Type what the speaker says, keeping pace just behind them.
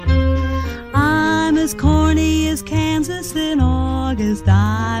as corny as Kansas in August.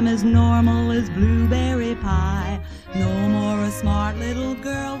 I'm as normal as blueberry pie. No more a smart little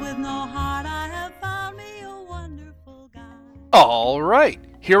girl with no heart. I have found me a wonderful guy. All right,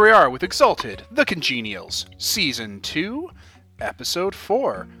 here we are with Exalted, The Congenials, Season 2, Episode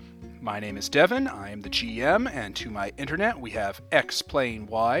 4. My name is Devin, I am the GM, and to my internet we have X playing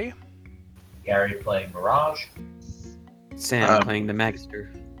Y. Gary playing Mirage. Sam playing the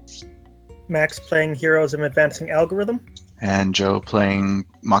Magister. Max playing Heroes of Advancing Algorithm. And Joe playing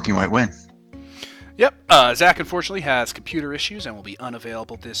Mocking White Wind. Yep, Zach unfortunately has computer issues and will be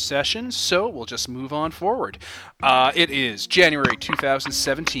unavailable this session, so we'll just move on forward. It is January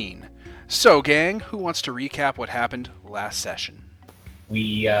 2017. So, gang, who wants to recap what happened last session?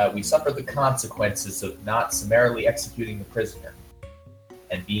 We suffered the consequences of not summarily executing the prisoner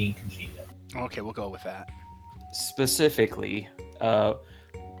and being congenial. Okay, we'll go with that. Specifically,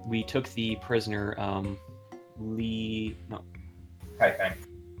 we took the prisoner,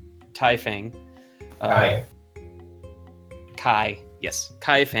 Tai Fang.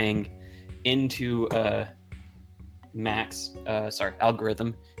 Kai Fang into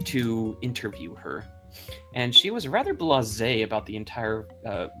Algorithm to interview her. And she was rather blasé about the entire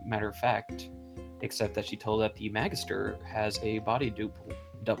matter of fact, except that she told that the Magister has a body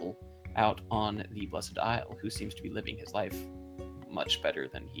double out on the Blessed Isle who seems to be living his life much better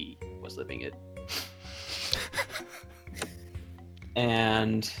than he was living it.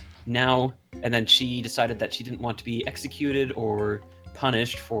 And then she decided that she didn't want to be executed or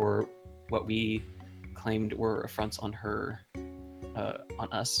punished for what we claimed were affronts on her,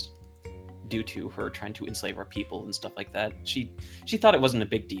 on us, due to her trying to enslave our people and stuff like that. She thought it wasn't a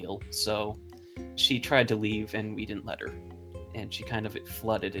big deal, so she tried to leave and we didn't let her. And she kind of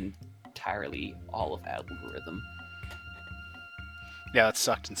flooded entirely all of Algorithm. Yeah, that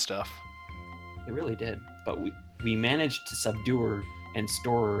sucked and stuff. It really did, but we managed to subdue her and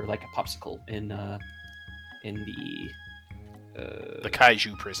store her like a popsicle in the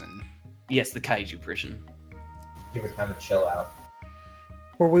Kaiju prison. Yes, the Kaiju prison. Give her time to chill out.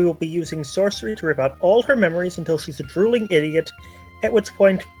 Where we will be using sorcery to rip out all her memories until she's a drooling idiot, at which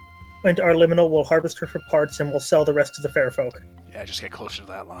point our liminal will harvest her for parts and will sell the rest to the fair folk. Yeah, just get closer to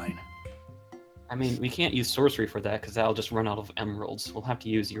that line. I mean, we can't use sorcery for that because that'll just run out of emeralds. We'll have to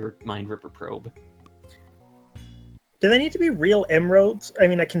use your Mind Ripper probe. Do they need to be real emeralds? I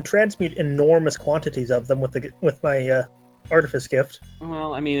mean, I can transmute enormous quantities of them with my artifice gift.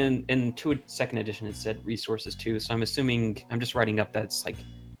 Well, I mean, in 2nd edition it said resources too, so I'm assuming, I'm just writing up that's like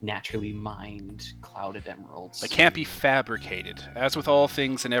naturally mined clouded emeralds. They can't be fabricated. As with all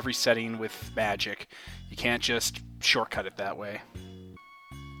things in every setting with magic, you can't just shortcut it that way.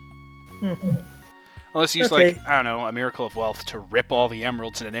 Mm-hmm. Unless you use, Okay. like, I don't know, a miracle of wealth to rip all the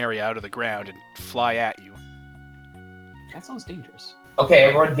emeralds in an area out of the ground and fly at you. That sounds dangerous. Okay,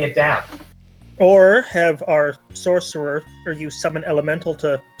 everyone get down. Or have our sorcerer or use summon elemental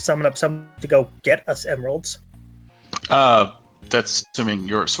to summon up some to go get us emeralds. That's assuming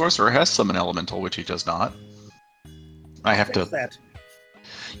your sorcerer has summon elemental, which he does not. I have Fix to. that.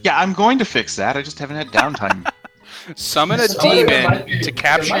 Yeah, I'm going to fix that. I just haven't had downtime. Summon a demon to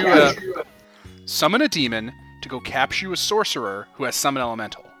capture you Summon a demon to go capture a sorcerer who has summon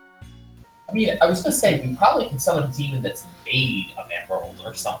elemental. I mean, I was going to say, we probably can summon a demon that's made of emerald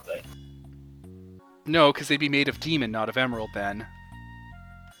or something. No, because they'd be made of demon, not of emerald then.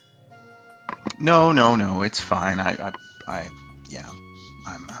 No, it's fine. I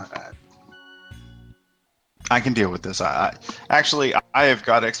can deal with this. I have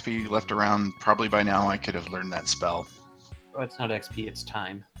got XP left around. Probably by now I could have learned that spell. Oh, it's not XP, it's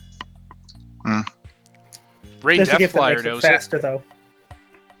time. Rain There's a gift that Deathflyer makes it knows faster, though.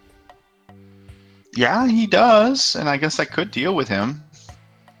 Yeah, he does, and I guess I could deal with him.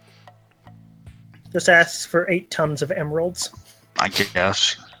 Just asks for 8 tons of emeralds. I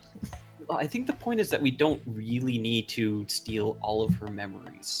guess. Well, I think the point is that we don't really need to steal all of her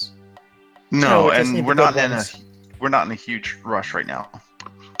memories. No, No, we just need and the we're good not ones. we're not in a huge rush right now.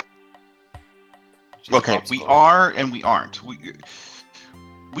 She's a Okay, we popsicle. are and we aren't.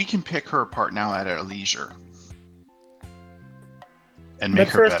 We can pick her apart now at our leisure. And make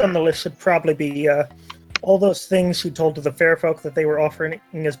But her first better. on the list should probably be all those things she told to the fair folk that they were offering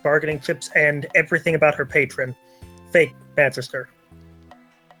as bargaining chips and everything about her patron, fake Magister.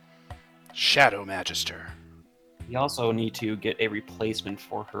 Shadow Magister. We also need to get a replacement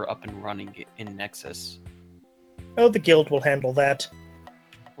for her up and running in Nexus. Oh, the guild will handle that.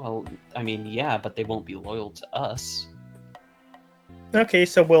 Well, I mean, yeah, but they won't be loyal to us. Okay,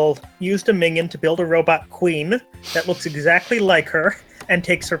 so we'll use Dominion to build a robot queen that looks exactly like her and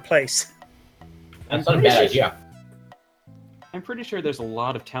takes her place. That's not a bad idea. I'm pretty sure there's a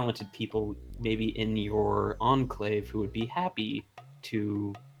lot of talented people maybe in your enclave who would be happy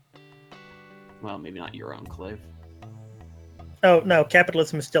to... Well, maybe not your enclave. Oh, no,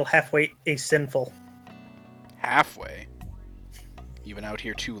 capitalism is still halfway sinful. Halfway? You've been out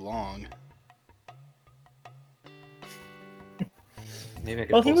here too long. Maybe I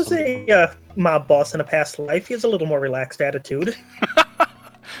could Well, he pull was something a mob boss in a past life. He has a little more relaxed attitude.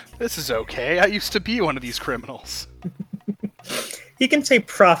 This is okay. I used to be one of these criminals. He can say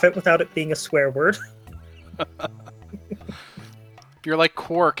profit without it being a swear word. You're like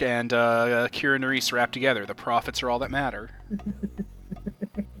Quark and Kira Nerys wrapped together. The profits are all that matter.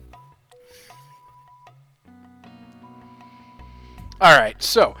 Alright,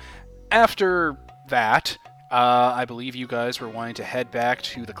 so after that, I believe you guys were wanting to head back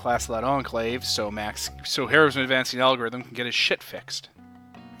to the Classlot Enclave so Heroes of Advancing Algorithm can get his shit fixed.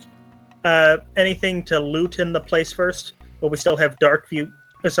 Anything to loot in the place first? Will we still have Darkview?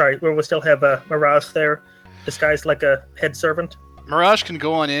 Will we still have Mirage there, disguised like a head servant? Mirage can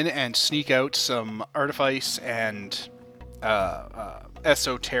go on in and sneak out some artifice and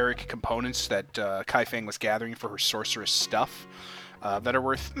esoteric components that Kai Feng was gathering for her sorceress stuff that are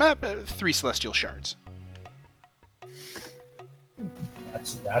worth 3 celestial shards.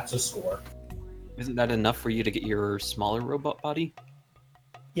 That's a score. Isn't that enough for you to get your smaller robot body?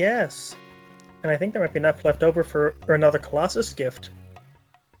 Yes. And I think there might be enough left over for another Colossus gift.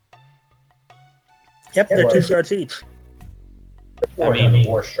 Yep, they're 2 shards each. Or a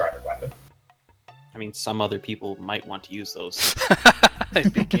more strider weapon. I mean, some other people might want to use those.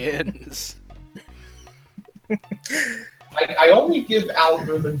 It begins. I only give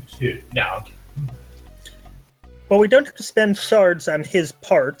algorithm 2. No. Well, we don't have to spend shards on his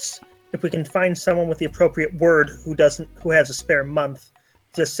parts. If we can find someone with the appropriate word who has a spare month,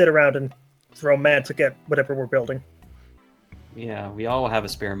 just sit around and throw magic at whatever we're building. Yeah, we all have a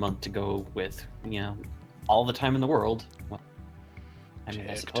spare month to go with, all the time in the world. Well, I mean,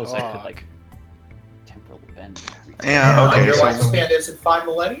 I suppose I could, temporal bend. Yeah, okay. Your So, lifespan isn't 5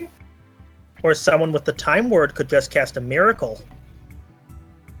 millennia? Or someone with the time word could just cast a miracle.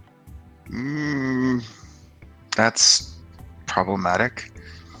 that's problematic.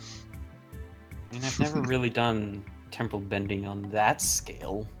 I mean, I've never really done temporal bending on that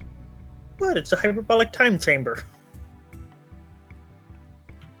scale. What? It's a hyperbolic time chamber.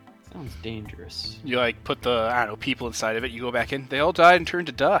 Sounds dangerous. You put the people inside of it. You go back in. They all died and turned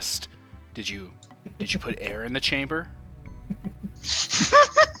to dust. Did you put air in the chamber?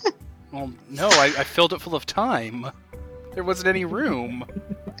 Well, no. I filled it full of time. There wasn't any room.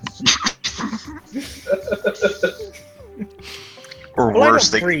 Or Well, I worse,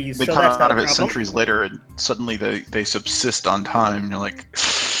 don't they freeze, come so that's not out a of it problem. centuries later and suddenly they subsist on time. And you're like,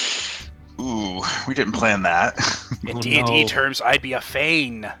 ooh, we didn't plan that. In Oh, D&D no. terms, I'd be a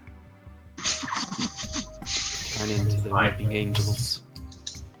Fane. Turn into the weeping angels.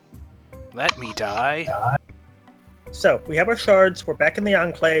 Let me die. So, we have our shards, we're back in the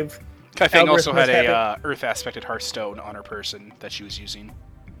Enclave. Kai Feng also had Algorithm is a Earth-aspected Hearthstone on her person that she was using.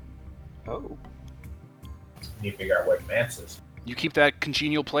 Oh. You need to figure out where the man's is. You keep that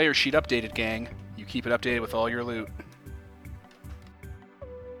congenial player sheet updated, gang. You keep it updated with all your loot.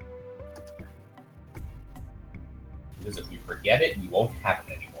 Because if you forget it, you won't have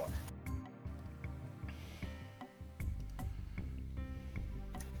it anymore.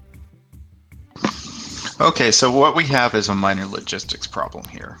 Okay, so what we have is a minor logistics problem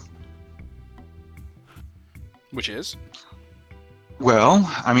here. Which is? Well,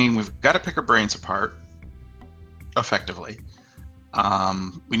 I mean, we've got to pick our brains apart, effectively.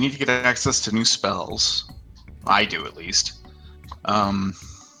 We need to get access to new spells. I do, at least. The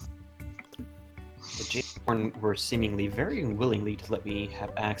Jadeborn were seemingly very unwillingly to let me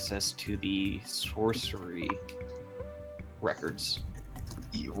have access to the sorcery records.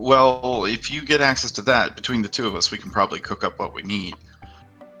 Well, if you get access to that, between the two of us, we can probably cook up what we need.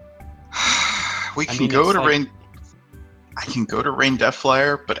 We can go to Rain. I can go to Rain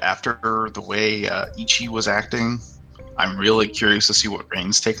Deathflyer, but after the way Ichi was acting, I'm really curious to see what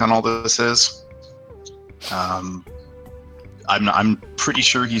Rain's take on all this is. I'm pretty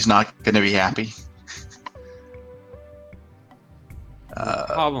sure he's not going to be happy. The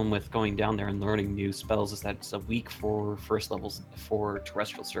problem with going down there and learning new spells is that it's a week for first levels for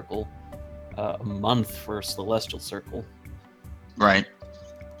Terrestrial Circle, a month for Celestial Circle. Right.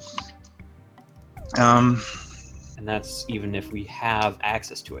 And that's even if we have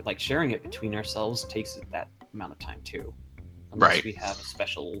access to it. Like, sharing it between ourselves takes that amount of time, too. Unless Right. we have a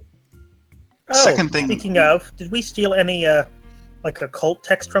special... Oh, Second thing- speaking of, did we steal any like occult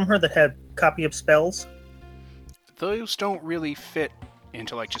text from her that had copy of spells? Those don't really fit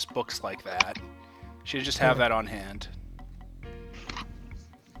into like just books like that. Should just have that on hand.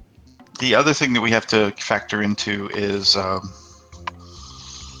 The other thing that we have to factor into is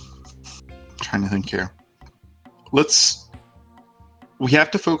trying to think here. We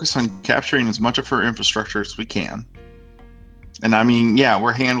have to focus on capturing as much of her infrastructure as we can. And I mean, yeah,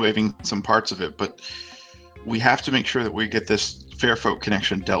 we're hand-waving some parts of it, but we have to make sure that we get this Fairfolk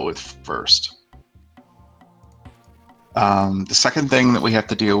connection dealt with first. The second thing that we have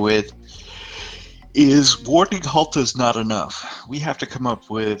to deal with is warning Halta is not enough. We have to come up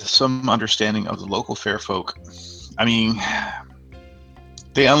with some understanding of the local Fairfolk. I mean,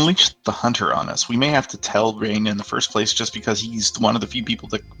 they unleashed the Hunter on us. We may have to tell Rain in the first place just because he's one of the few people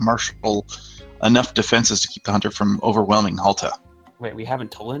that marshal enough defenses to keep the Hunter from overwhelming Halta. Wait, we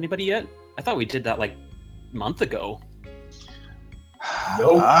haven't told anybody yet? I thought we did that like a month ago.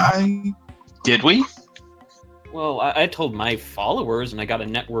 Nope. Did we? Well, I told my followers, and I got a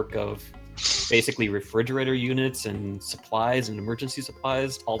network of basically refrigerator units and supplies and emergency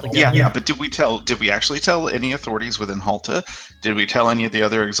supplies all together. Yeah, but did we actually tell any authorities within Halta? Did we tell any of the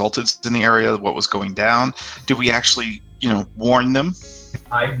other Exalteds in the area what was going down? Did we actually, warn them?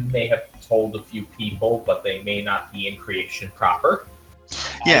 I may have told a few people, but they may not be in creation proper.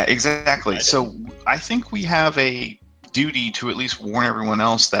 Yeah, exactly. So I think we have a duty to at least warn everyone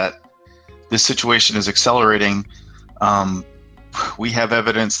else that this situation is accelerating. We have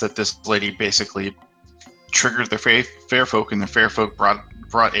evidence that this lady basically triggered the Fairfolk, and the Fairfolk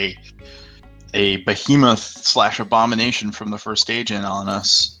brought a behemoth / abomination from the first stage in on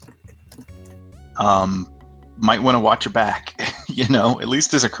us. Might want to watch your back, at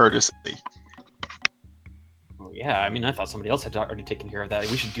least as a courtesy. Oh, yeah, I mean, I thought somebody else had already taken care of that.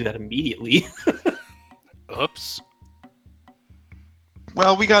 We should do that immediately. Oops.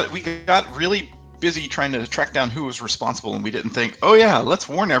 Well, we got really busy trying to track down who was responsible, and we didn't think, oh yeah, let's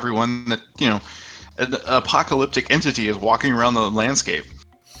warn everyone that, an apocalyptic entity is walking around the landscape.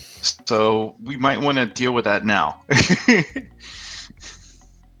 So we might want to deal with that now.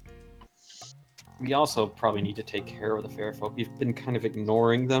 We also probably need to take care of the Fairfolk. We've been kind of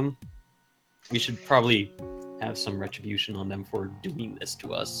ignoring them. We should probably have some retribution on them for doing this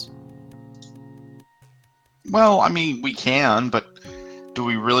to us. Well, I mean, we can, but do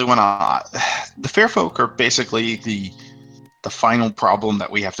we really want to? The Fairfolk are basically the final problem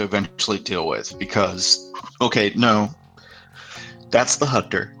that we have to eventually deal with, because, okay, no, that's the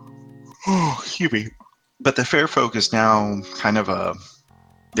Hunter. Oh, excuse me. But the Fairfolk is now kind of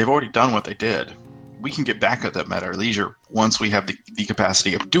they've already done what they did. We can get back at them at our leisure once we have the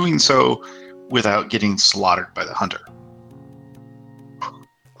capacity of doing so without getting slaughtered by the Hunter.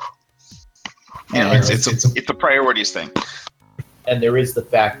 It's a priorities thing. And there is the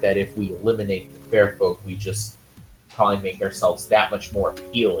fact that if we eliminate the Fairfolk, we just probably make ourselves that much more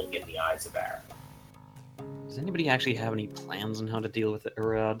appealing in the eyes of Aaron. Does anybody actually have any plans on how to deal with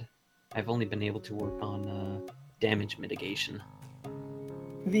Urad? I've only been able to work on damage mitigation.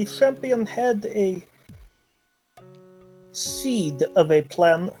 The champion had a seed of a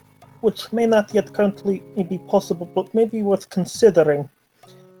plan, which may not yet currently be possible, but may be worth considering.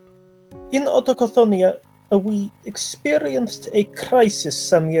 In Otokothonia, we experienced a crisis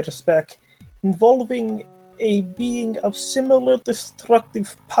some years back involving a being of similar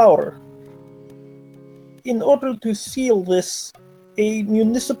destructive power. In order to seal this, a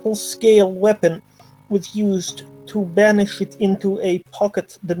municipal-scale weapon was used to banish it into a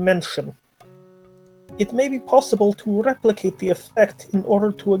pocket dimension. It may be possible to replicate the effect in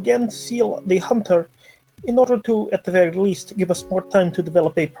order to again seal the Hunter, in order to, at the very least, give us more time to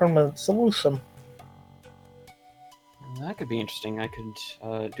develop a permanent solution. That could be interesting. I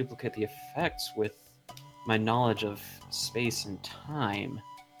could duplicate the effects with my knowledge of space and time.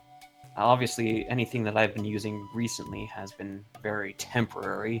 Obviously, anything that I've been using recently has been very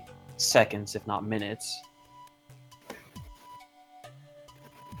temporary, seconds if not minutes.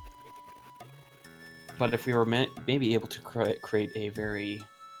 But if we were maybe able to create a very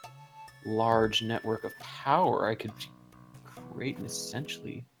large network of power, I could create an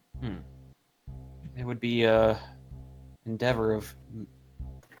essentially... It would be a endeavor of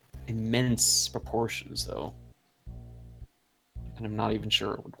immense proportions, though. And I'm not even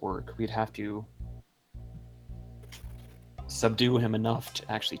sure it would work. We'd have to subdue him enough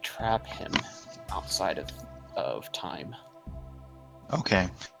to actually trap him outside of time. Okay.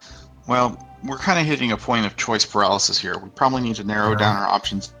 Well, we're kind of hitting a point of choice paralysis here. We probably need to narrow down our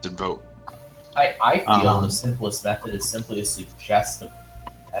options and vote. I feel the simplest method is simply to suggest a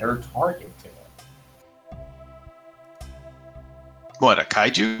better target to him. What, a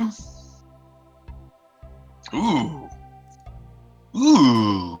kaiju? Ooh.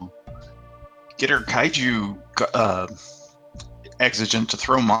 Ooh. Get her kaiju exigent to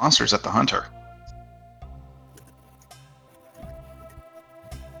throw monsters at the hunter.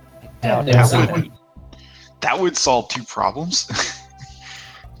 Now, That there's that would solve two problems.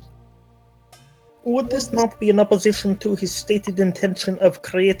 Would this not be in opposition to his stated intention of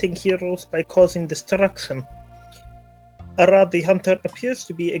creating heroes by causing destruction? Arad the Hunter appears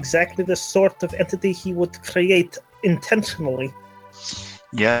to be exactly the sort of entity he would create intentionally.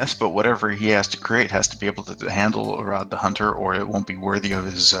 Yes, but whatever he has to create has to be able to handle Arad the Hunter, or it won't be worthy of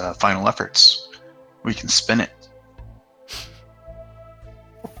his final efforts. We can spin it.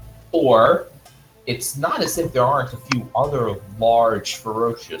 Or, it's not as if there aren't a few other large,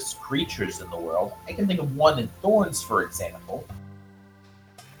 ferocious creatures in the world. I can think of one in Thorns, for example.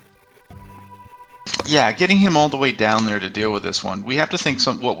 Yeah, getting him all the way down there to deal with this one, we have to think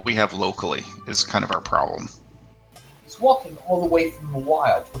what we have locally is kind of our problem. He's walking all the way from the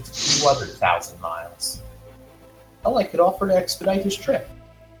wild. What's a few other 1,000 miles? Hell, I could offer to expedite his trip.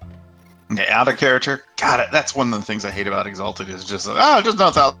 Yeah, out of character. Got it. That's one of the things I hate about Exalted is just, just no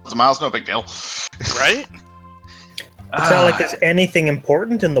 1,000 miles, no big deal. Right? It's not like there's anything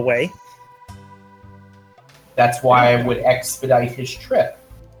important in the way. That's why I would expedite his trip.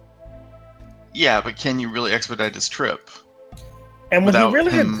 Yeah, but can you really expedite his trip? And would you Without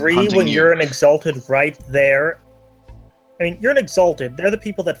really him agree hunting when you. you're an Exalted right there? I mean, you're an Exalted. They're the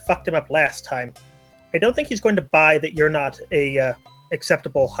people that fucked him up last time. I don't think he's going to buy that you're not a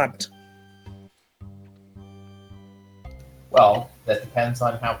acceptable hunt. Well, that depends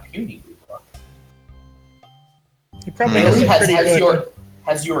on how puny we look. He probably Really? has pretty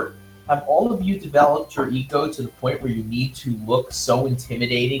good. Have all of you developed your ego to the point where you need to look so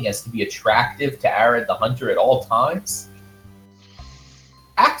intimidating as to be attractive to Arad the Hunter at all times?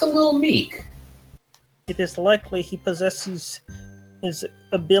 Act a little meek. It is likely he possesses his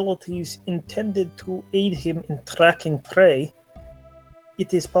abilities intended to aid him in tracking prey.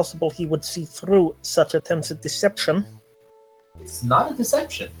 It is possible he would see through such attempts at deception. It's not a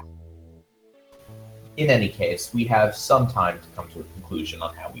deception. In any case, we have some time to come to a conclusion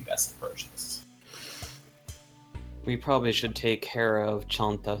on how we best approach this. We probably should take care of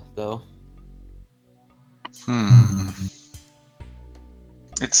Chanta, though.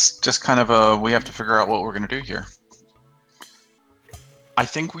 It's just kind of we have to figure out what we're going to do here. I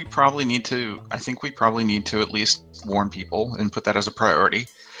think we probably need to at least warn people and put that as a priority.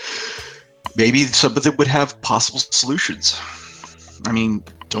 Maybe some of them would have possible solutions. I mean,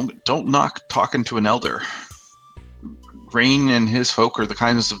 don't knock talking to an elder. Rain and his folk are the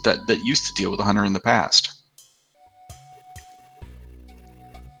kinds of that used to deal with a hunter in the past.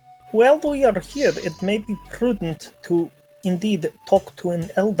 While we are here, it may be prudent to indeed talk to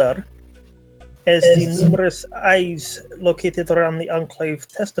an elder, as the numerous eyes located around the Enclave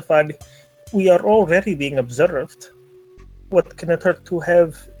testified. We are already being observed. What can it hurt to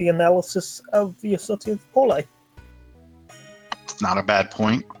have the analysis of the Associated Poli? It's not a bad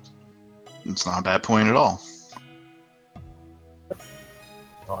point. It's not a bad point at all.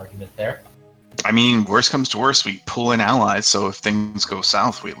 No argument there. I mean, worst comes to worst, we pull in allies, so if things go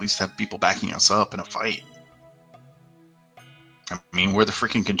south, we at least have people backing us up in a fight. I mean, we're the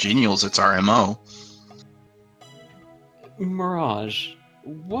freaking Congenials, it's our MO. Mirage,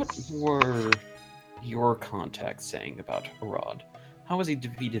 what were your contacts saying about Arad? How was he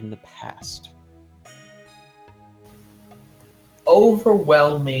defeated in the past?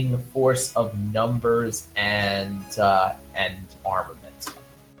 Overwhelming force of numbers and armament.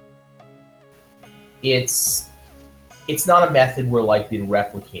 It's not a method we're likely to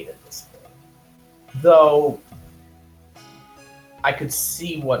replicate at this point. Though I could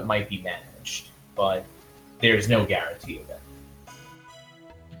see what might be managed, but there's no guarantee of it.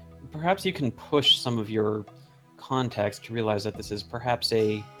 Perhaps you can push some of your contacts to realize that this is perhaps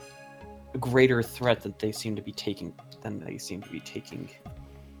a greater threat that they seem to be taking than they seem to be taking.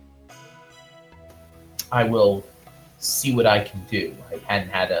 I will see what I can do. I hadn't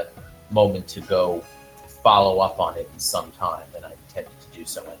had a moment to go follow up on it in some time, and I intended to do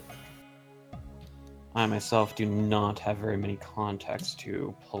so anyway. I myself do not have very many contacts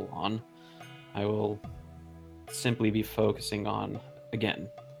to pull on. I will simply be focusing on, again,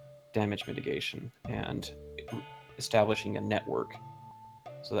 damage mitigation and establishing a network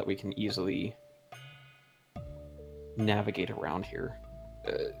so that we can easily navigate around here.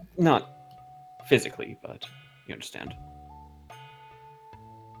 Not physically, but you understand.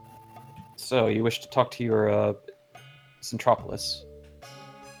 So, you wish to talk to your Centropolis?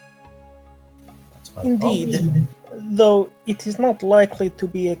 That's my Indeed. problem. though it is not likely to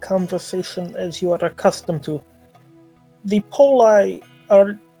be a conversation as you are accustomed to. The Poli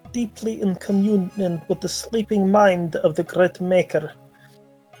are deeply in communion with the sleeping mind of the Great Maker.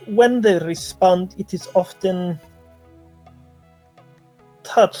 When they respond, it is often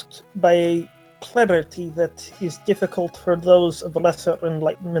touched by a clarity that is difficult for those of lesser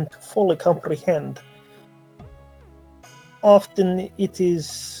enlightenment to fully comprehend. Often it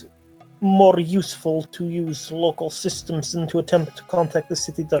is more useful to use local systems than to attempt to contact the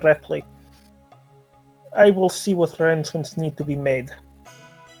city directly. I will see what arrangements need to be made.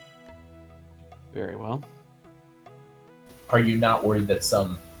 Very well. Are you not worried that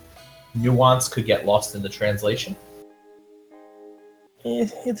some nuance could get lost in the translation?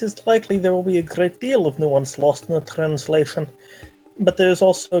 It is likely there will be a great deal of nuance lost in the translation, but there is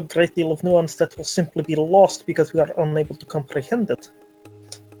also a great deal of nuance that will simply be lost because we are unable to comprehend it.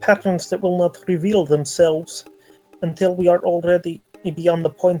 Patterns that will not reveal themselves until we are already beyond the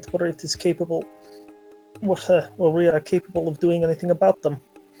point where it is capable, where we are capable of doing anything about them.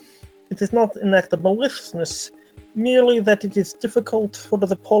 It is not an act of maliciousness, merely that it is difficult for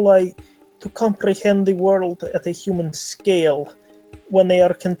the Poli to comprehend the world at a human scale when they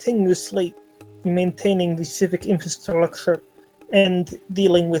are continuously maintaining the civic infrastructure and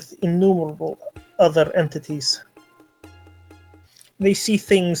dealing with innumerable other entities. They see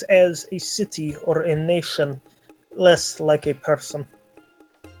things as a city or a nation, less like a person.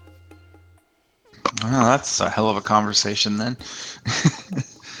 Well, that's a hell of a conversation then.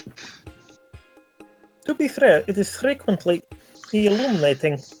 To be fair, it is frequently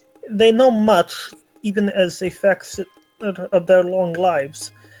illuminating. They know much, even as a facet of their long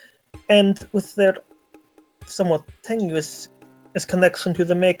lives, and with their somewhat tenuous connection to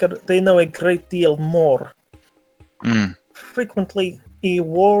the Maker, they know a great deal more. Frequently,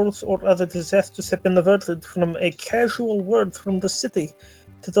 wars or other disasters have been averted from a casual word from the city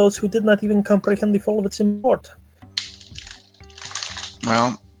to those who did not even comprehend the full of its import.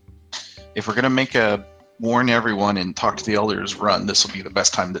 Well, if we're going to warn everyone and talk to the elders run, this will be the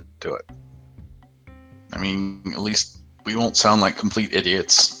best time to do it. I mean, at least we won't sound like complete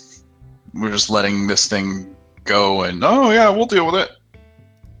idiots. We're just letting this thing go and, oh yeah, we'll deal with it.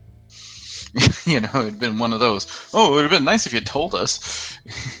 It'd been one of those, oh, it would have been nice if you told us.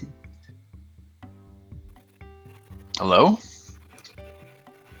 Hello?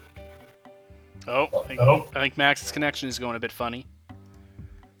 Oh, I think Max's connection is going a bit funny.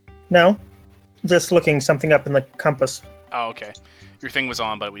 No, just looking something up in the compass. Oh, okay. Your thing was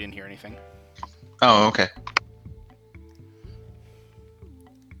on, but we didn't hear anything. Oh, okay.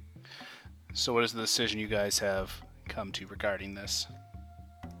 So what is the decision you guys have come to regarding this?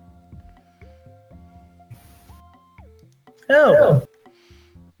 Oh,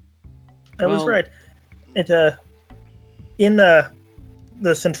 I was right. In the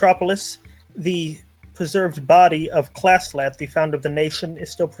Centropolis, the preserved body of Classlat, the founder of the nation,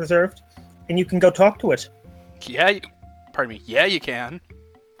 is still preserved, and you can go talk to it. Yeah, pardon me. Yeah, you can.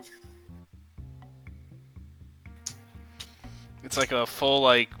 It's like a full,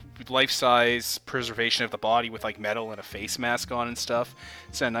 life-size preservation of the body with, metal and a face mask on and stuff.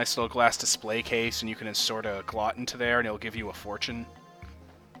 It's a nice little glass display case, and you can insert a glot into there, and it'll give you a fortune.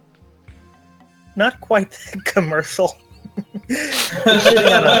 Not quite commercial.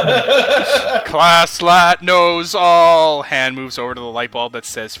 Classlat knows all! Hand moves over to the light bulb that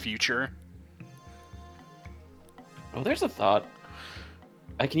says future. Oh, there's a thought.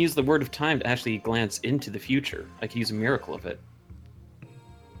 I can use the Word of Time to actually glance into the future. I can use a miracle of it.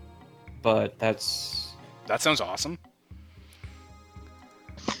 But that sounds awesome.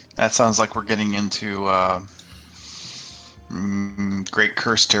 That sounds like we're getting into Great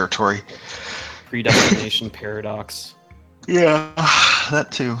Curse territory. Predestination paradox. Yeah,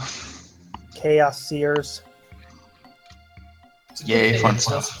 that too. Chaos Seers. Yay, fun There's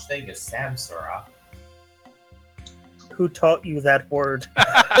no stuff. such thing as Samsara. Who taught you that word?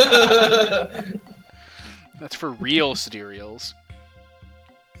 That's for real sidereals.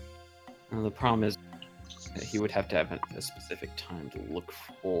 The problem is that he would have to have a specific time to look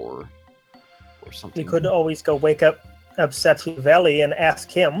for something. You could always go wake up Satu Valley and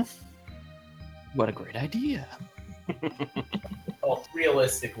ask him. What a great idea. Well,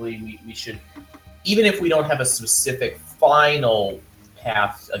 realistically, we should, even if we don't have a specific final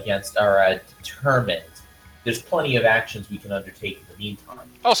path against our determined, there's plenty of actions we can undertake in the meantime.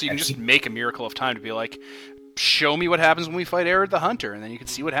 Also, you can just make a miracle of time to be like, show me what happens when we fight Arid the Hunter, and then you can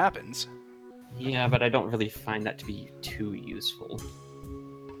see what happens. Yeah, but I don't really find that to be too useful.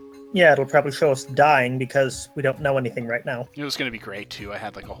 Yeah, it'll probably show us dying because we don't know anything right now. It was going to be great, too. I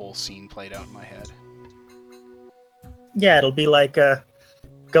had a whole scene played out in my head. Yeah, it'll be like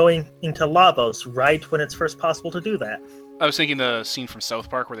going into Lavos right when it's first possible to do that. I was thinking the scene from South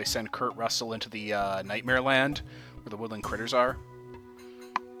Park where they send Kurt Russell into the Nightmare Land, where the woodland critters are.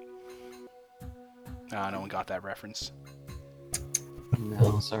 No one got that reference.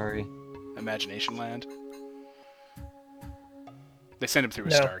 No, sorry. Imagination Land. They send him through a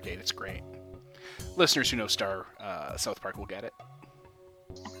No. Stargate. It's great. Listeners who know South Park will get it.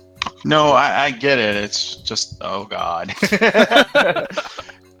 No, I get it. It's just, oh god.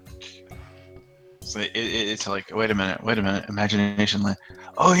 So it's like, wait a minute, Imagination Land.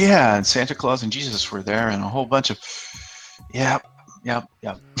 Oh yeah, and Santa Claus and Jesus were there, and a whole bunch of, yep. That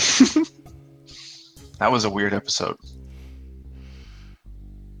was a weird episode.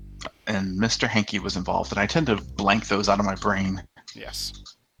 And Mr. Hanky was involved, and I tend to blank those out of my brain. Yes.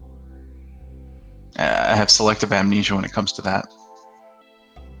 I have selective amnesia when it comes to that.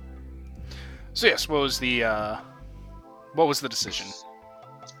 So yes, what was the decision?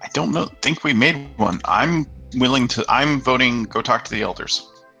 I don't know. Think we made one. I'm voting. Go talk to the elders.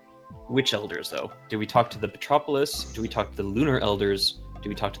 Which elders, though? Do we talk to the Petropolis? Do we talk to the Lunar Elders? Do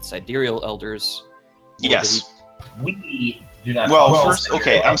we talk to the Sidereal Elders? Or Yes. We do not. Well, talk first, to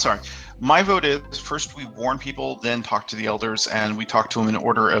okay. the- I'm sorry. My vote is first we warn people, then talk to the elders, and we talk to them in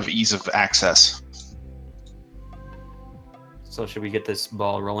order of ease of access. So should we get this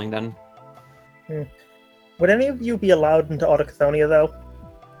ball rolling then? Would any of you be allowed into Autochthonia, though?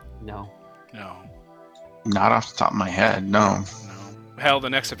 No. No. Not off the top of my head, no. No. Hell, the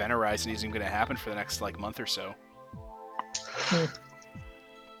next Event Horizon isn't going to happen for the next month or so.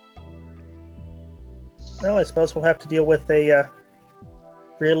 Well, I suppose we'll have to deal with a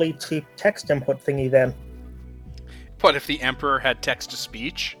really cheap text input thingy then. What if the Emperor had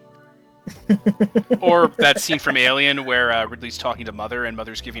text-to-speech? Or that scene from Alien where Ridley's talking to Mother and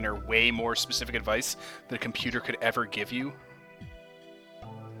Mother's giving her way more specific advice than a computer could ever give you.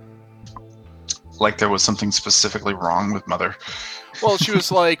 Like there was something specifically wrong with Mother. Well, she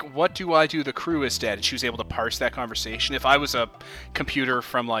was like, what do I do? The crew is dead. And she was able to parse that conversation. If I was a computer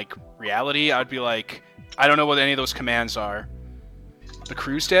from, like, reality, I'd be like, I don't know what any of those commands are. The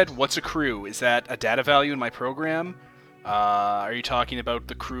crew's dead? What's a crew? Is that a data value in my program? Are you talking about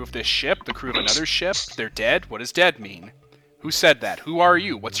the crew of this ship? The crew of another ship? They're dead? What does dead mean? Who said that? Who are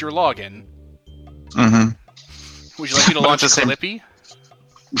you? What's your login? Mm-hmm. Would you like me to But launch a it's the same- Clippy?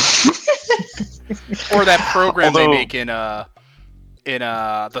 Or that program they Although- make in The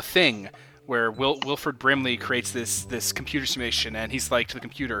Thing, where Wilford Brimley creates this computer simulation, and he's like to the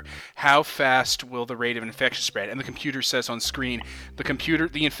computer, how fast will the rate of infection spread? And the computer says on screen,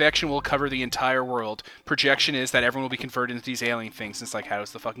 the infection will cover the entire world. Projection is that everyone will be converted into these alien things. And it's like, how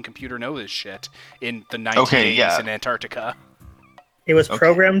does the fucking computer know this shit in the 1980s Okay, yeah. in Antarctica? It was Okay.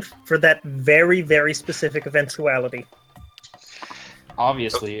 programmed for that very, very specific eventuality.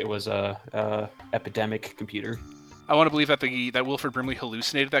 Obviously, it was a epidemic computer. I want to believe that Wilford Brimley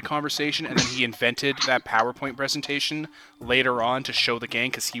hallucinated that conversation, and then he invented that PowerPoint presentation later on to show the gang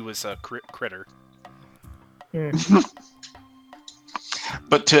because he was a critter.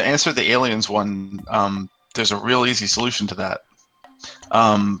 But to answer the aliens one, there's a real easy solution to that.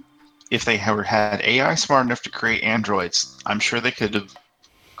 If they ever had AI smart enough to create androids, I'm sure they could have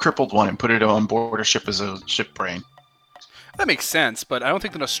crippled one and put it on board a ship as a ship brain. That makes sense, but I don't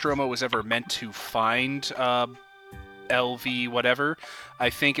think the Nostromo was ever meant to find LV whatever. I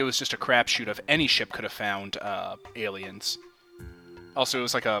think it was just a crapshoot of any ship could have found aliens. Also, it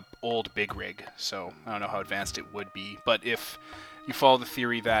was like a old big rig, so I don't know how advanced it would be. But if you follow the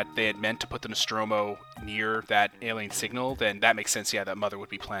theory that they had meant to put the Nostromo near that alien signal, then that makes sense, yeah, that Mother would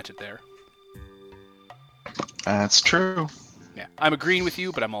be planted there. That's true. Yeah, I'm agreeing with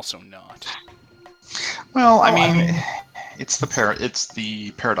you, but I'm also not. Well, I mean, it's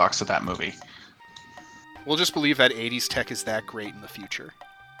the paradox of that movie. We'll just believe that 80s tech is that great in the future.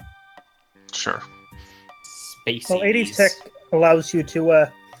 Sure. Space. Well, 80s tech allows you to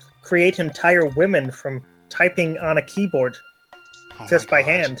create entire women from typing on a keyboard Oh just my by God.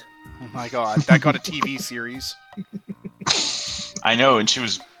 hand. Oh my god, that got a TV series. I know, and she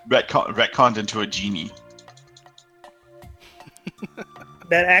was retconned into a genie.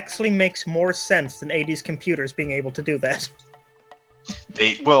 That actually makes more sense than 80s computers being able to do that.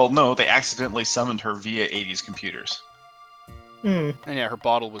 They accidentally summoned her via 80s computers. Hmm. And yeah, her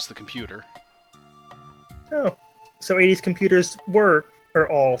bottle was the computer. Oh. So 80s computers are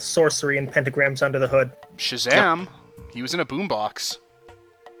all sorcery and pentagrams under the hood. Shazam! He was in a boombox.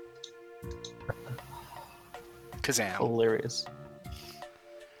 Kazam. Hilarious.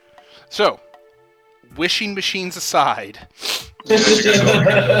 So, wishing machines aside, you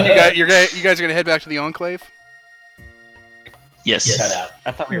guys are gonna head back to the Enclave? Yes. Cut out.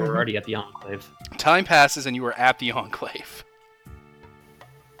 I thought we were already at the Enclave. Time passes and you are at the Enclave.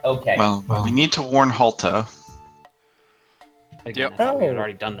 Okay. Well, we need to warn Halta. Again, Yep. I thought we had Oh.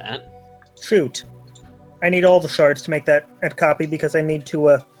 already done that. Shoot. I need all the shards to make that a copy because I need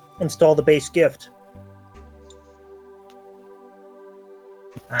to install the base gift.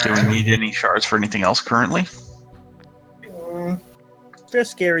 Do we need any shards for anything else currently?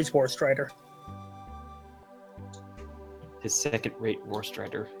 Just Gary's War Strider. His second-rate War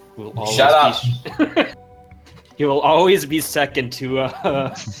Strider, who will always Shut up. He will always be second to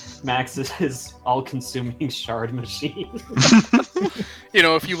Max's all-consuming shard machine. You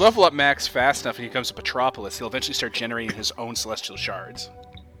know, if you level up Max fast enough and he becomes a Petropolis, he'll eventually start generating his own celestial shards.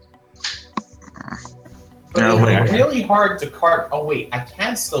 But No, it's wait. really hard to cart. Oh wait, I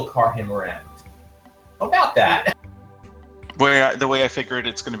can still cart him around. How about that? The way I figured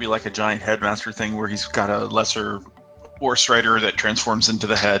it's going to be like a giant headmaster thing where he's got a lesser War Strider that transforms into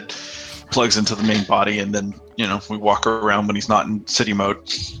the head, plugs into the main body, and then, we walk around when he's not in city mode.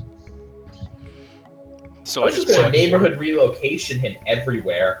 So I I was just just gonna plug- neighborhood relocation him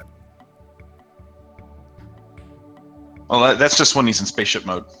everywhere. Well, that's just when he's in spaceship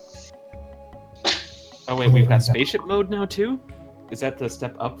mode. Oh wait, we've got spaceship mode now too? Is that the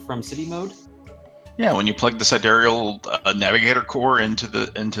step up from city mode? Yeah, when you plug the Sidereal Navigator core into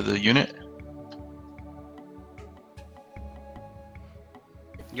the unit.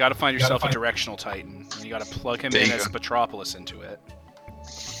 You gotta find yourself a directional Titan, and you gotta plug him There in you as go. Petropolis into it.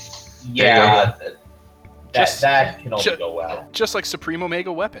 Yeah, Just- that can only ju- go well. Just like Supreme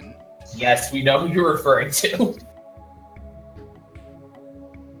Omega Weapon. Yes, we know who you're referring to.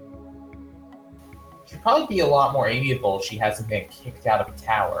 She'd probably be a lot more amiable if she hasn't been kicked out of a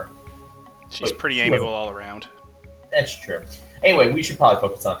tower. She's Wait, pretty she amiable wasn't- all around. That's true. Anyway, we should probably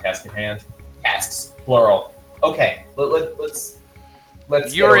focus on task at hand. Tasks, plural. Okay, let's.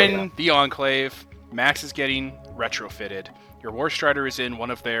 You're get in the Enclave. Max is getting retrofitted. Your War Strider is in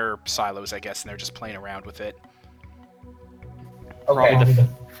one of their silos, I guess, and they're just playing around with it. Okay. Probably the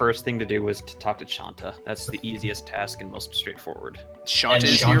first thing to do was to talk to Shanta. That's the easiest task and most straightforward. Shanta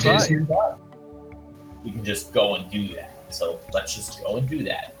is Shanta nearby. We can just go and do that. So let's just go and do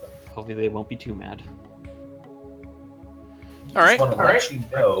that. Hopefully they won't be too mad. All right. I want to let you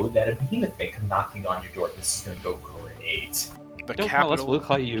know that a behemoth may come knocking on your door. This is going to go great. The Don't call us, capital, we'll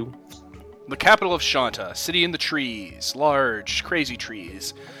call you. the capital of Shanta, city in the trees, large, crazy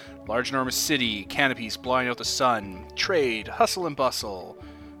trees, large, enormous city, canopies blowing out the sun, trade, hustle and bustle,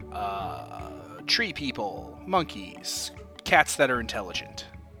 tree people, monkeys, cats that are intelligent.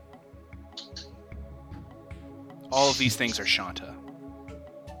 All of these things are Shanta.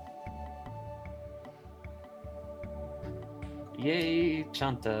 Yay,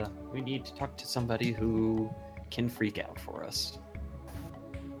 Shanta. We need to talk to somebody who can freak out for us.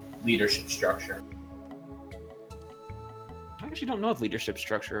 Leadership structure. I actually don't know the leadership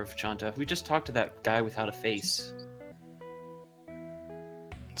structure of Shanta. We just talked to that guy without a face.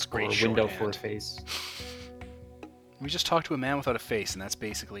 It's Or great a window for a shorthand. face. We just talked to a man without a face, and that's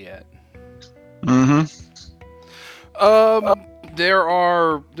basically it. Mm-hmm.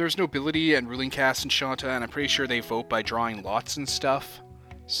 There's nobility and ruling caste in Shanta, and I'm pretty sure they vote by drawing lots and stuff.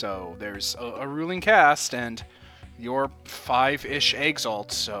 So there's a ruling caste, and you're 5-ish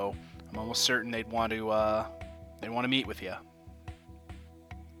exalts, so I'm almost certain they'd want to meet with you.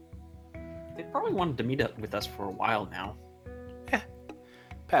 They probably wanted to meet up with us for a while now.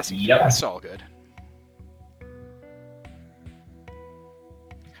 Passing, Yep. it's all good.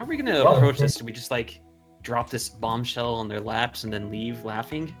 How are we gonna Well, approach this? Do we just drop this bombshell on their laps and then leave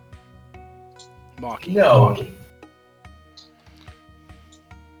laughing? Mocking. No.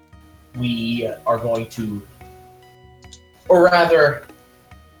 We are going to, or rather,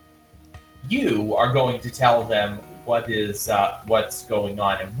 you are going to tell them what's going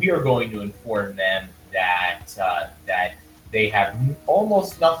on, and we are going to inform them that that they have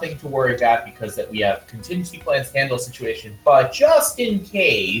almost nothing to worry about because that we have contingency plans to handle the situation. But just in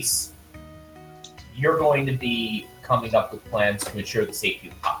case, you're going to be coming up with plans to ensure the safety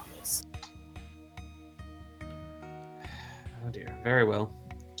of the populace. Oh dear. Very well.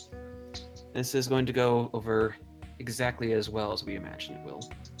 This is going to go over exactly as well as we imagine it will.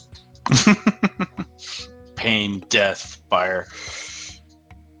 Pain, death, fire.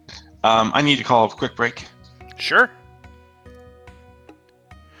 I need to call a quick break. Sure.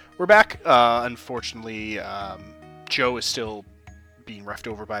 We're back. Unfortunately, Joe is still being roughed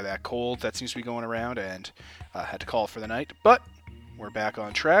over by that cold that seems to be going around, and had to call for the night. But we're back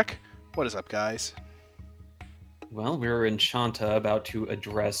on track. What is up, guys? Well, we're in Shanta about to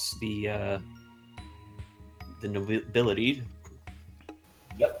address the nobility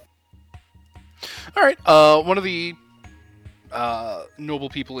All right. One of the noble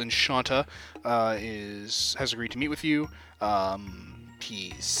people in Shanta has agreed to meet with you.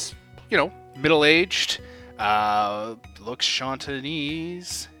 He's, middle-aged. Looks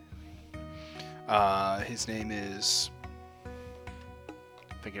Shantanese. His name is...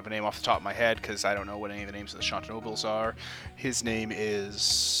 thinking of a name off the top of my head because I don't know what any of the names of the Shanta nobles are. His name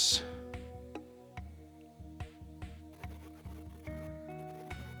is...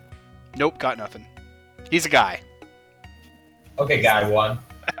 Nope, got nothing. He's a guy. Okay, guy one.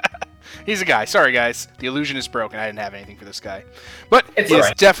 He's a guy. Sorry, guys. The illusion is broken. I didn't have anything for this guy. But It's he is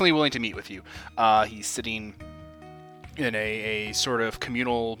alright. definitely willing to meet with you. He's sitting in a sort of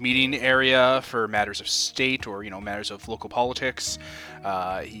communal meeting area for matters of state or, matters of local politics.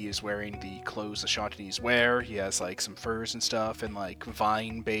 He is wearing the clothes the Shantanese wear. He has, some furs and stuff and,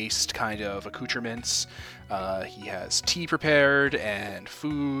 vine-based kind of accoutrements. He has tea prepared and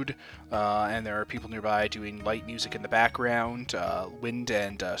food, and there are people nearby doing light music in the background, wind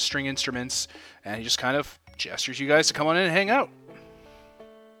and string instruments, and he just kind of gestures you guys to come on in and hang out.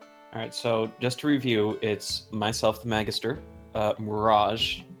 All right, so just to review, it's myself, the Magister,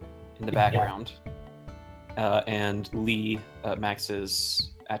 Mirage in the background, and Lee,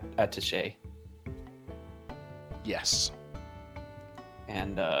 Max's attaché. Yes.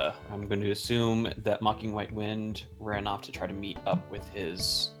 And I'm going to assume that Mocking White Wind ran off to try to meet up with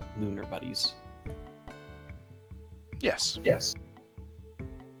his lunar buddies. Yes. Yes.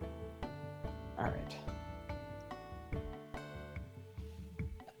 All right.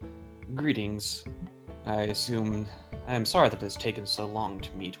 Greetings. I am sorry that it has taken so long to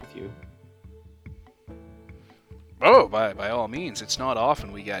meet with you. Oh, by all means, it's not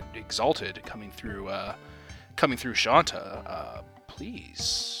often we get exalted coming through Shanta.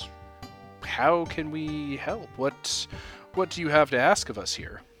 Please, how can we help? What do you have to ask of us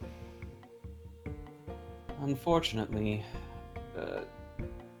here? Unfortunately,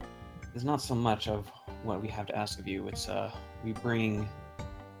 there's not so much of what we have to ask of you. It's we bring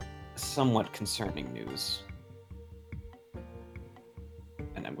somewhat concerning news.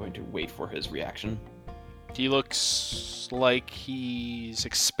 And I'm going to wait for his reaction. He looks like he's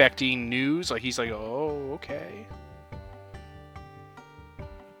expecting news. Like he's like, oh, okay.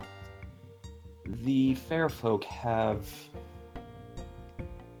 The fair folk have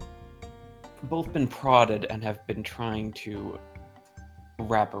both been prodded and have been trying to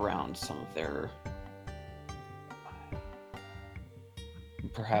wrap around some of their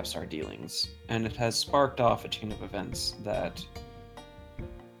perhaps our dealings, and it has sparked off a chain of events that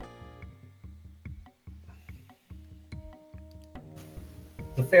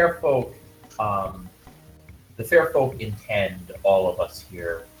The fair folk intend all of us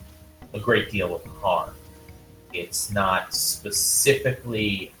here a great deal of harm. It's not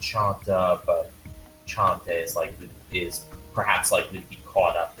specifically Chanta, but Chanta is perhaps likely to be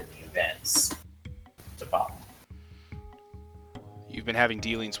caught up in the events to follow. You've been having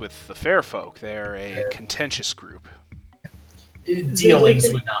dealings with the fair folk. They're a contentious group.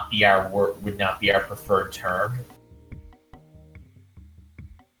 Dealings would not be our preferred term.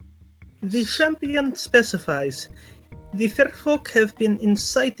 The champion specifies, the fair folk have been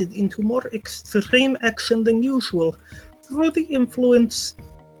incited into more extreme action than usual through the influence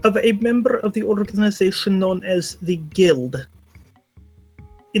of a member of the organization known as the Guild.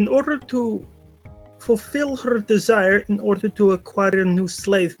 In order to fulfill her desire in order to acquire new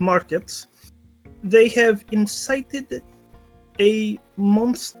slave markets, they have incited a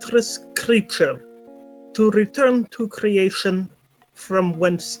monstrous creature to return to creation from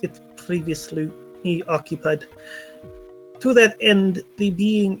whence it previously occupied. To that end, the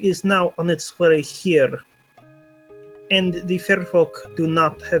being is now on its way here, and the fair folk do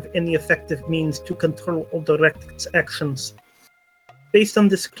not have any effective means to control or direct its actions. Based on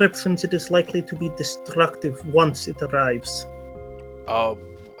descriptions, it is likely to be destructive once it arrives. What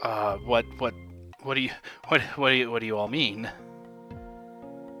do you all mean?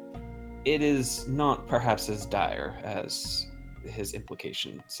 it is not perhaps as dire as his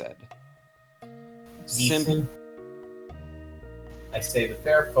implication said. I say the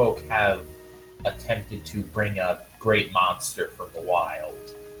fair folk have attempted to bring a great monster from the wild,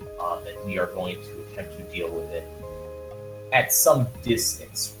 and we are going to attempt to deal with it at some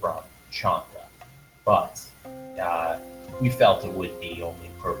distance from Chanta. But we felt it would be only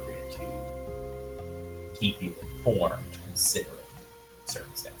appropriate to keep you informed, considering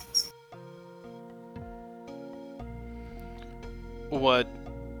circumstances. What?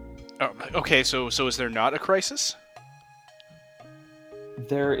 Oh, okay, so is there not a crisis?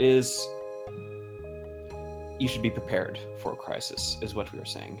 There is. You should be prepared for a crisis, is what we were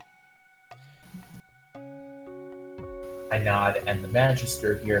saying. I nod, and the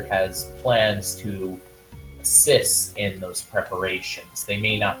Magister here has plans to assist in those preparations. They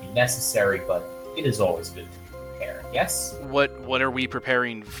may not be necessary, but it is always good to prepare. Yes. What are we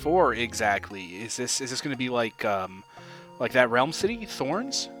preparing for exactly? Is this going to be like that Realm City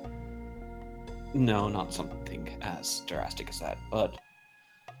Thorns? No, not something as drastic as that, but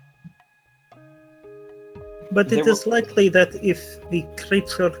But it There is likely that if the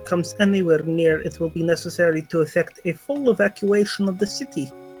creature comes anywhere near, it will be necessary to effect a full evacuation of the city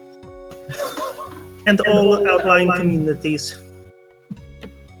and all outlying communities.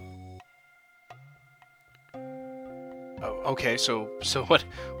 Oh, okay. So what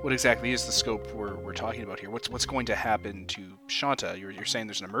exactly is the scope we're talking about here? What's going to happen to Shanta? You're saying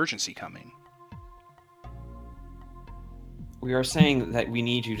there's an emergency coming. we are saying that we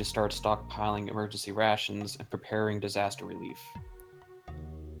need you to start stockpiling emergency rations and preparing disaster relief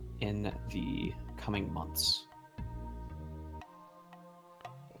in the coming months.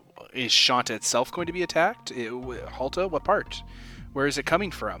 Is Shanta itself going to be attacked? Halta, what part? Where is it coming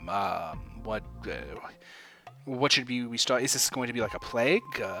from? What should we start? Is this going to be like a plague?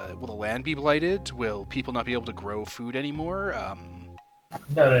 Will the land be blighted? Will people not be able to grow food anymore?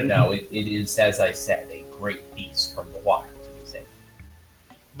 No. It is, as I said, a great beast from the wild.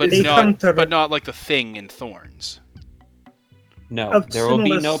 But not like the thing in Thorns. No, Of there will be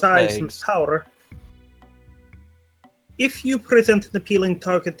similar no size plagues. and power. If you present an appealing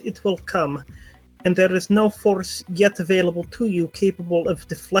target, it will come, and there is no force yet available to you capable of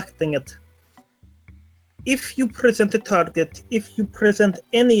deflecting it. If you present a target, if you present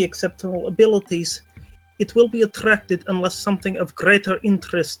any exceptional abilities, it will be attracted unless something of greater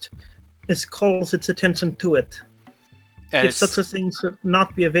interest calls its attention to it. And If such a thing should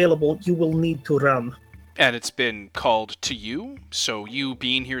not be available, you will need to run. And it's been called to you, so you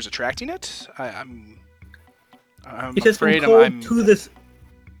being here is attracting it. I'm It has been afraid called I'm. to this.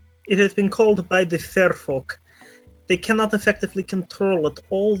 It has been called by the fair folk. They cannot effectively control it.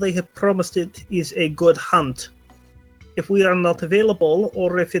 All they have promised it is a good hunt. If we are not available,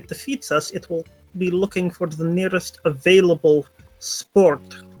 or if it defeats us, it will be looking for the nearest available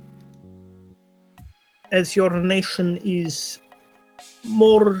sport. As your nation is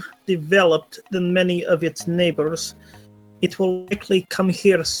more developed than many of its neighbors, it will likely come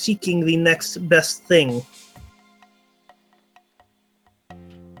here seeking the next best thing.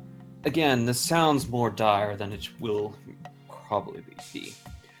 Again, this sounds more dire than it will probably be.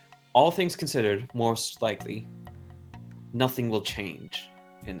 All things considered, most likely, nothing will change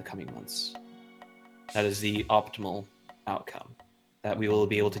in the coming months. That is the optimal outcome. That we will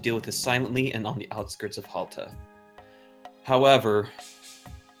be able to deal with this silently and on the outskirts of Halta. However,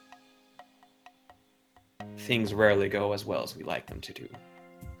 things rarely go as well as we like them to do.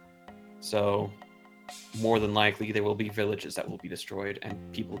 So, more than likely, there will be villages that will be destroyed and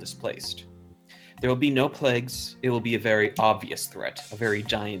people displaced. There will be no plagues. It will be a very obvious threat, a very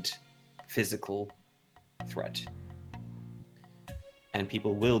giant physical threat. And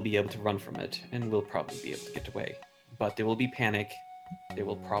people will be able to run from it and will probably be able to get away. But there will be panic. There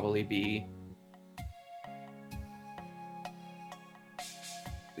will probably be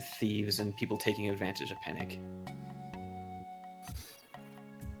thieves and people taking advantage of panic.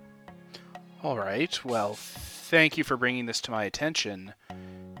 All right. Well, thank you for bringing this to my attention,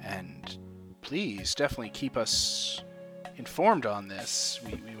 and please definitely keep us informed on this.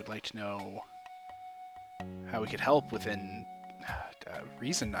 We would like to know how we could help within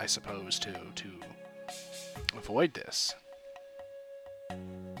reason, I suppose, to avoid this.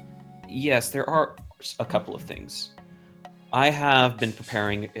 Yes, there are a couple of things. I have been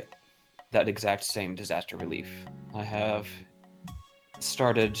preparing that exact same disaster relief. I have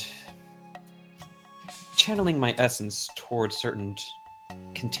started channeling my essence towards certain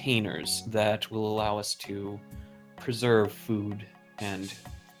containers that will allow us to preserve food and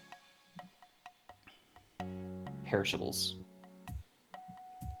perishables.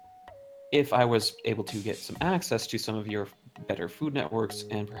 If I was able to get some access to some of your better food networks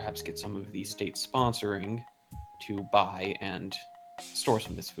and perhaps get some of the state sponsoring to buy and store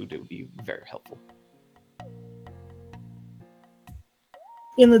some of this food, it would be very helpful.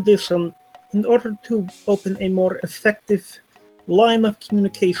 In addition, in order to open a more effective line of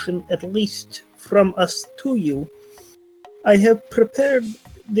communication, at least from us to you, I have prepared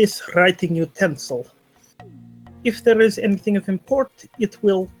this writing utensil. If there is anything of import, it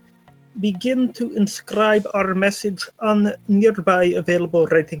will begin to inscribe our message on nearby available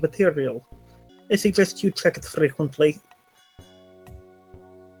writing material. I suggest you check it frequently.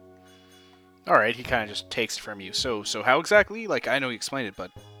 All right. He kind of just takes it from you. So how exactly? Like, I know you explained it,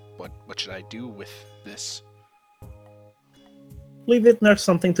 but what should I do with this? leave it there's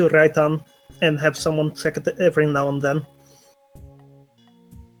something to write on, and have someone check it every now and then.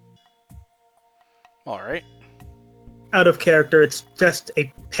 All right. Out of character, it's just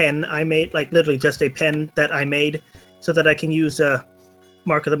a pen I made, like literally just a pen that I made, so that I can use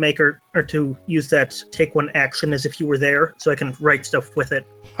Mark of the Maker, or to use that take one action as if you were there, so I can write stuff with it.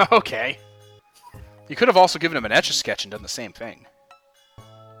 Okay. You could have also given him an Etch-a-Sketch and done the same thing.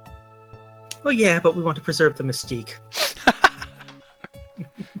 Well, yeah, but we want to preserve the mystique.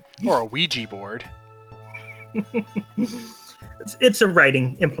 Or a Ouija board. It's a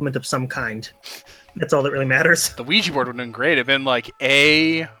writing implement of some kind. That's all that really matters. The Ouija board would have been great. It'd been like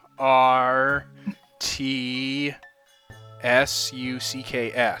ARTSUCKS.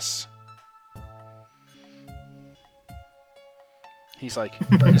 He's like,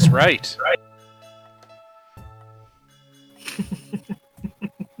 he's right.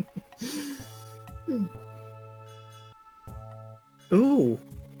 Ooh,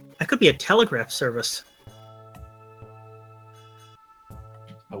 that could be a telegraph service.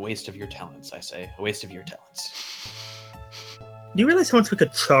 A waste of your talents, I say. A waste of your talents. Do you realize how much we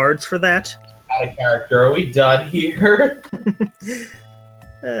could charge for that? Out of character, are we done here?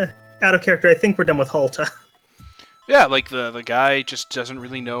 Out of character, I think we're done with Halta. Yeah, like the guy just doesn't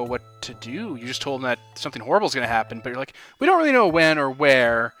really know what to do. You just told him that something horrible is going to happen, but you're like, we don't really know when or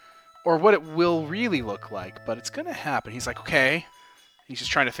where or what it will really look like, but it's going to happen. He's like, okay. He's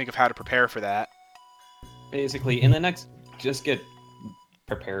just trying to think of how to prepare for that. Basically, just get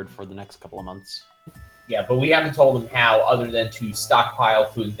prepared for the next couple of months. Yeah, but we haven't told him how, other than to stockpile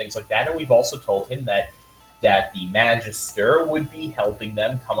food and things like that. And we've also told him that the Magister would be helping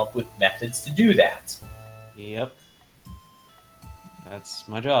them come up with methods to do that. Yep. That's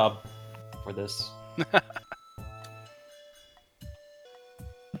my job for this.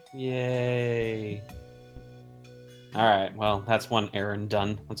 Yay. Alright, well, that's one errand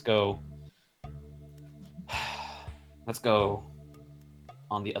done. Let's go. Let's go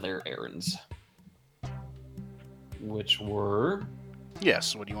on the other errands. Which were...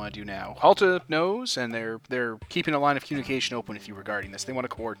 Yes, what do you want to do now? Halta knows, and they're keeping a line of communication open with you regarding this. They want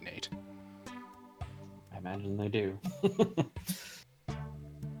to coordinate. I imagine they do.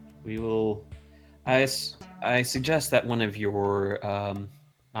 We will... I suggest that one of your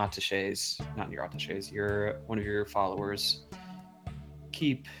attaches, not your attaches, one of your followers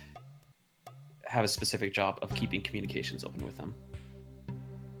have a specific job of keeping communications open with them.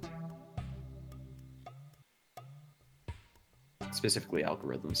 Specifically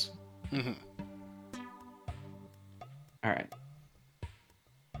algorithms. Mm-hmm. Alright.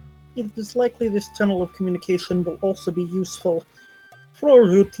 It is likely this channel of communication will also be useful for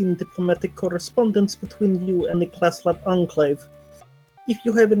routine diplomatic correspondence between you and the ClassLab Enclave. If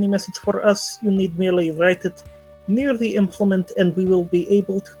you have any message for us, you need merely write it near the implement and we will be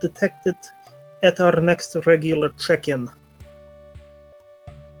able to detect it at our next regular check-in.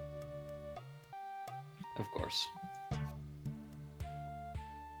 Of course.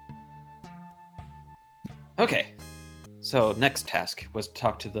 Okay. So, next task was to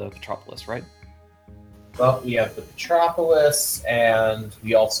talk to the Petropolis, right? Well, we have the Petropolis, and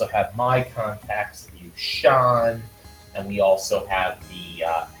we also have my contacts, the Sean, and we also have the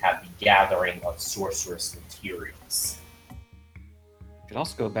gathering of sorceress materials. We could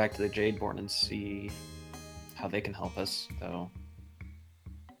also go back to the Jadeborn and see how they can help us, though.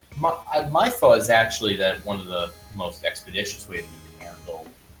 My thought is actually that one of the most expeditious ways we can handle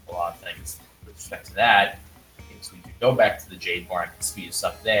a lot of things with respect to that is we could go back to the Jadeborn and speed us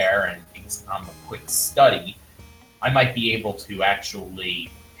up there, and because I'm a quick study, I might be able to actually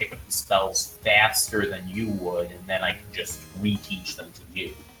pick up the spells faster than you would, and then I can just reteach them to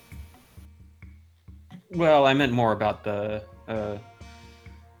you. Well, I meant more about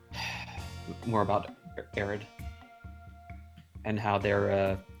Arid and how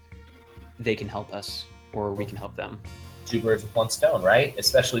they can help us, or we can help them. Two birds with one stone, right?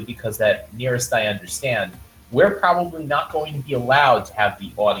 Especially because that, nearest I understand, we're probably not going to be allowed to have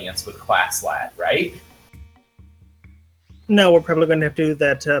the audience with ClassLab, right? No, we're probably going to have to do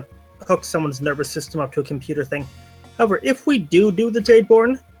that, hook someone's nervous system up to a computer thing. However, if we do the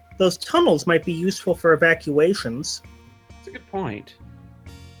Jadeborn, those tunnels might be useful for evacuations. That's a good point.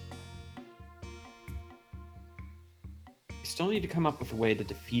 We still need to come up with a way to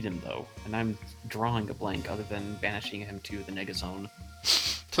defeat him, though, and I'm drawing a blank other than banishing him to the Negazone.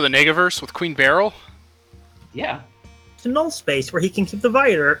 To the Negaverse with Queen Beryl? Yeah. To null space where he can keep the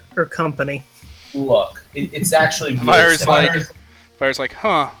Vider company. Look, it's actually... Fire's like,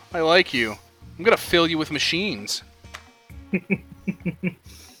 huh, I like you. I'm gonna fill you with machines.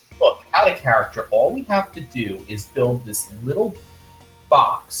 Look, out of character, all we have to do is build this little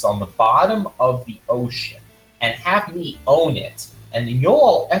box on the bottom of the ocean and have me own it, and then you'll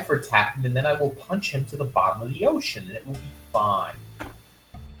all effort tap him, and then I will punch him to the bottom of the ocean, and it will be fine.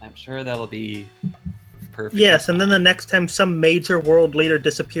 I'm sure that'll be perfect. Yes, and then the next time some major world leader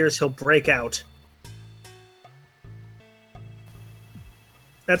disappears, he'll break out.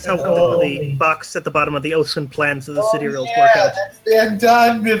 That's how all the box at the bottom of the ocean plans of the city rules work out. That's been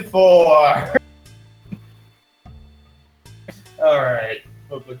done before. All right,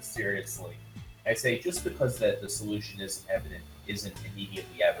 but seriously, I say just because that the solution isn't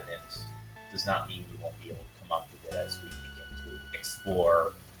immediately evident, does not mean we won't be able to come up with it as we begin to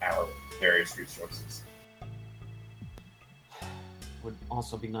explore our various resources. Would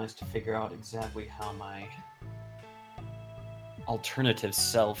also be nice to figure out exactly how my alternative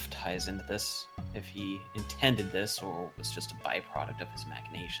self ties into this, if he intended this or was just a byproduct of his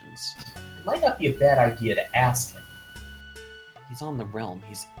machinations. It might not be a bad idea to ask him. He's on the realm.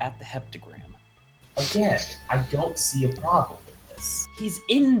 He's at the heptagram. Again, I don't see a problem with this. He's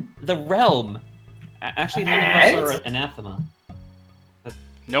in the realm. Actually, none of us are anathema.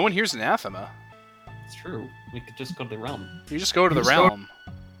 No one here's anathema. It's true. We could just go to the realm. You just go to the realm.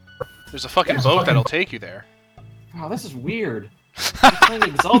 There's a fucking boat that'll take you there. Wow, this is weird. We're playing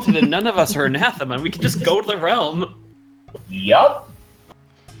Exalted and none of us are anathema. We can just go to the realm. Yup.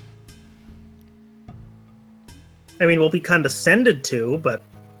 I mean, we'll be condescended to, but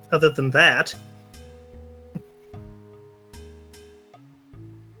other than that...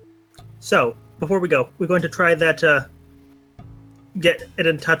 So, before we go, we're going to try that, get it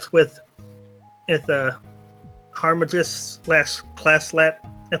in touch with Harmagus/Classlat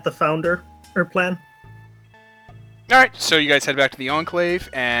at the founder or plan. All right, so you guys head back to the Enclave,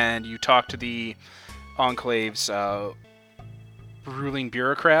 and you talk to the Enclave's ruling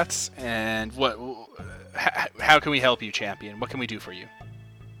bureaucrats. And how can we help you, champion? What can we do for you?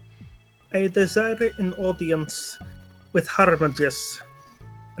 I desire an audience with Harmagus,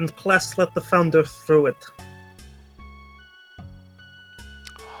 and Classlat the founder through it.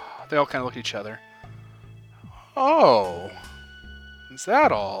 They all kind of look at each other. Oh, is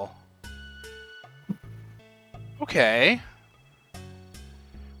that all? Okay.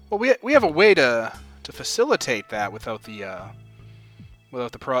 Well, we have a way to facilitate that without the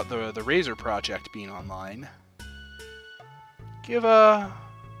Razor project being online. Give us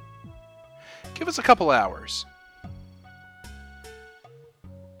a couple hours.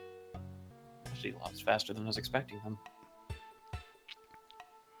 Actually, lots faster than I was expecting them.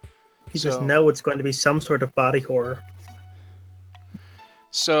 You just know it's going to be some sort of body horror.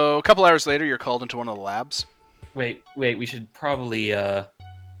 So a couple hours later, you're called into one of the labs. Wait, we should probably,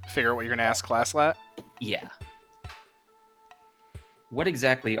 Figure out what you're going to ask Classlat? yeah. What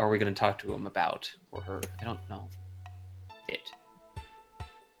exactly are we going to talk to him about? Or her? I don't know. It.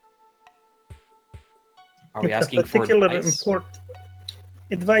 Are we It's asking a for particular advice?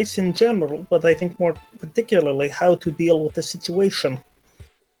 advice in general, but I think more particularly how to deal with the situation.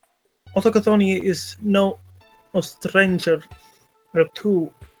 Otokothoni is no stranger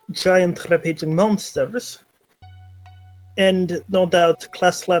to giant rampaging monsters, and no doubt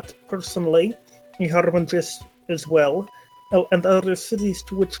Classlat personally, Harmagus as well, and other cities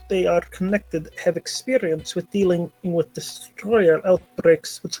to which they are connected have experience with dealing with destroyer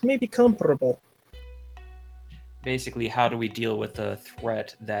outbreaks which may be comparable. Basically, how do we deal with a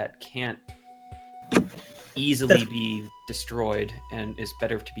threat that can't easily be destroyed and is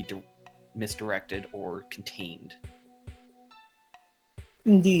better to be misdirected or contained?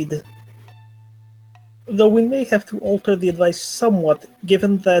 Indeed. Though we may have to alter the advice somewhat,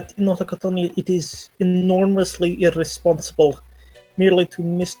 given that in Otakotoni it is enormously irresponsible merely to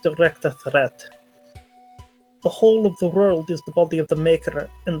misdirect a threat. The whole of the world is the body of the Maker,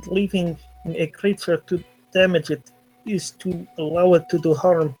 and leaving a creature to damage it is to allow it to do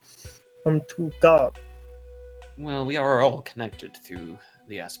harm unto God. Well, we are all connected through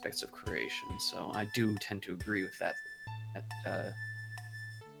the aspects of creation, so I do tend to agree with that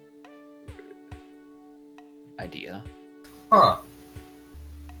idea. Huh.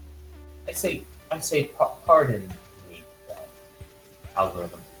 I say, pardon me,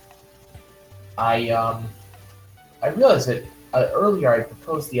 algorithm. I realized that earlier I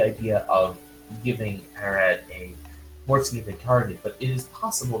proposed the idea of giving Arad a more significant target, but it is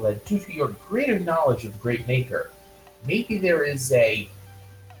possible that due to your greater knowledge of the Great Maker, maybe there is a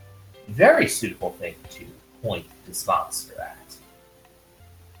very suitable thing to point this monster at.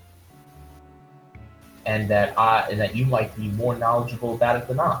 And that you might be more knowledgeable about it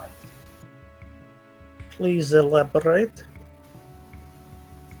than I. Please elaborate.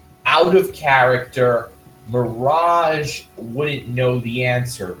 Out of character, Mirage wouldn't know the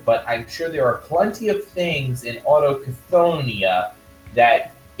answer, but I'm sure there are plenty of things in Autochthonia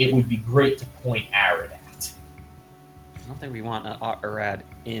that it would be great to point Arid at. I don't think we want an Arad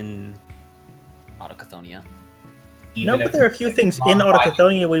in Autochthonia. Even No, if but there are a few things in not by-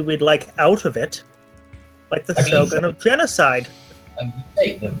 Autochthonia we would like out of it. Like the I mean- Shogun of Genocide.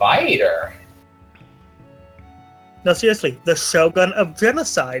 Hey, the Viator. No, seriously, the Shogun of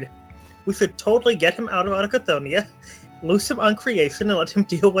Genocide. We should totally get him out of Autochthonia, loose him on creation, and let him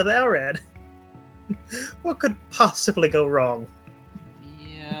deal with Arad. What could possibly go wrong?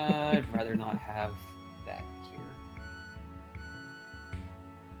 Yeah, I'd rather not have that here.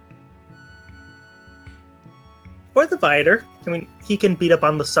 Or the Viator. I mean, he can beat up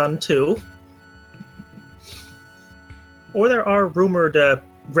on the sun, too. Or there are rumored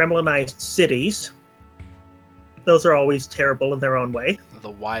Gremlinized cities. Those are always terrible in their own way. The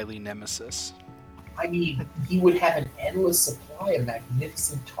wily nemesis. I mean, he would have an endless supply of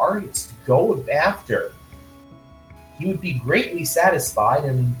magnificent targets to go after. He would be greatly satisfied,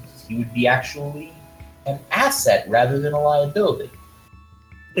 and he would be actually an asset rather than a liability.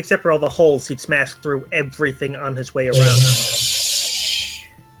 Except for all the holes he'd smash through everything on his way around. It's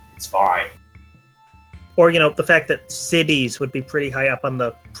fine. Or, you know, the fact that cities would be pretty high up on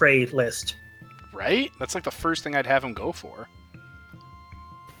the prey list. Right? That's like the first thing I'd have him go for.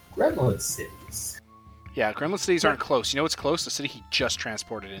 Gremlin cities. Yeah, Gremlin cities aren't close. You know what's close? The city he just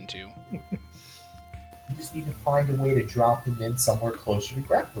transported into. You just need to find a way to drop him in somewhere closer to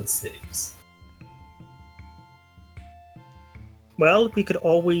Gremlin cities. Well, we could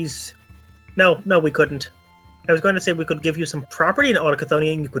always... No, we couldn't. I was going to say we could give you some property in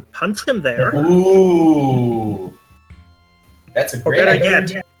Autochthonia and you could punch him there. Ooh. That's a Or great better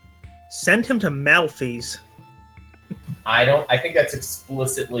idea. yet, send him to Malphys. I think that's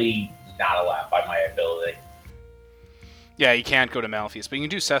explicitly not allowed by my ability. Yeah, you can't go to Malphys, but you can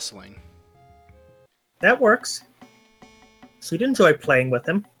do Cessaline. That works. So you'd enjoy playing with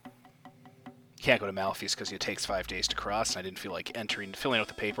him. You can't go to Malphys because it takes 5 days to cross, and I didn't feel like filling out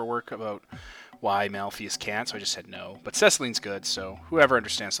the paperwork about why Malphys can't, so I just said no. But Cessaline's good, so whoever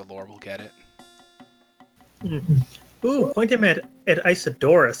understands the lore will get it. Ooh, point him at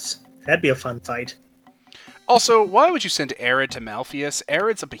Isidorus. That'd be a fun fight. Also, why would you send Arid to Malpheus?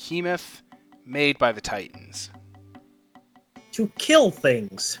 Arid's a behemoth made by the Titans. To kill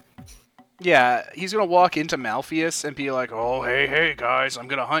things. Yeah, he's gonna walk into Malpheus and be like, "Oh, hey, guys, I'm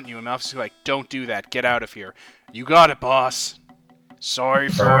gonna hunt you." And Malpheus is like, "Don't do that. Get out of here." "You got it, boss. Sorry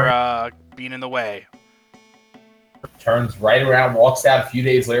for being in the way." Turns right around, walks out. A few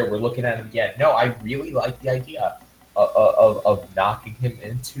days later, we're looking at him again. No, I really like the idea of knocking him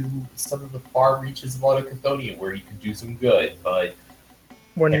into some of the far reaches of Autochthonia where he could do some good, but...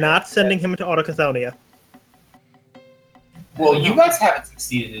 We're not sending him to Autochthonia. Well, you guys haven't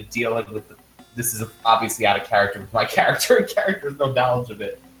succeeded in dealing with this is obviously out of character with my character, and character has no knowledge of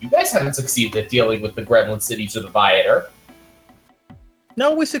it. You guys haven't succeeded at dealing with the Gremlin cities or the Viator.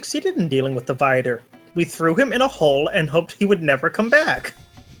 No, we succeeded in dealing with the Viator. We threw him in a hole and hoped he would never come back.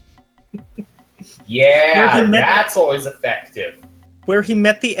 Yeah, Where he met- that's always effective. Where he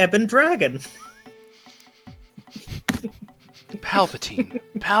met the Ebon Dragon. Palpatine.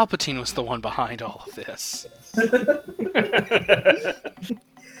 Palpatine was the one behind all of this.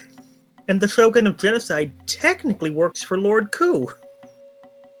 And the Shogun of Genocide technically works for Lord Ku.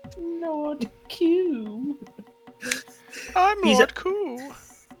 Lord Q. I'm He's Lord Ku.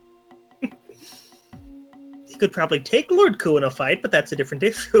 He could probably take Lord Ku in a fight, but that's a different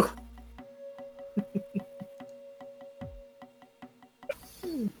issue.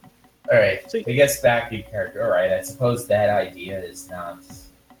 Alright, So- I guess back to your character. Alright, I suppose that idea is not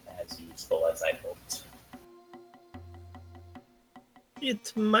as useful as I hoped.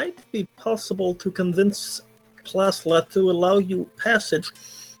 It might be possible to convince Plasla to allow you passage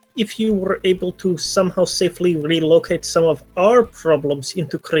if you were able to somehow safely relocate some of our problems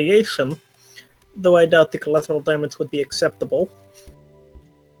into creation, though I doubt the collateral damage would be acceptable.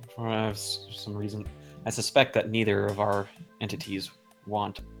 For some reason, I suspect that neither of our entities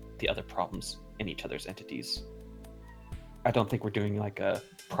want the other problems in each other's entities. I don't think we're doing like a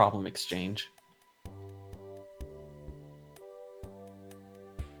problem exchange.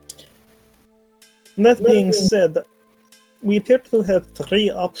 That being said, we appear to have three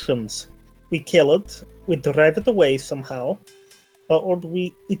options. We kill it, we drive it away somehow, or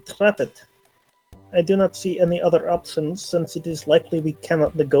we trap it. I do not see any other options, since it is likely we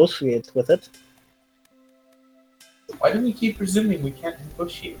cannot negotiate with it. Why do we keep presuming we can't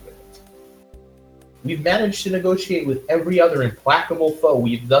negotiate with it? We've managed to negotiate with every other implacable foe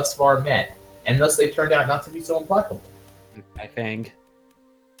we've thus far met. and thus they turned out not to be so implacable. I Fang. Fang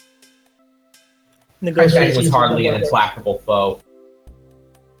Negotiations was hardly an with- implacable foe.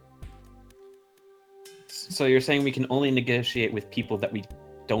 So you're saying we can only negotiate with people that we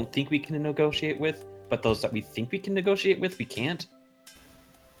don't think we can negotiate with, but those that we think we can negotiate with, we can't?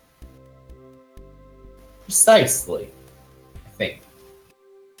 Precisely, I think.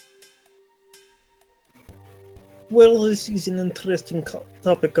 Well, this is an interesting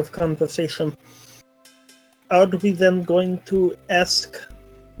topic of conversation. Are we then going to ask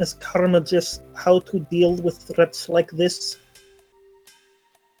Ms. Karmagis how to deal with threats like this?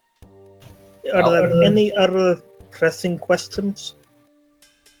 Are there any other pressing questions?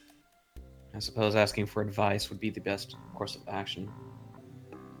 I suppose asking for advice would be the best course of action.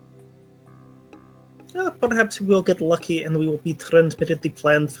 Perhaps we'll get lucky and we will be transmitted the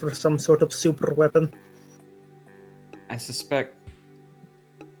plan for some sort of super weapon. I suspect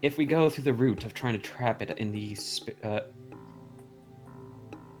if we go through the route of trying to trap it in the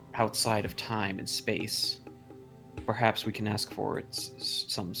outside of time and space, perhaps we can ask for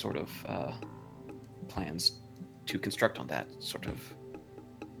some sort of plans to construct on that sort of.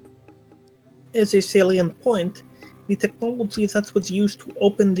 As a salient point, the technology that was used to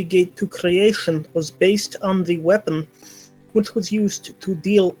open the gate to creation was based on the weapon which was used to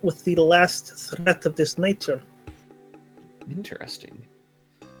deal with the last threat of this nature. Interesting.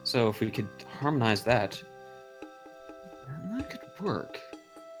 So if we could harmonize that could work.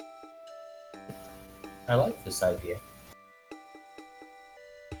 I like this idea.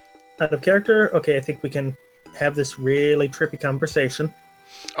 Out of character, okay, I think we can have this really trippy conversation.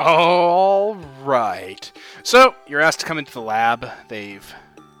 All right. So you're asked to come into the lab. They've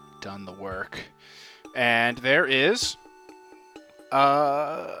done the work, and there is,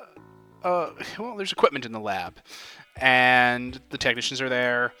 well, there's equipment in the lab, and the technicians are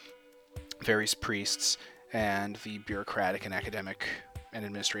there, various priests, and the bureaucratic and academic and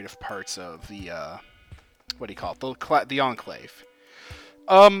administrative parts of the, what do you call it, the enclave.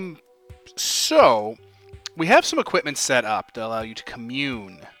 So we have some equipment set up to allow you to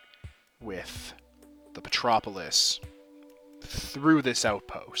commune with the Petropolis through this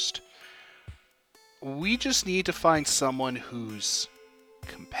outpost. We just need to find someone who's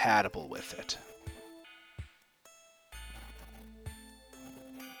compatible with it.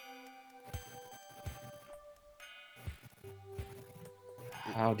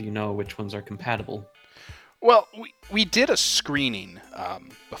 How do you know which ones are compatible? Well, we did a screening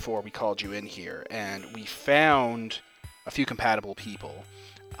before we called you in here, and we found a few compatible people.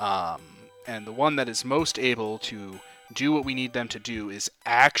 And the one that is most able to do what we need them to do is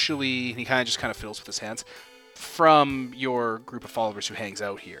actually, he kind of fiddles with his hands, from your group of followers who hangs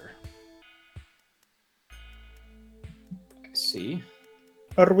out here. I see.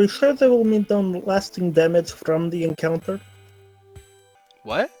 Are we sure there will be no lasting damage from the encounter?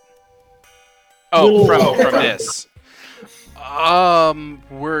 What? Oh, We'll- from this.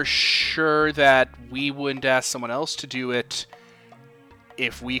 We're sure that we wouldn't ask someone else to do it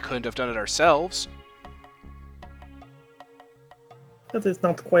if we couldn't have done it ourselves. That is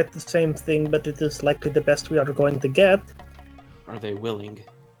not quite the same thing, but it is likely the best we are going to get. Are they willing?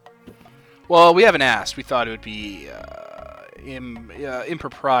 Well, we haven't asked. We thought it would be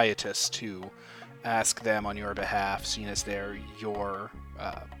improprietous to ask them on your behalf, seeing as they're your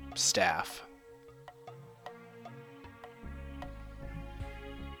staff.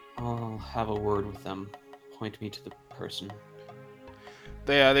 I'll have a word with them. Point me to the person.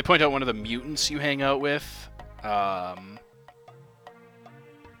 They point out one of the mutants you hang out with.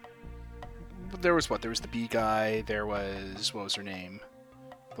 There was what? There was the bee guy. There was, what was her name?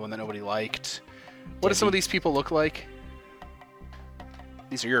 The one that nobody liked. What do some of Debbie. these people look like?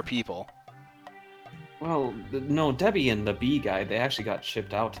 These are your people. Well, no, Debbie and the bee guy, they actually got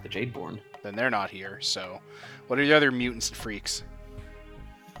shipped out to the Jadeborn. Then they're not here. So, what are the other mutants and freaks?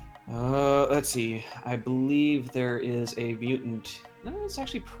 Let's see. I believe there is a mutant. No, it's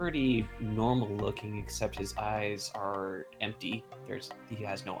actually pretty normal looking, except his eyes are empty. He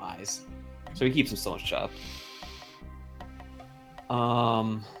has no eyes, so he keeps himself shut.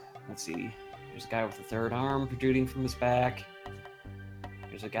 Let's see. There's a guy with a third arm protruding from his back.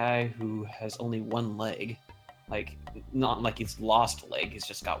 There's a guy who has only one leg, like not like he's lost a leg. He's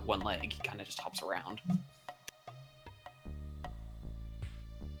just got one leg. He kind of just hops around.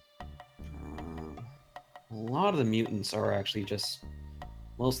 A lot of the mutants are actually just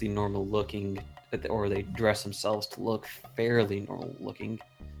mostly normal looking, or they dress themselves to look fairly normal looking.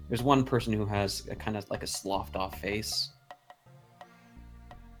 There's one person who has a kind of like a sloughed off face.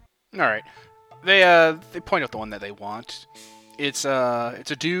 All right. They point out the one that they want. It's a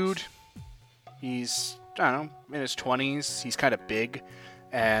dude. He's, I don't know, in his 20s. He's kind of big,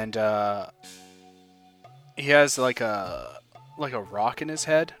 and he has like a rock in his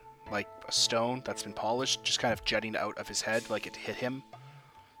head, like a stone that's been polished, just kind of jutting out of his head, like it hit him,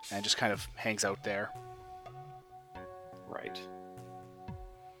 and just kind of hangs out there. Right.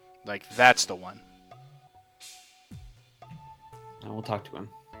 Like, that's the one. I will talk to him.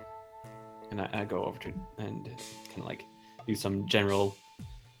 And I go over to and kind of like do some general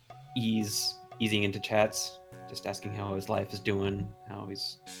easing into chats, just asking how his life is doing, how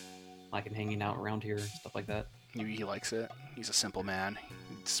he's liking hanging out around here, stuff like that. He likes it. He's a simple man.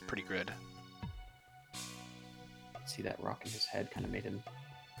 It's pretty good. See, that rock in his head kind of made him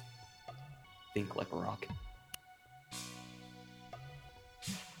think like a rock.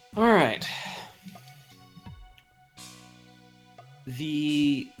 All right.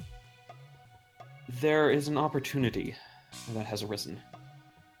 There is an opportunity that has arisen.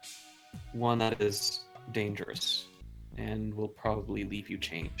 One that is dangerous and will probably leave you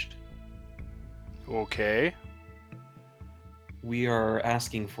changed. Okay. We are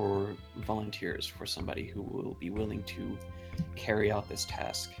asking for volunteers for somebody who will be willing to carry out this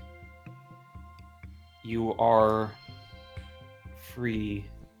task. You are free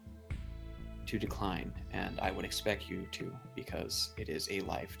to decline, and I would expect you to, because it is a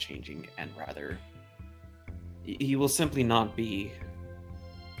life-changing and rather... You will simply not be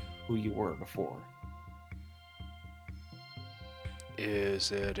who you were before.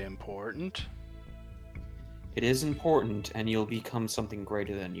 Is it important? It is important, and you'll become something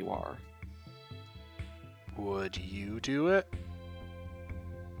greater than you are. Would you do it?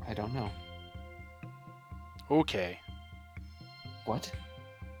 I don't know. Okay. What?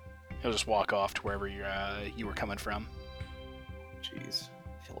 He'll just walk off to wherever you were coming from. Jeez,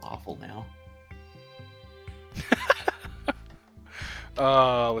 I feel awful now.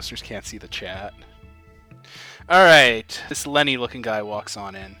 Listeners can't see the chat. Alright, this Lenny-looking guy walks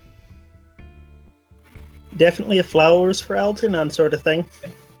on in. Definitely a flowers for Algernon sort of thing.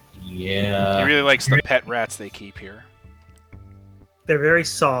 Yeah. He really likes the pet rats they keep here. They're very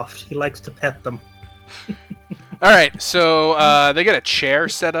soft. He likes to pet them. Alright, so they get a chair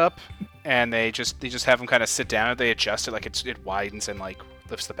set up, and they just have him kind of sit down. They adjust it, like it widens and like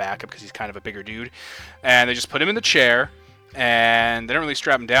lifts the back up because he's kind of a bigger dude. And they just put him in the chair, and they don't really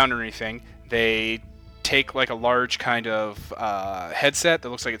strap him down or anything. They take like a large kind of headset that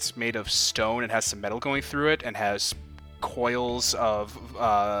looks like it's made of stone and has some metal going through it, and has coils of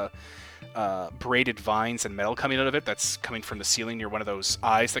braided vines and metal coming out of it that's coming from the ceiling near one of those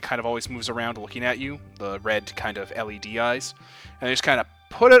eyes that kind of always moves around looking at you, the red kind of LED eyes. And they just kind of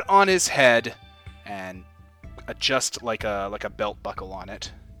put it on his head and adjust like a belt buckle on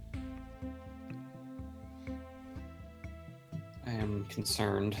it. I am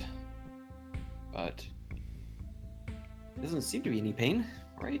concerned, but there doesn't seem to be any pain,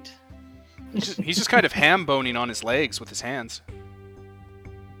 right? He's just kind of ham-boning on his legs with his hands.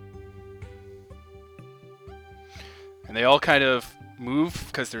 And they all kind of move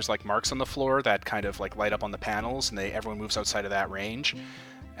because there's like marks on the floor that kind of like light up on the panels, and everyone moves outside of that range.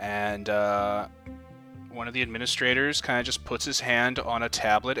 And one of the administrators kind of just puts his hand on a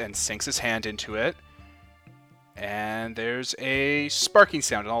tablet and sinks his hand into it. And there's a sparking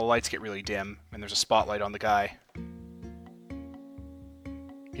sound, and all the lights get really dim, and there's a spotlight on the guy.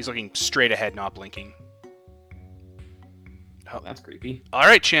 He's looking straight ahead, not blinking. Oh, that's creepy. All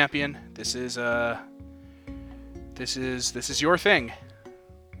right, champion. This is your thing.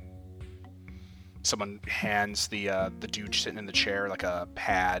 Someone hands the dude sitting in the chair like a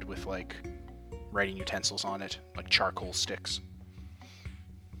pad with like writing utensils on it, like charcoal sticks.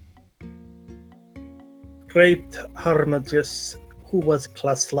 Great Harmagus, who was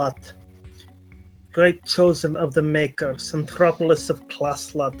Klaslat. Great chosen of the Makers, Anthropolis of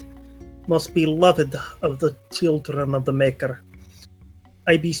Klaslat, most beloved of the children of the Maker.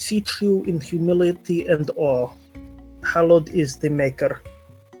 I beseech you in humility and awe. Hallowed is the Maker.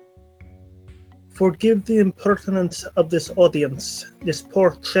 Forgive the impertinence of this audience, this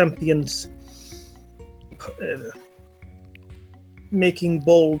poor champion's making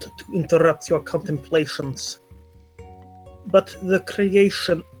bold to interrupt your contemplations. But the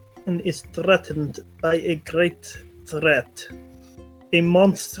creation is threatened by a great threat, a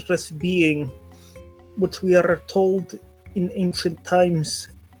monstrous being, which we are told in ancient times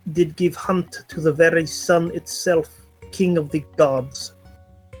did give hunt to the very sun itself, king of the gods.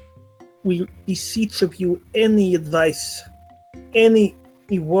 We beseech of you any advice, any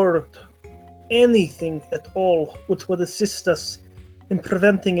word, anything at all which would assist us in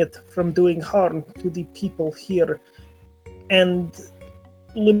preventing it from doing harm to the people here, and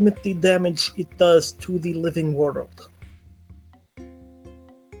limit the damage it does to the living world.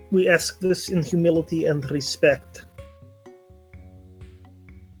 We ask this in humility and respect.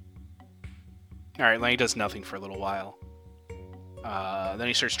 All right, Lenny does nothing for a little while. Then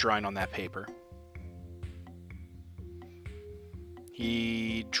he starts drawing on that paper.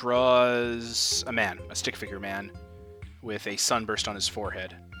 He draws a man, a stick figure man, with a sunburst on his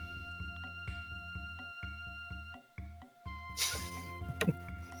forehead.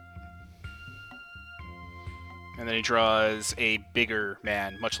 And then he draws a bigger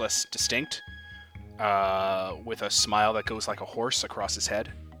man, much less distinct, with a smile that goes like a horse across his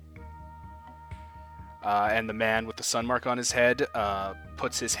head. And the man with the sun mark on his head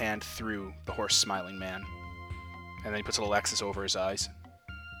puts his hand through the horse smiling man. And then he puts a little X's over his eyes.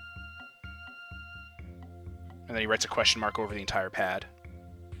 And then he writes a question mark over the entire pad.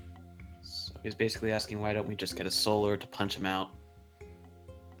 So he's basically asking, why don't we just get a solar to punch him out?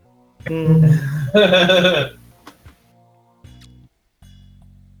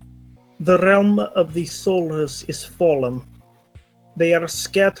 The realm of the souls is fallen. They are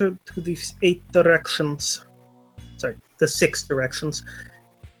scattered to the 8 directions. Sorry, the 6 directions.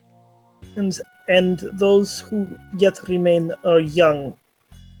 And those who yet remain are young,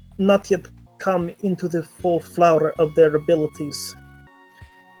 not yet come into the full flower of their abilities.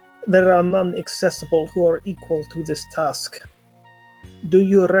 There are none accessible who are equal to this task. Do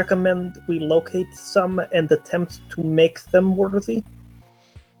you recommend we locate some and attempt to make them worthy?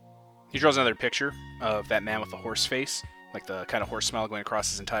 He draws another picture of that man with the horse face, like the kind of horse smile going across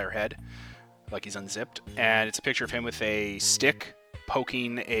his entire head, like he's unzipped. And it's a picture of him with a stick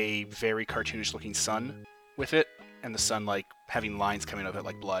poking a very cartoonish looking sun with it, and the sun like having lines coming out of it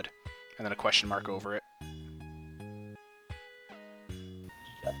like blood, and then a question mark over it.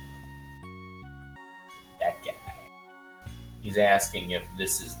 That guy. He's asking if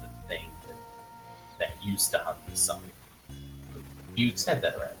this is the thing that used to hunt the sun. You said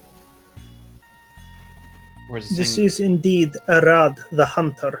that right. This is indeed Arad the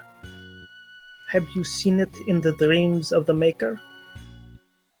Hunter. Have you seen it in the dreams of the Maker?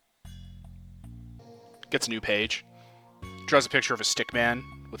 Gets a new page. Draws a picture of a stick man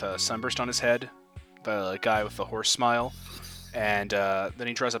with a sunburst on his head, the guy with the horse smile, and then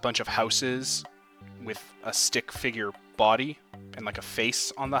he draws a bunch of houses with a stick figure body and like a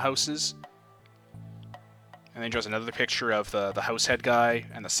face on the houses. And then he draws another picture of the house head guy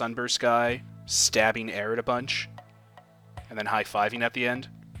and the sunburst guy stabbing Arid a bunch, and then high-fiving at the end,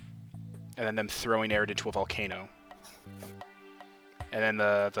 and then them throwing Arid into a volcano. And then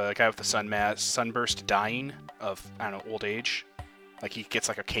the guy with the sunburst dying of, I don't know, old age. Like he gets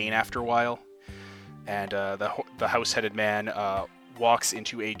like a cane after a while. And the house-headed man walks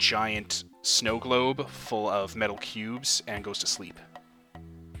into a giant snow globe full of metal cubes and goes to sleep.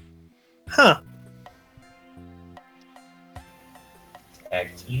 Huh.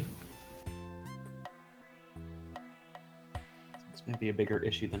 Tag team. This may be a bigger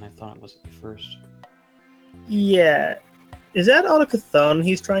issue than I thought it was at first. Yeah. Is that Autocathon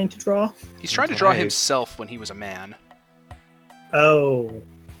he's trying to draw? He's trying to draw himself when he was a man. Oh.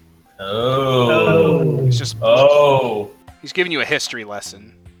 Oh. He's just he's giving you a history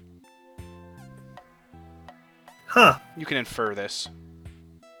lesson. Huh. You can infer this.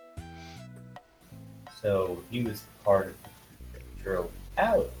 So he was part of the drove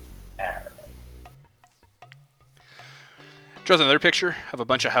out Arid. Draws another picture of a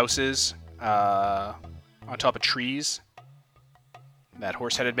bunch of houses on top of trees. That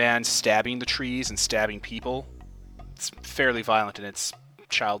horse-headed man stabbing the trees and stabbing people. It's fairly violent in its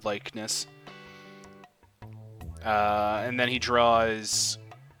childlikeness. And then he draws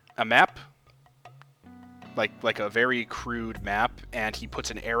a map, like a very crude map, and he puts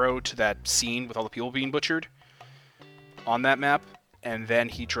an arrow to that scene with all the people being butchered on that map. And then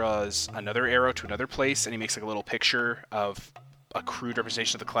he draws another arrow to another place, and he makes like a little picture of a crude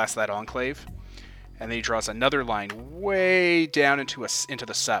representation of the class of that enclave. And then he draws another line way down into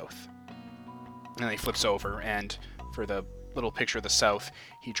the south. And then he flips over, and for the little picture of the south,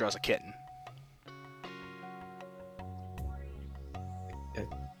 he draws a kitten.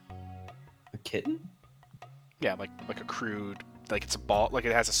 A kitten? Yeah, like a crude, like it's a ball, like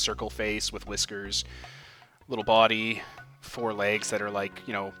it has a circle face with whiskers, little body, 4 legs that are like,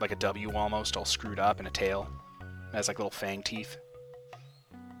 you know, like a W almost, all screwed up, and a tail. It has like little fang teeth.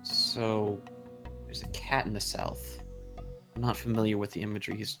 So, there's a cat in the south. I'm not familiar with the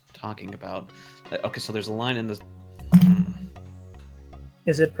imagery he's talking about. Okay, so there's a line in the...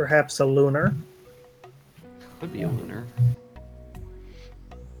 Is it perhaps a lunar? Could be a lunar.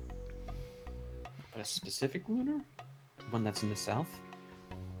 But a specific lunar? One that's in the south?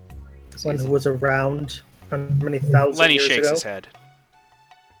 one who was around many thousand Lenny years shakes ago? his head.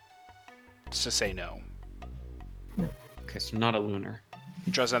 It's to say no. Okay, so not a lunar.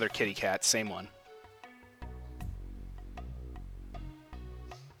 He draws another kitty cat, same one.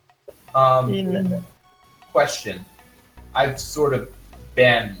 Question. I've sort of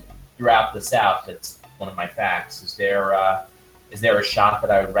been throughout the South. It's one of my facts. Is there a shot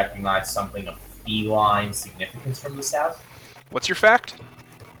that I would recognize something of feline significance from the South? What's your fact?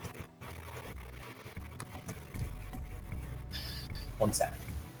 1 second.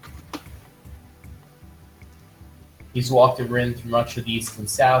 He's walked around through much of the East and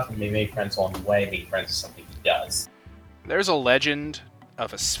South, and made friends along the way. Made friends is something he does. There's a legend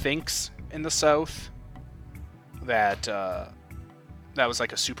of a sphinx in the South that was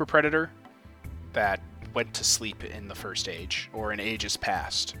like a super predator that went to sleep in the First Age, or in ages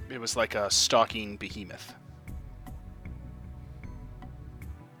past. It was like a stalking behemoth.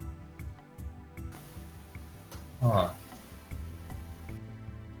 Huh.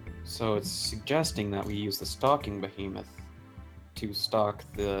 So it's suggesting that we use the stalking behemoth to stalk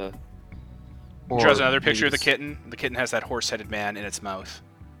the... Draws another picture of the use- kitten. The kitten has that horse-headed man in its mouth.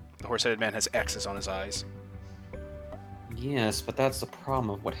 The horse-headed man has X's on his eyes. Yes, but that's the problem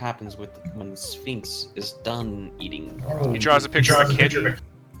of what happens when the Sphinx is done eating. He draws a picture of a kitten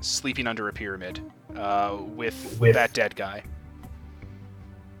sleeping under a pyramid with that dead guy.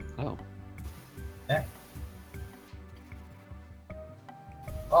 Oh.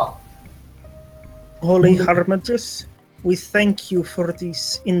 Oh. Holy Harmagus, we thank you for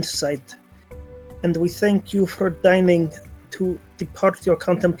this insight, and we thank you for deigning to depart your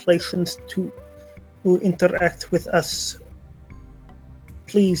contemplations to interact with us.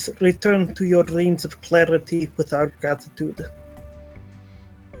 Please return to your dreams of clarity with our gratitude.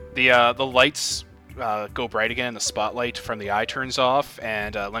 The lights go bright again, and the spotlight from the eye turns off,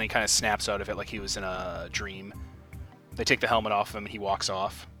 and Lenny kind of snaps out of it like he was in a dream. They take the helmet off him, and he walks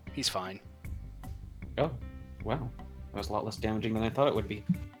off. He's fine. Oh, wow. That was a lot less damaging than I thought it would be.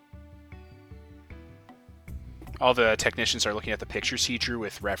 All the technicians are looking at the pictures he drew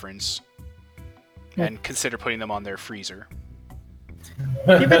with reverence and consider putting them on their freezer.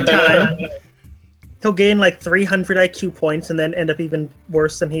 Give it time. He'll gain like 300 IQ points and then end up even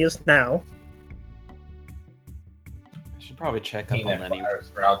worse than he is now. I should probably check up on That Lenny. fire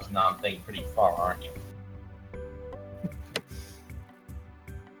sprouts non thing pretty far, aren't you?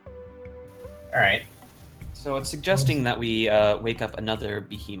 Alright. So it's suggesting that we wake up another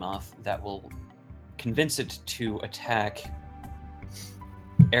behemoth that will convince it to attack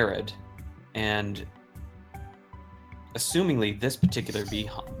Arid, and assumingly this particular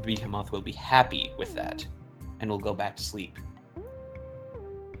behemoth will be happy with that and will go back to sleep.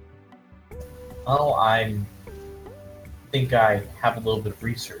 Oh, I think I have a little bit of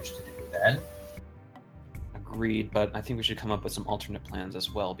research to do then. Agreed, but I think we should come up with some alternate plans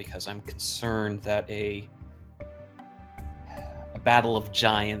as well, because I'm concerned that a battle of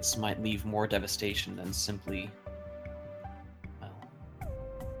giants might leave more devastation than simply, well,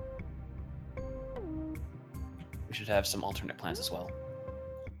 we should have some alternate plans as well.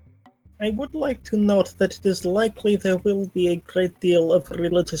 I would like to note that it is likely there will be a great deal of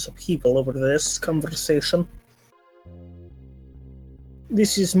religious upheaval over this conversation.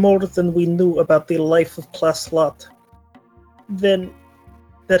 This is more than we knew about the life of Class Lot. Then,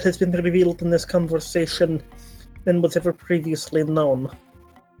 that has been revealed in this conversation than was ever previously known.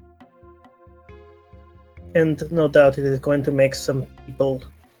 And no doubt it is going to make some people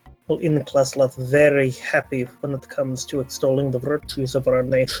in Class Lot very happy when it comes to extolling the virtues of our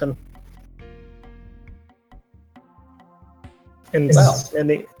nation. And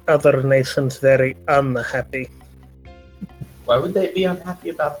many other nations very unhappy. Why would they be unhappy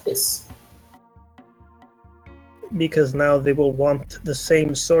about this? Because now they will want the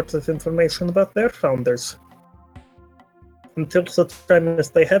same sort of information about their founders. Until such time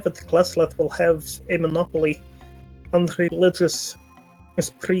as they have it, Classlet will have a monopoly on religious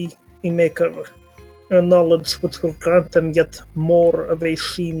esprit maker, a knowledge which will grant them yet more of a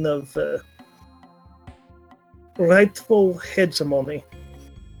sheen of rightful hegemony.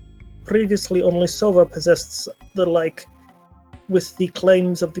 Previously, only Sova possessed the like, with the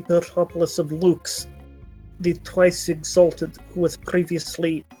claims of the Metropolis of Lux, the twice exalted, who was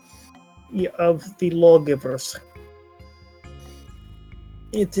previously of the lawgivers.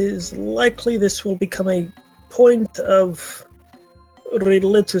 It is likely this will become a point of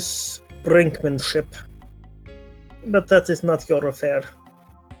religious brinkmanship, but that is not your affair.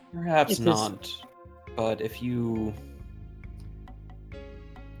 Perhaps It is- not, but if you...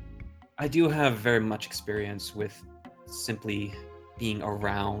 I do have very much experience with simply being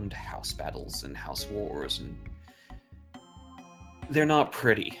around house battles and house wars, and they're not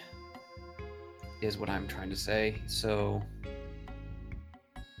pretty, is what I'm trying to say. So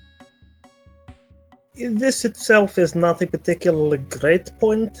this itself is not a particularly great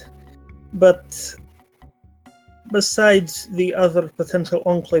point, but besides the other potential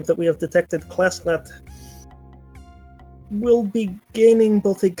enclave that we have detected, Classlat will be gaining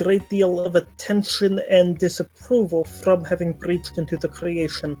both a great deal of attention and disapproval from having breached into the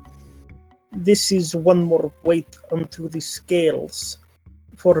creation. This is one more weight onto the scales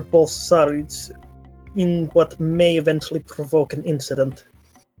for both sides in what may eventually provoke an incident.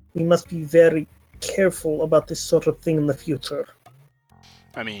 We must be very careful about this sort of thing in the future.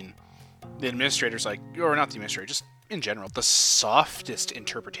 I mean, the administrator's like, or not the administrator, just in general, the softest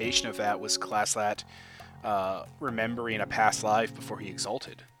interpretation of that was Classlat remembering a past life before he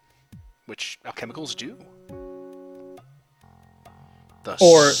exalted, which alchemicals do. The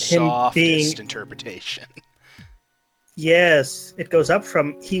Or him softest being- interpretation. Yes, it goes up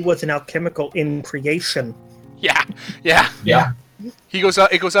from he was an alchemical in creation. Yeah. Yeah. It goes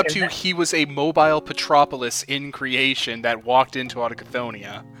up And to that- he was a mobile Petropolis in creation that walked into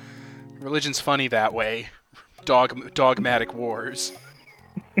Autochthonia. Religion's funny that way. Dogmatic wars.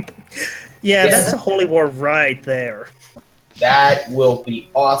 Yeah, Yes. that's a holy war right there. That will be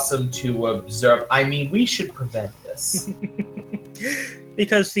awesome to observe. I mean, we should prevent this.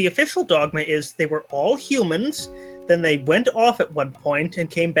 Because the official dogma is they were all humans, then they went off at one point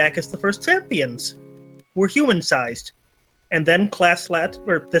and came back as the first champions. Were human-sized. And then Classlat,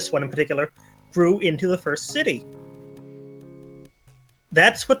 or this one in particular, grew into the first city.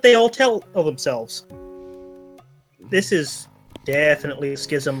 That's what they all tell themselves. This is definitely a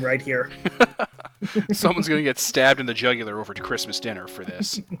schism right here. Someone's gonna get stabbed in the jugular over to Christmas dinner for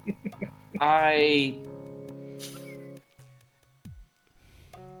this. I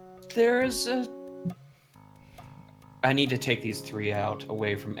need to take these three out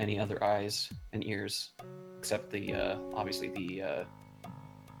away from any other eyes and ears, except the obviously the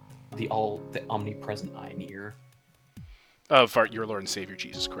omnipresent eye and ear. Of your Lord and Savior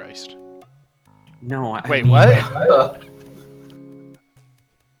Jesus Christ. No, I Wait, mean, what? Uh,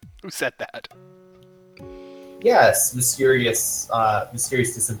 Who said that? yes, mysterious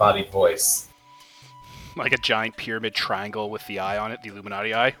disembodied voice. Like a giant pyramid triangle with the eye on it, the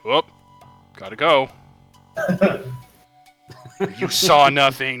Illuminati eye. Whoop. Gotta go. You saw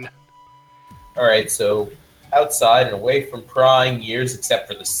nothing. All right, so outside and away from prying ears, except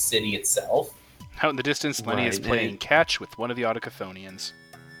for the city itself. Out in the distance, Lenny is Right, playing and- catch with one of the Autochthonians.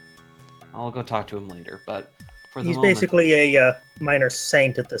 I'll go talk to him later, but for the He's moment, basically a minor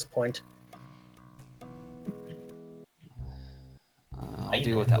saint at this point. I'll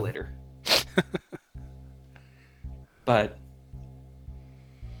deal with that later. But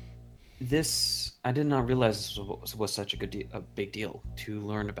this, I did not realize this was such a big deal to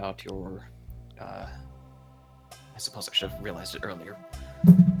learn about your. I suppose I should have realized it earlier.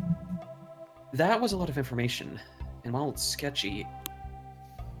 That was a lot of information, and while it's sketchy,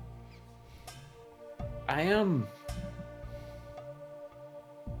 I am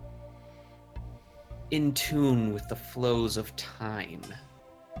in tune with the flows of time.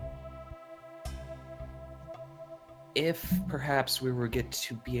 If perhaps we were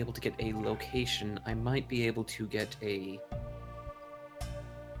to be able to get a location, I might be able to get a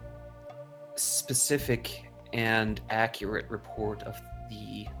specific and accurate report of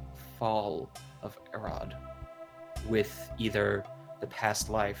the fall of Erod with either the past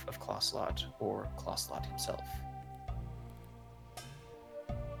life of Kloslot or Kloslot himself.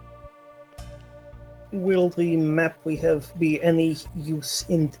 Will the map we have be any use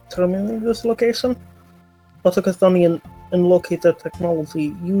in determining this location? Autochthonian and locator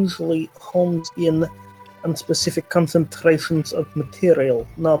technology usually hones in on specific concentrations of material,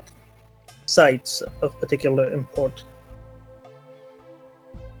 not sites of particular import.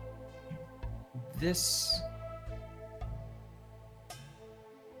 This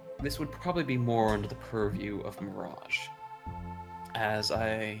would probably be more under the purview of Mirage, as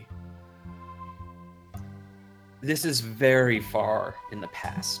this is very far in the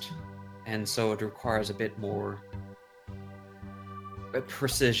past, and so it requires a bit more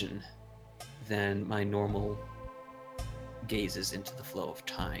precision than my normal gazes into the flow of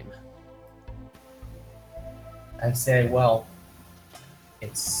time. I say, well,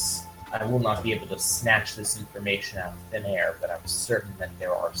 I will not be able to snatch this information out of thin air, but I'm certain that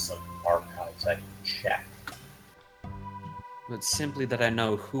there are some archives I can check. But simply that I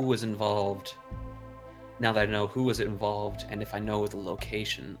know who was involved. Now that I know who was involved, and if I know the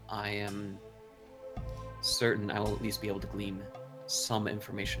location, I am certain I will at least be able to glean some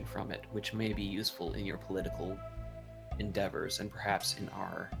information from it, which may be useful in your political endeavors and perhaps in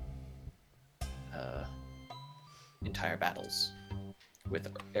our entire battles with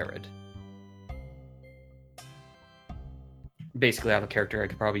Arid. Basically, I have a character I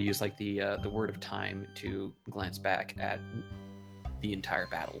could probably use like the word of time to glance back at the entire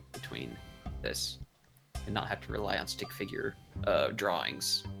battle between this and not have to rely on stick figure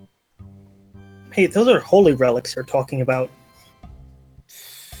drawings. Hey, those are holy relics you're talking about.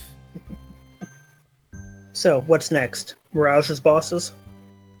 So, what's next? Mirage's bosses?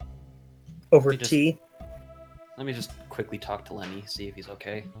 Over We just- tea? Let me just quickly talk to Lenny, see if he's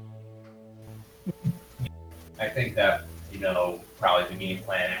okay. I think that, probably the game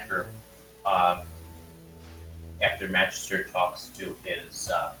plan after Magister talks to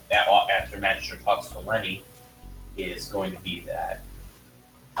after Magister talks to Lenny is going to be that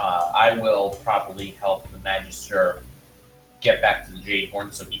I will probably help the Magister get back to the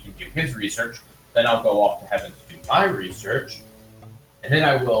Jadehorn so he can do his research. Then I'll go off to heaven to do my research, and then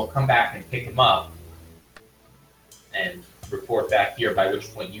I will come back and pick him up and report back here, by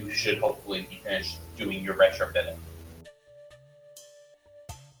which point you should hopefully be finished doing your retrofitting.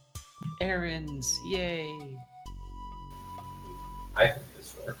 Errands, yay! I think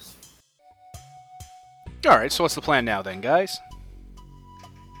this works. All right, so what's the plan now then, guys?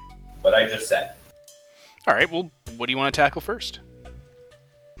 What I just said. All right, well, what do you want to tackle first?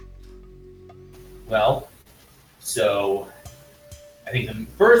 Well, so I think the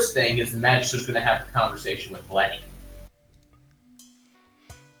first thing is the Magister's going to have a conversation with Lenny.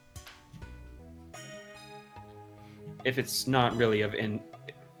 If it's not really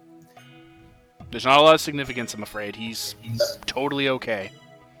There's not a lot of significance, I'm afraid. He's totally okay.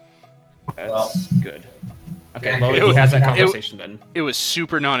 that's Well, good. Okay, yeah, well, it he was- has that it- conversation then. It was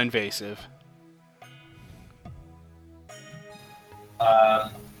super non-invasive,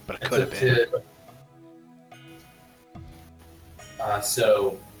 but it could have been.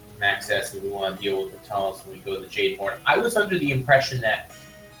 So Max asked if we want to deal with the tunnels when we go to the Jadehorn. I was under the impression that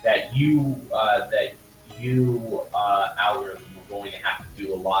you algorithm were going to have to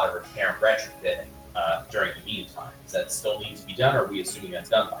do a lot of repair and retrofitting during the meantime. Does that still need to be done, or are we assuming that's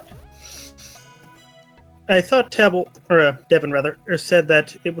done by now? I thought Devin said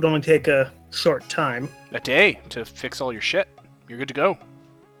that it would only take a short time. A day to fix all your shit. You're good to go.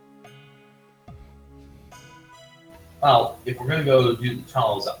 Well, if we're going to go do the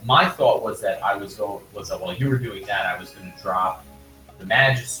tunnels, my thought was that while you were doing that, I was going to drop the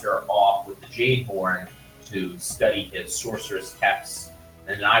Magister off with the Jadehorn to study his sorceress texts,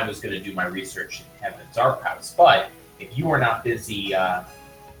 and then I was going to do my research in Heaven's Archives. But if you are not busy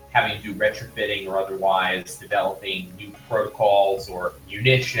having to do retrofitting or otherwise developing new protocols or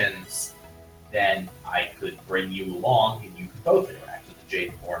munitions, then I could bring you along and you could both interact with the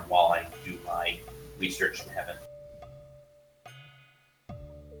Jadehorn while I do my research in Heaven.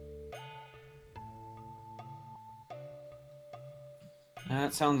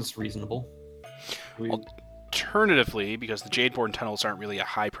 That sounds reasonable. Alternatively, because the Jadeborn tunnels aren't really a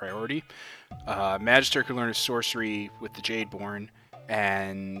high priority, Magister could learn his sorcery with the Jadeborn,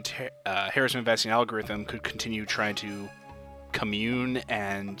 and Harrison Investing Algorithm could continue trying to commune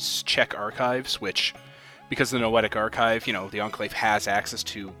and check archives, which, because of the Noetic Archive, the Enclave has access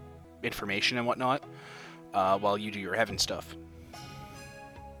to information and whatnot, while you do your heaven stuff.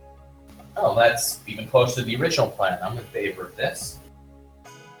 Oh, that's even closer to the original plan. I'm in favor of this.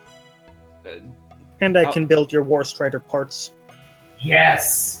 And I can build your War Strider parts.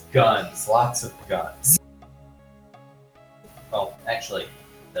 Yes! Guns. Lots of guns. Well, actually,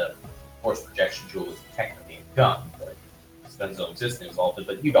 the force projection jewel is technically a gun, but Sven's own existence is all of it,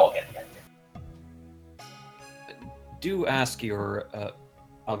 but you'd all get the idea. Do ask your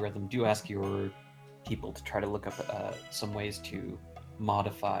algorithm, do ask your people to try to look up some ways to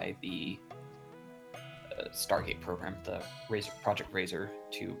modify the Stargate program, the Project Razor,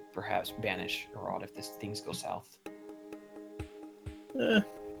 to perhaps banish Arad if things go south. The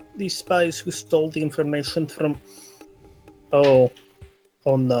spies who stole the information from... Oh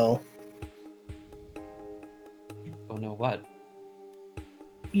no. Oh no, what?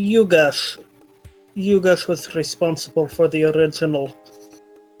 Yugash was responsible for the original,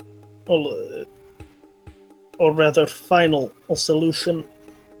 or rather final solution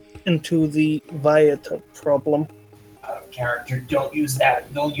into the Vieta problem. Out of character, don't use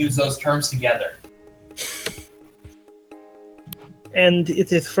that. Don't use those terms together. And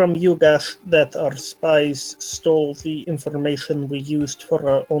it is from Yugash that our spies stole the information we used for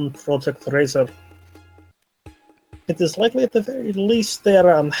our own Project Razor. It is likely at the very least they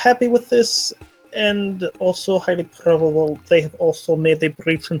are unhappy with this, and also highly probable they have also made a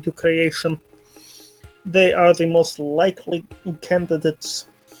breach into creation. They are the most likely candidates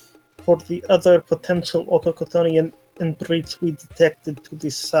for the other potential Autochthonian and breach we detected to the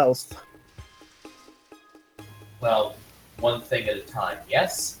south. Well, one thing at a time,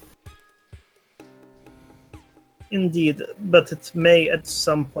 yes? Indeed, but it may at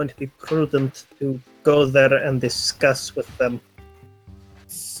some point be prudent to go there and discuss with them.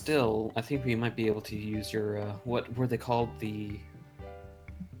 Still, I think we might be able to use your what were they called? The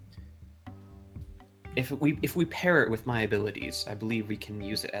if we pair it with my abilities, I believe we can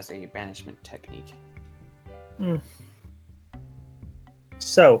use it as a banishment technique.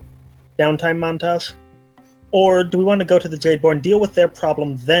 So, downtime montage? Or do we want to go to the Jadeborn, deal with their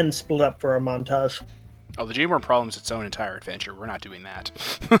problem, then split up for a montage? Oh, the Jadeborn problem is its own entire adventure. We're not doing that.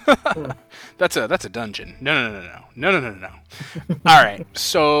 That's a dungeon. No. All right,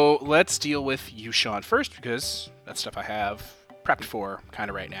 so let's deal with Yushan first because that's stuff I have prepped for kind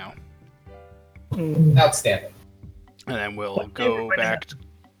of right now, Outstanding. and then we'll go back.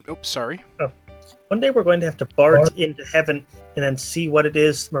 Oops, sorry. One day we're going to have to barge into heaven and then see what it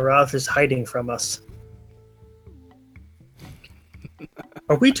is Mirage is hiding from us.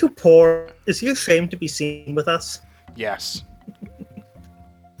 Are we too poor? Is he ashamed to be seen with us? Yes.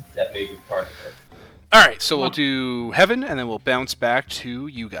 That may be part of it. All right, so we'll do heaven, and then we'll bounce back to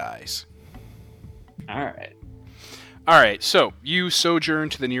you guys. All right. All right, so you sojourn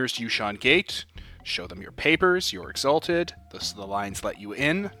to the nearest Yushan gate, show them your papers, you're exalted, the lines let you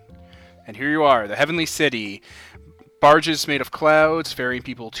in, and here you are, the heavenly city. Barges made of clouds, ferrying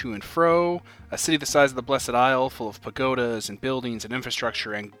people to and fro, a city the size of the Blessed Isle, full of pagodas and buildings and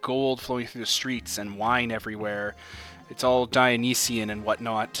infrastructure and gold flowing through the streets and wine everywhere. It's all Dionysian and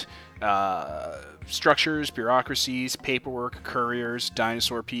whatnot. Structures, bureaucracies, paperwork, couriers,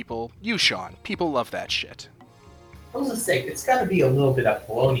 dinosaur people. Yushan. People love that shit. I was gonna say, it's gotta be a little bit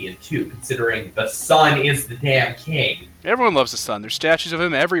Apollonian too, considering the sun is the damn king. Everyone loves the sun. There's statues of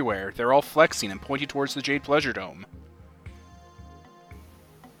him everywhere. They're all flexing and pointing towards the Jade Pleasure Dome.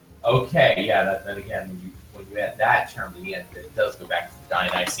 Okay, yeah, then again, when you add that term to the end, it does go back to the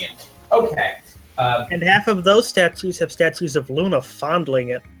Dionysian. Okay. And half of those statues have statues of Luna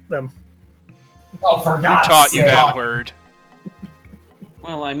fondling at them. Oh, for Who God's taught you sake. that word?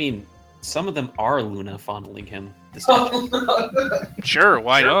 Well, I mean, some of them are Luna fondling him. The statue. Sure,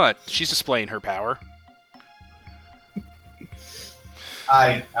 why not? She's displaying her power.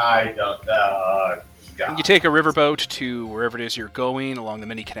 I don't know. God. You take a riverboat to wherever it is you're going along the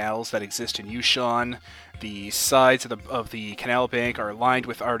many canals that exist in Yushan. The sides of the canal bank are lined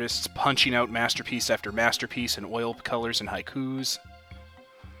with artists punching out masterpiece after masterpiece in oil colors and haikus.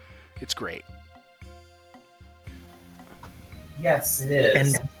 It's great. Yes, it is.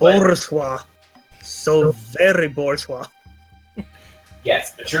 And But- bourgeois. So very bourgeois.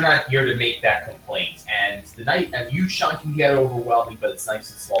 Yes, but you're not here to make that complaint. And the night and Yushan can get overwhelming, but it's nice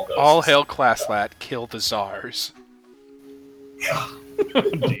and small doses. All hail Classlat, kill the czars. Oh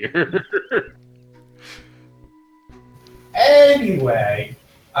dear. Anyway,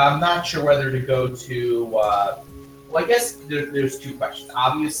 I'm not sure whether to go to. Well, I guess there's two questions.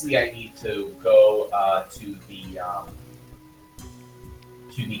 Obviously, I need to go to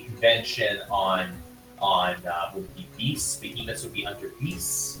the convention on would it be beasts. Behemoths would be under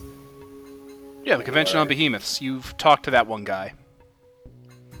beasts. Yeah, the convention on behemoths. You've talked to that one guy.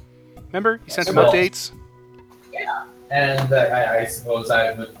 Remember? You sent him Well, updates? Yeah, and I suppose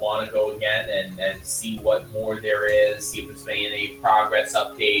I would want to go again and see what more there is, see if there's been any progress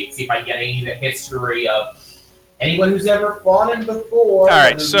updates, see if I can get any of the history of anyone who's ever fought him before. All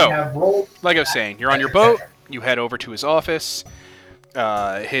right, whether we so, have roles, Like I was saying, you're on your boat. You head over to his office.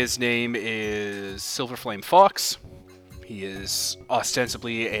 His name is Silverflame Fox. He is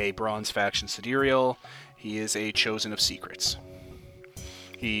ostensibly a Bronze Faction sidereal. He is a chosen of secrets.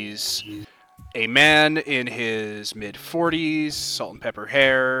 He's a man in his mid-40s, salt and pepper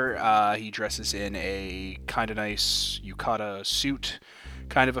hair. He dresses in a kind of nice yukata suit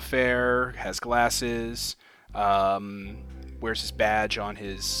kind of affair, has glasses, wears his badge on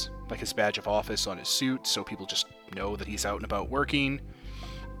his badge of office on his suit, so people just know that he's out and about working.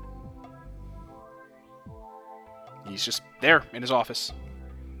 He's just there in his office.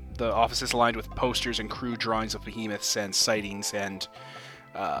 The office is lined with posters and crude drawings of behemoths and sightings and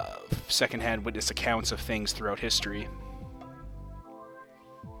secondhand witness accounts of things throughout history.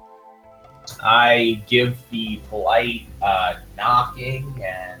 I give the polite knocking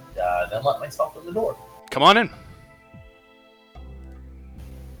and then let myself in the door. Come on in.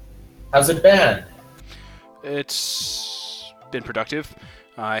 How's it been? It's been productive.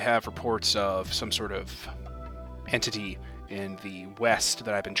 I have reports of some sort of entity in the west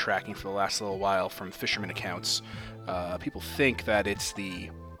that I've been tracking for the last little while from fishermen accounts. People think that it's the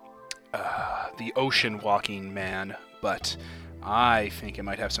ocean walking man, but I think it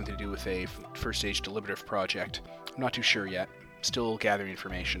might have something to do with a first stage deliberative project. I'm not too sure yet. Still gathering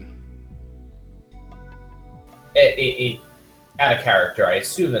information. Out of character, I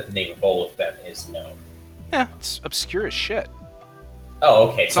assume that the name of Olafem is known. Yeah, it's obscure as shit. Oh,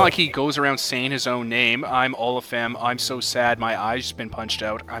 okay. It's not like he goes around saying his own name. I'm Olafem. I'm so sad. My eye's been punched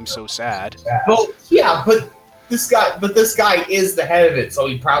out. I'm so sad. Well, yeah, but this guy is the head of it, so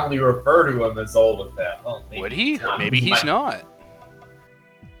he'd probably refer to him as Olafem. Well, Would he? Maybe he's not.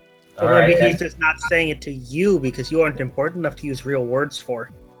 Or All maybe right, he's just not saying it to you because you aren't important enough to use real words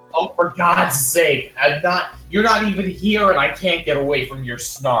for. Oh, for God's sake! You're not even here, and I can't get away from your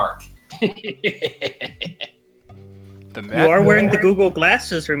snark. You are wearing the Google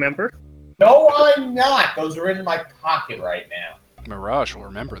glasses, remember? No, I'm not. Those are in my pocket right now. Mirage will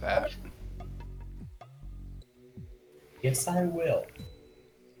remember that. Yes, I will.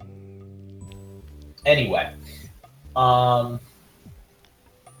 Anyway, so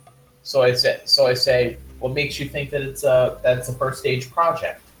I say, what makes you think that it's a first stage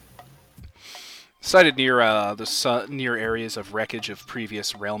project? Sighted near near areas of wreckage of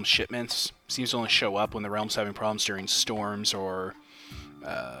previous realm shipments. Seems to only show up when the realm's having problems during storms or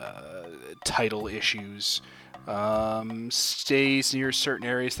tidal issues. Stays near certain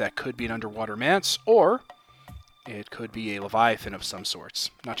areas that could be an underwater manse, or it could be a leviathan of some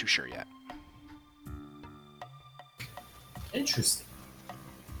sorts. Not too sure yet. Interesting.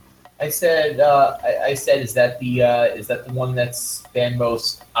 I said, is that the one that's been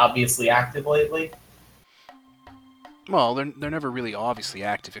most obviously active lately? Well, they're never really obviously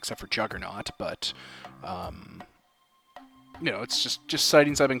active except for Juggernaut, but it's just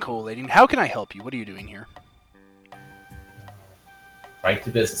sightings I've been collating. How can I help you? What are you doing here? Right to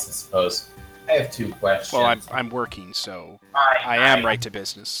business, I suppose. I have two questions. Well, I'm working, so I am right to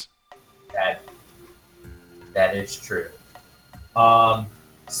business. That is true.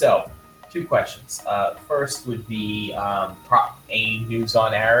 So, two questions. First would be any news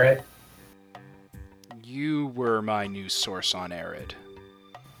on Arid? You were my news source on Arid.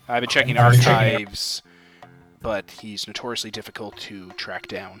 I've been checking archives, but he's notoriously difficult to track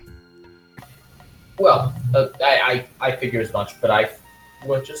down. Well, I figure as much, but I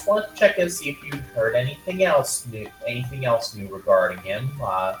just wanted to check and see if you'd heard anything else new regarding him.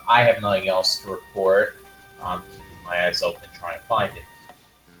 I have nothing else to report. Keeping my eyes open, trying to find it.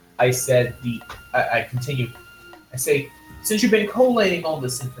 I continue. I say, since you've been collating all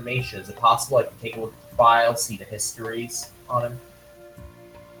this information, is it possible I can take a look at the file, see the histories on him?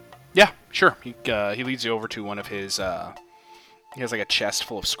 Yeah, sure. He leads you over to one of his. He has like a chest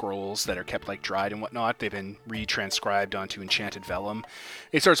full of scrolls that are kept like dried and whatnot. They've been retranscribed onto enchanted vellum.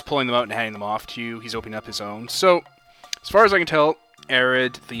 He starts pulling them out and handing them off to you. He's opening up his own. So, as far as I can tell,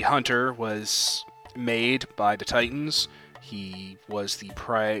 Arid the Hunter was made by the Titans. He was the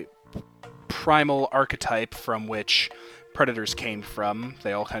primal archetype from which predators came from.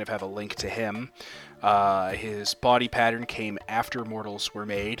 They all kind of have a link to him. His body pattern came after mortals were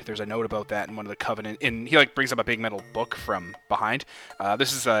made. There's a note about that in one of the Covenant. And he brings up a big metal book from behind.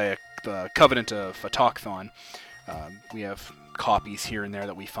 This is the Covenant of Autochthon. We have copies here and there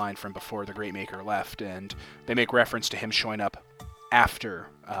that we find from before the Great Maker left, and they make reference to him showing up after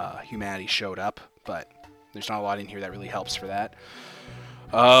humanity showed up, but there's not a lot in here that really helps for that.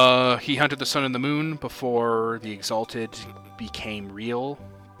 He hunted the sun and the moon before the Exalted became real.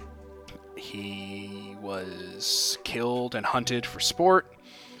 He was killed and hunted for sport,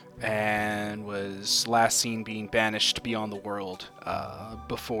 and was last seen being banished beyond the world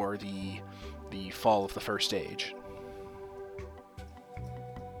before the fall of the First Age.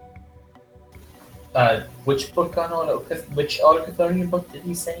 Which Autochthonian book did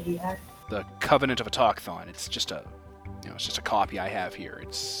he say he had? The Covenant of Autochthon. It's just a copy I have here.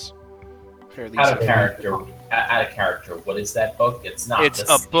 It's fairly out of character. What is that book? It's not. It's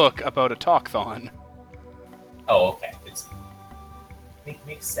a book about Autochthon. Oh, okay.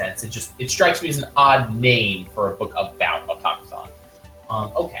 Makes sense. It strikes me as an odd name for a book about Autochthon.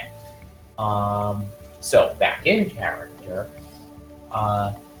 Okay. So back in character,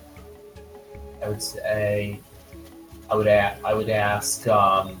 I would ask.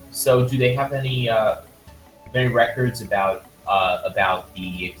 So, do they have any records about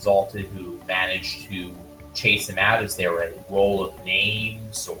the Exalted who managed to chase him out? Is there a roll of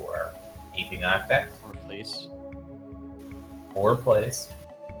names or anything to that effect? Or place.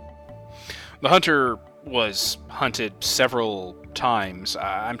 The hunter was hunted several times.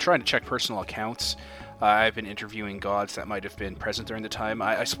 I'm trying to check personal accounts. I've been interviewing gods that might have been present during the time.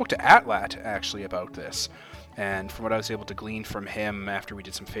 I spoke to Atlat, actually, about this. And from what I was able to glean from him after we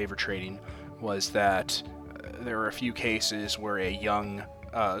did some favor trading, was that there were a few cases where a young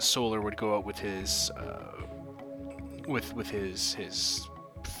Solar would go out with his his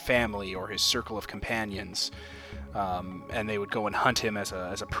family or his circle of companions, and they would go and hunt him as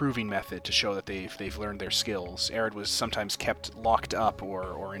a proving method to show that they've learned their skills. Arid was sometimes kept locked up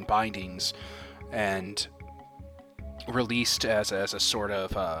or in bindings, and released as a sort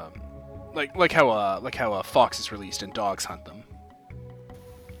of like how a fox is released and dogs hunt them.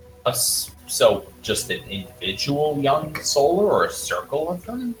 So just an individual young Solar or a circle of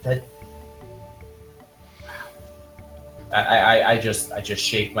them? That I just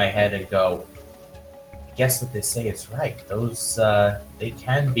shake my head and go, I guess what they say is right. Those they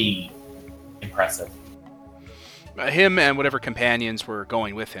can be impressive. Him and whatever companions were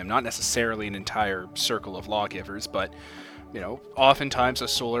going with him, not necessarily an entire circle of lawgivers, but oftentimes a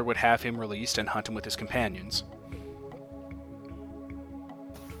Solar would have him released and hunt him with his companions.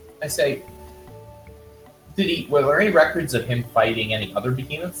 I say, were there any records of him fighting any other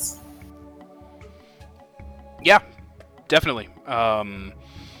behemoths? Yeah, definitely.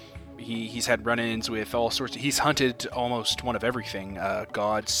 He's had run-ins with all sorts. He's hunted almost one of everything: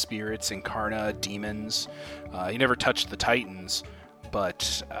 gods, spirits, incarna, demons. He never touched the Titans,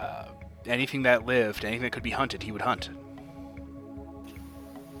 but anything that lived, anything that could be hunted, he would hunt.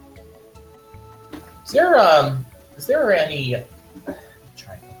 Is there any?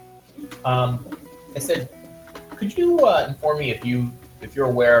 I said, could you inform me if you're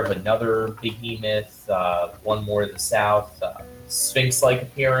aware of another behemoth, one more to the south, Sphinx-like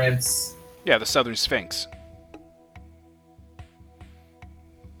appearance? Yeah, the Southern Sphinx.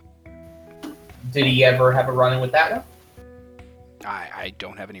 Did he ever have a run-in with that one? I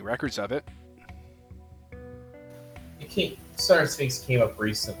don't have any records of it. Southern Sphinx came up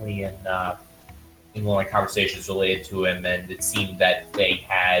recently in one of my conversations related to him, and it seemed that they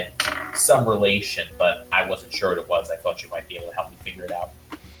had some relation, but I wasn't sure what it was. I thought you might be able to help me figure it out.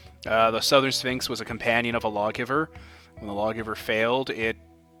 The Southern Sphinx was a companion of a lawgiver. When the lawgiver failed, it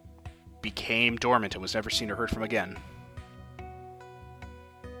became dormant and was never seen or heard from again.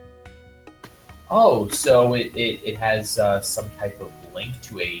 Oh, so it has some type of link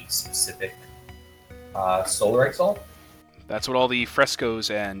to a specific Solar Exalt? That's what all the frescoes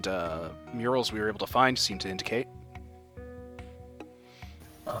and murals we were able to find seem to indicate.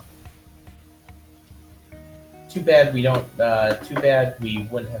 Too bad we don't. Too bad we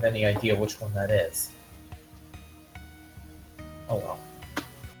wouldn't have any idea which one that is. Oh well.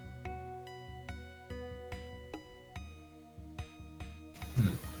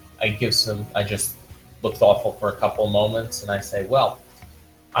 I just look thoughtful for a couple of moments, and I say, "Well,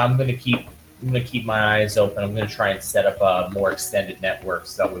 I'm gonna keep my eyes open. I'm gonna try and set up a more extended network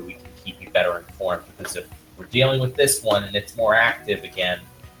so that way we can keep you better informed. Because if we're dealing with this one and it's more active again,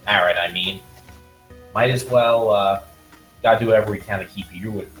 Arid, I mean, might as well gotta do whatever we can to keep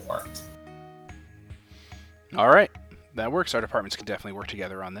you informed." All right, that works. Our departments can definitely work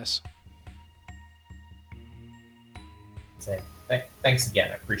together on this. Say, thanks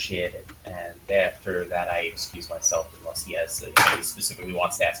again. I appreciate it. And after that, I excuse myself unless he has he specifically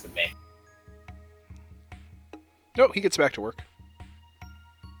wants to ask of me. No, he gets back to work.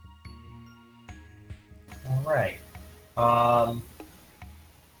 All right.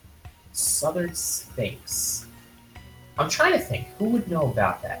 Southern Sphinx. I'm trying to think. Who would know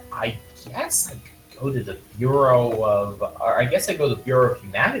about that? I guess I could go to the Bureau of... Or I guess I go to the Bureau of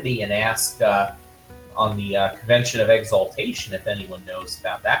Humanity and ask on the Convention of Exaltation if anyone knows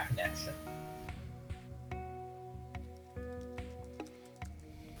about that connection.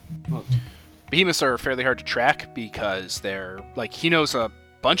 Behemoths are fairly hard to track because they're he knows a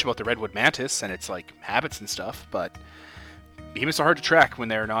bunch about the Redwood Mantis and its habits and stuff, but behemoths are hard to track when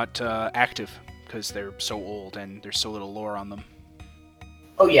they're not active because they're so old and there's so little lore on them.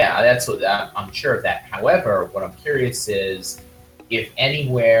 Oh yeah, that's what I'm sure of that. However, what I'm curious is if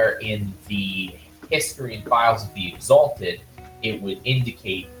anywhere in the history and files of the Exalted, it would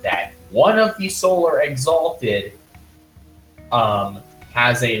indicate that one of the Solar Exalted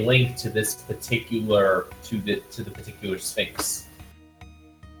has a link to this particular to the particular Sphinx.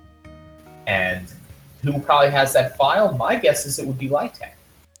 And who probably has that file? My guess is it would be Lytech.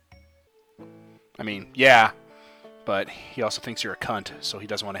 I mean, yeah, but he also thinks you're a cunt, so he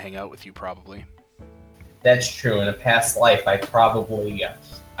doesn't want to hang out with you, probably. That's true. In a past life, I probably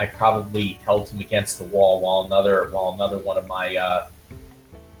held him against the wall while another one of my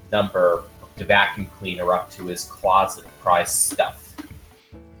number the vacuum cleaner up to his closet of prized stuff.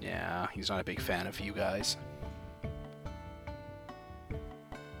 Yeah, he's not a big fan of you guys.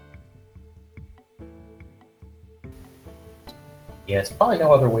 Yeah, there's probably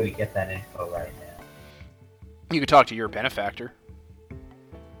no other way to get that info right now. You could talk to your benefactor.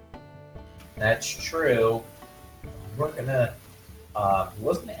 That's true. We're gonna. He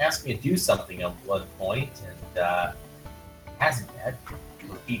was gonna ask me to do something at one point, and hasn't yet. It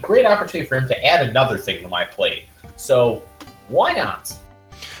would be a great opportunity for him to add another thing to my plate. So why not?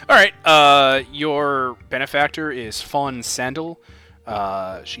 All right. Your benefactor is Fawn Sandal.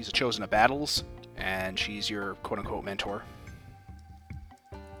 She's a chosen of battles, and she's your quote-unquote mentor.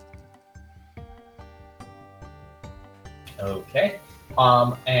 Okay.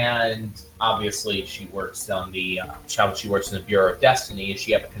 And obviously she works on the she works in the Bureau of Destiny. Does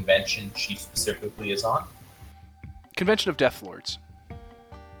she have a convention she specifically is on? Convention of Death Lords.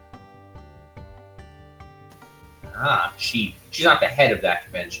 She's not the head of that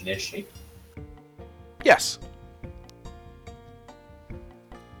convention, is she? Yes.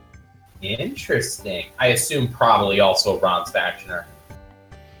 Interesting. I assume probably also Ron's factioner.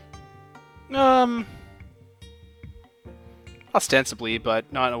 Ostensibly,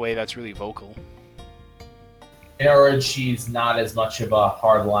 but not in a way that's really vocal. In other words, she's not as much of a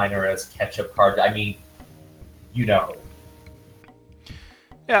hardliner as Ketchup Hard. I mean, you know.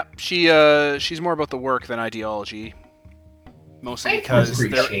 Yeah, she's more about the work than ideology. Mostly I because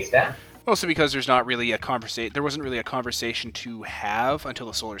appreciate that. Mostly because there's not really a conversation. There wasn't really a conversation to have until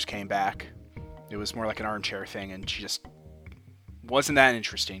the Solars came back. It was more like an armchair thing, and she just wasn't that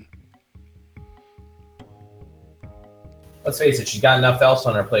interesting. Let's face it, she's got enough else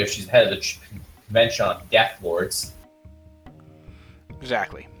on her plate if she's head of the convention on Death Lords.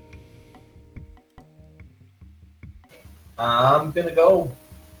 Exactly. I'm gonna go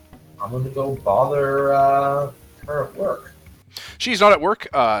bother her at work. She's not at work.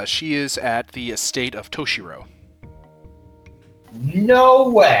 She is at the estate of Toshiro. No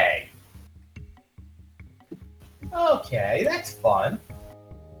way! Okay, that's fun.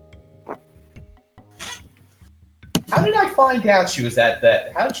 How did I find out she was at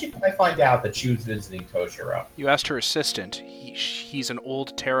that? How did I find out that she was visiting Toshiro? You asked her assistant. He's an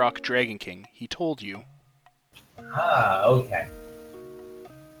old Tarok Dragon King. He told you. Okay.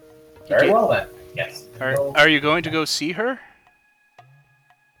 Very well then. Yes. Are you going to go see her?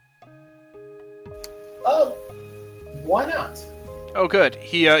 Why not? Oh, good.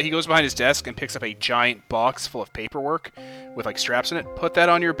 He goes behind his desk and picks up a giant box full of paperwork with like straps in it. Put that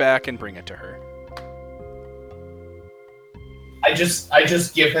on your back and bring it to her. I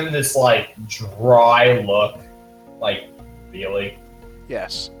just give him this like dry look, like really.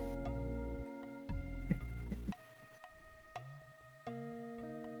 Yes.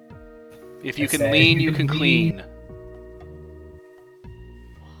 If you can lean, you can clean.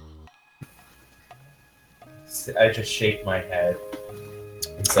 I just shake my head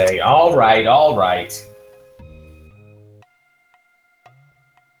and say, all right.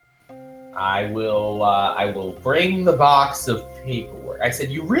 I will bring the box of paperwork. I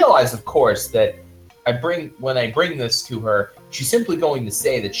said, you realize, of course, that when I bring this to her, she's simply going to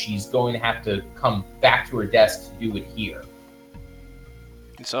say that she's going to have to come back to her desk to do it here.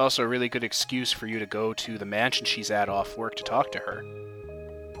 It's also a really good excuse for you to go to the mansion she's at off work to talk to her.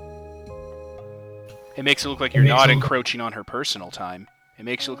 It makes it look like you're not encroaching on her personal time. It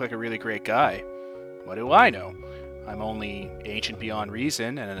makes you look like a really great guy. What do I know? I'm only ancient beyond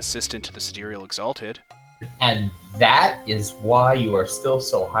reason and an assistant to the Sidereal Exalted. And that is why you are still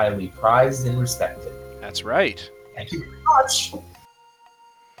so highly prized and respected. That's right. Thank you very much.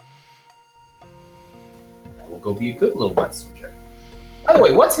 I will go be a good little messenger. By the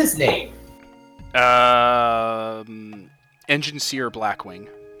way, what's his name? Engine Seer Blackwing.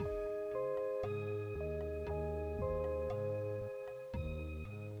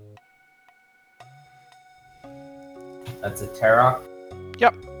 That's a Tarok?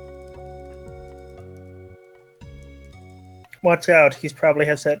 Yep. Watch out, he probably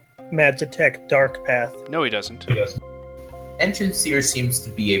has that Magitech dark path. No, he doesn't. Engine Seer seems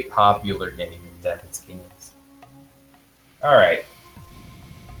to be a popular name in Demon's Kingdoms. Alright.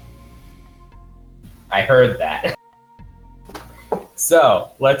 I heard that.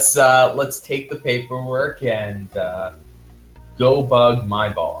 So, let's take the paperwork and go bug my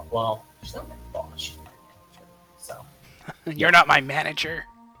boss. Well, she's not my boss, she's my manager. So. You're not my manager.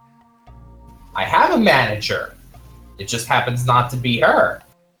 I have a manager. It just happens not to be her.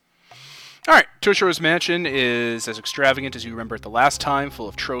 Alright, Toshiro's mansion is as extravagant as you remember it the last time, full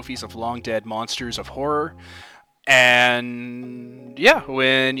of trophies of long-dead monsters of horror. And yeah,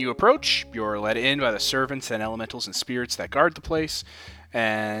 when you approach, you're let in by the servants and elementals and spirits that guard the place.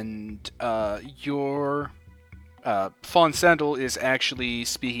 And your Fawn Sandal is actually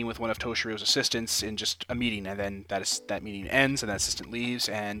speaking with one of Toshiro's assistants in just a meeting, and then that meeting ends, and that assistant leaves,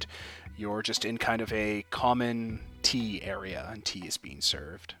 and you're just in kind of a common tea area, and tea is being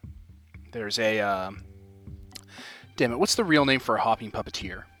served. There's a damn it, what's the real name for a hopping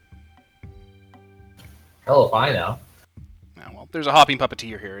puppeteer? Hell if I know. Oh, well, there's a hopping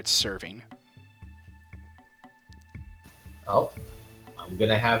puppeteer here. It's serving. Oh, I'm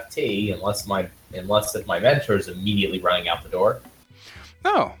gonna have tea unless if my mentor is immediately running out the door.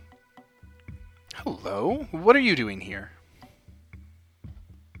 Oh. Hello. What are you doing here?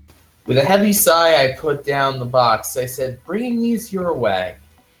 With a heavy sigh, I put down the box. I said, "Bringing these your way."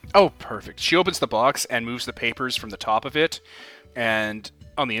 Oh, perfect. She opens the box and moves the papers from the top of it, and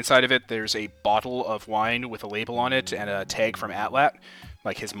on the inside of it, there's a bottle of wine with a label on it and a tag from Atlat,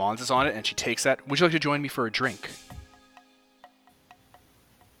 like his Mons is on it, and she takes that. Would you like to join me for a drink?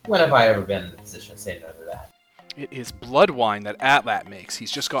 When have I ever been in a position to say no to that? It is blood wine that Atlat makes.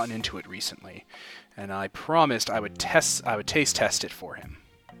 He's just gotten into it recently, and I promised I would taste test it for him.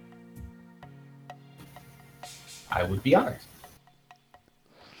 I would be honored.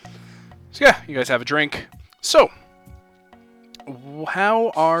 So yeah, you guys have a drink. So, how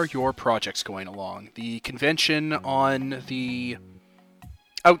are your projects going along? The convention on the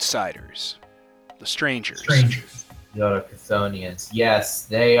outsiders, the strangers. The Chthonians. Yes,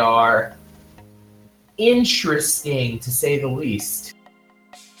 they are interesting to say the least.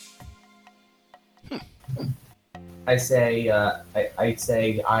 I say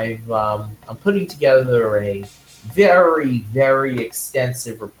I'm putting together a very, very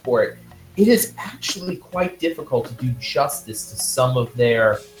extensive report. It is actually quite difficult to do justice to some of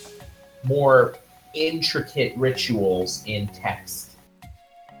their more intricate rituals in text.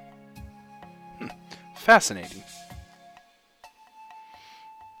 Fascinating.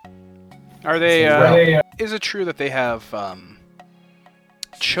 Are they? Is it true that they have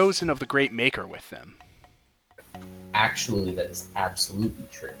chosen of the Great Maker with them? Actually, that is absolutely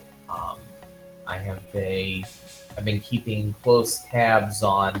true. I've been keeping close tabs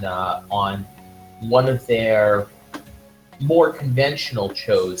on one of their more conventional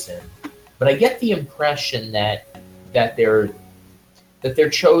chosen, but I get the impression that their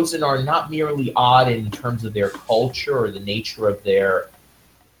chosen are not merely odd in terms of their culture or the nature of their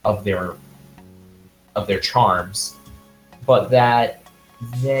charms, but that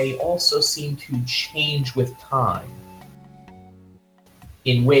they also seem to change with time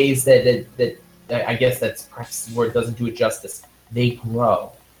in ways that I guess that's perhaps the word doesn't do it justice. They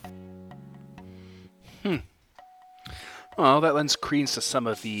grow. Well, that lends credence to some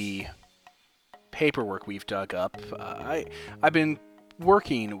of the paperwork we've dug up. I've been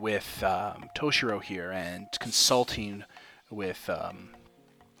working with Toshiro here and consulting with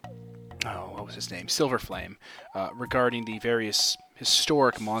what was his name? Silverflame, regarding the various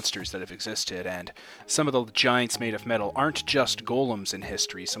historic monsters that have existed, and some of the giants made of metal aren't just golems in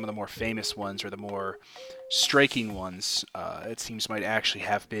history. Some of the more famous ones, or the more striking ones, it seems might actually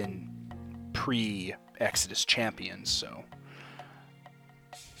have been pre-Exodus champions, so...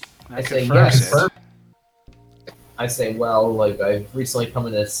 I say yes. I say, well, like, I've recently come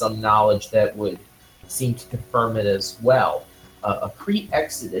into some knowledge that would seem to confirm it as well. A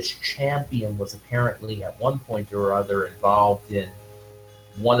pre-Exodus champion was apparently at one point or other involved in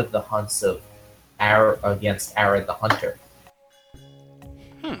one of the hunts of against Arad the Hunter.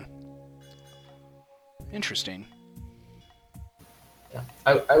 Interesting. Yeah.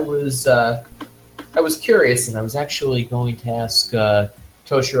 I was curious, and I was actually going to ask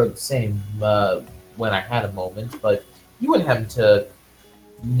Toshiro the same when I had a moment, but you wouldn't happen to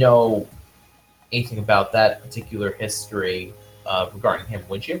know anything about that particular history regarding him,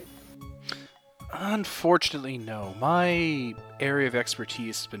 would you? Unfortunately, no. My area of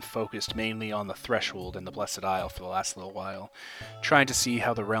expertise has been focused mainly on the Threshold and the Blessed Isle for the last little while, trying to see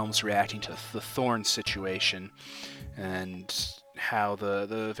how the realm's reacting to the Thorn situation, and how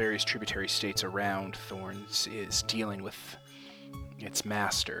the various tributary states around Thorns is dealing with its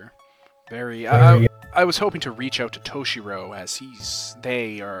master. I was hoping to reach out to Toshiro, as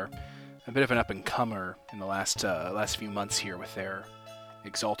they are a bit of an up-and-comer in the last few months here with their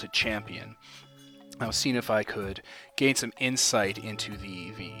exalted champion. I was seeing if I could gain some insight into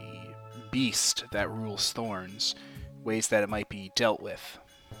the beast that rules Thorns, ways that it might be dealt with.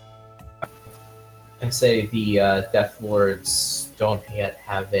 I say the Death Lords don't yet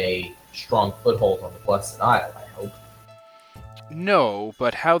have a strong foothold on the Blessed Isle, I hope. No,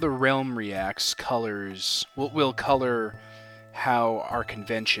 but how the realm reacts will color how our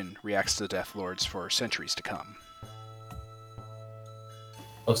convention reacts to the Death Lords for centuries to come.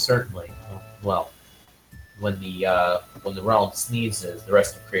 Oh, certainly. Well, when the realm sneezes, the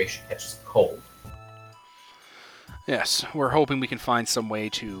rest of creation catches a cold. Yes, we're hoping we can find some way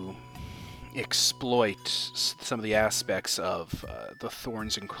to exploit some of the aspects of the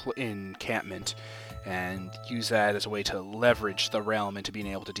Thorns encampment and use that as a way to leverage the realm into being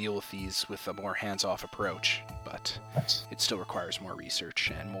able to deal with these with a more hands-off approach. But it still requires more research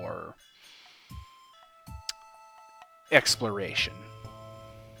and more exploration.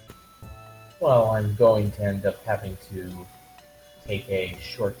 Well, I'm going to end up having to take a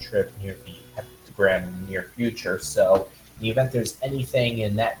short trip near the heptagram in the near future, so in the event there's anything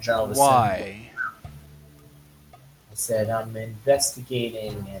in that journal... Why? I said I'm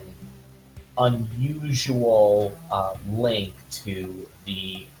investigating an unusual link to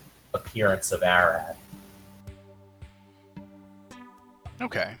the appearance of Arad.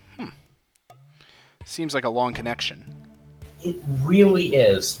 Okay. Seems like a long connection. It really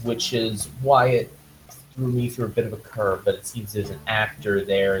is, which is why it threw me through a bit of a curve, but it seems there's an actor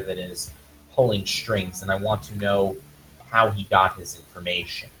there that is pulling strings, and I want to know how he got his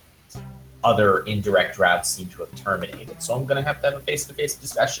information. Other indirect routes seem to have terminated, so I'm going to have a face-to-face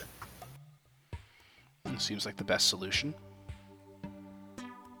discussion. Seems like the best solution.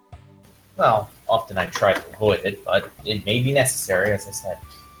 Well, often I try to avoid it, but it may be necessary, as I said.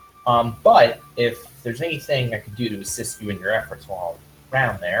 But if there's anything I could do to assist you in your efforts while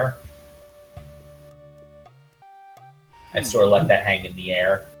around there, I sort of let that hang in the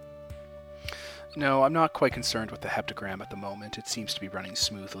air. No, I'm not quite concerned with the heptagram at the moment. It seems to be running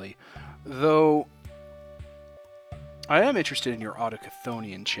smoothly. Though, I am interested in your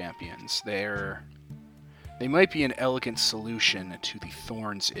Autochthonian champions. They might be an elegant solution to the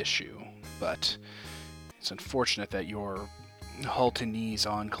Thorns issue, but it's unfortunate that your Haltonese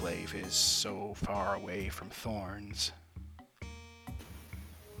enclave is so far away from Thorns.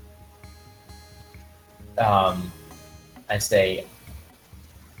 I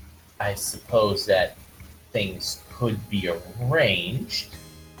suppose that things could be arranged.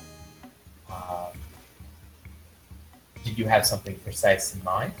 Did you have something precise in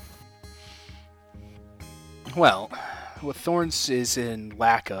mind? Well, what Thorns is in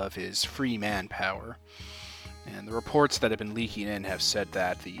lack of is free manpower. And the reports that have been leaking in have said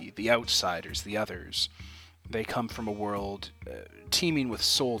that the outsiders, the others, they come from a world teeming with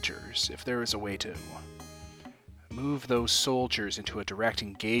soldiers. If there is a way to move those soldiers into a direct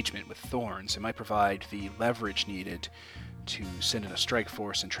engagement with Thorns, it might provide the leverage needed to send in a strike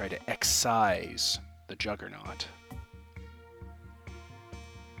force and try to excise the Juggernaut.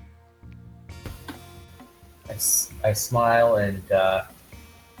 I smile and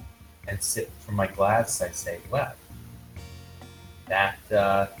sip from my glass. I say, well, that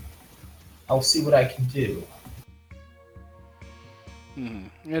I'll see what I can do.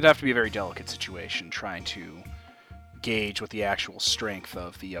 It'd have to be a very delicate situation, trying to gauge what the actual strength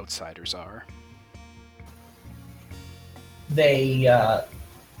of the outsiders are. Their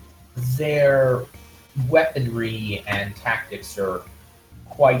weaponry and tactics are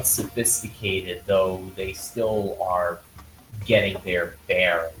quite sophisticated, though they still are getting their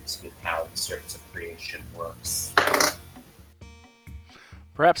bearings with how the surface of creation works.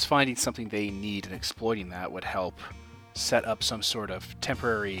 Perhaps finding something they need and exploiting that would help set up some sort of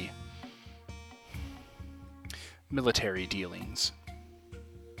temporary military dealings.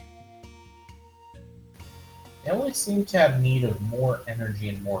 They always seem to have need of more energy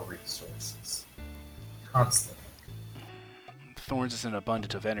and more resources. Constantly. Thorns isn't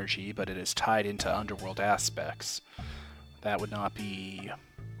abundant of energy, but it is tied into underworld aspects. That would not be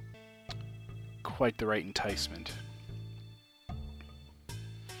quite the right enticement.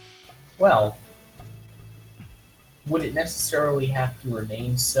 Well, would it necessarily have to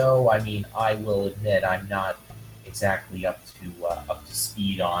remain so? I mean, I will admit I'm not exactly up to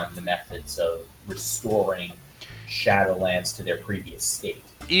speed on the methods of restoring Shadowlands to their previous state.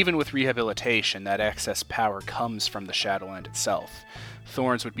 Even with rehabilitation, that excess power comes from the Shadowland itself.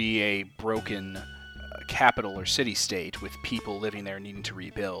 Thorns would be a broken capital or city-state with people living there needing to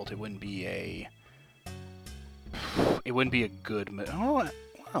rebuild. It wouldn't be a good... Oh,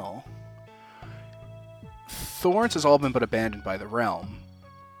 well... Thorns has all been but abandoned by the realm.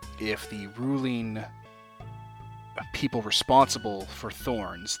 If the ruling people responsible for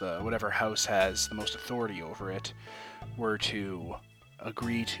Thorns, whatever house has the most authority over it, were to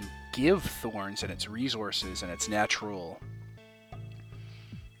agree to give Thorns and its resources and its natural...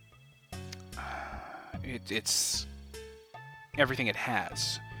 everything it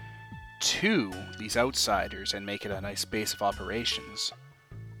has to these outsiders and make it a nice base of operations,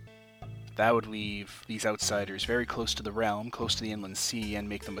 that would leave these outsiders very close to the realm, close to the inland sea, and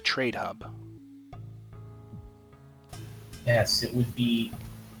make them a trade hub. Yes, it would be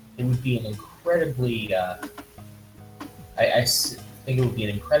an incredibly. Think it would be an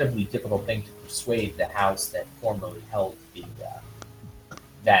incredibly difficult thing to persuade the house that formerly held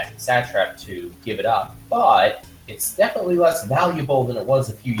that satrap to give it up, but it's definitely less valuable than it was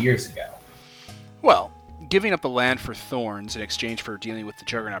a few years ago. Well, giving up the land for thorns in exchange for dealing with the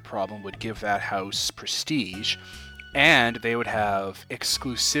Juggernaut problem would give that house prestige, and they would have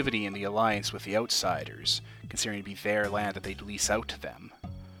exclusivity in the alliance with the outsiders, considering it to be their land that they'd lease out to them.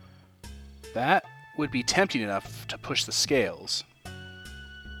 That would be tempting enough to push the scales.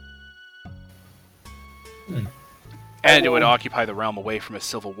 And it would occupy the realm away from a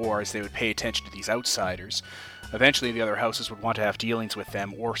civil war, as they would pay attention to these outsiders. Eventually, the other houses would want to have dealings with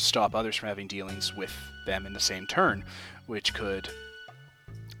them, or stop others from having dealings with them in the same turn, which could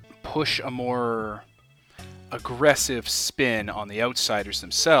push a more aggressive spin on the outsiders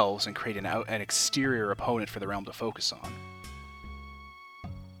themselves and create an exterior opponent for the realm to focus on.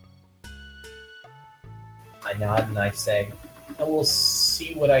 I nod and I say, I will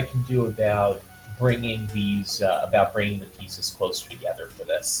see what I can do about bringing the pieces closer together for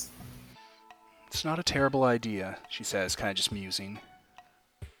this. It's not a terrible idea, she says, kind of just musing.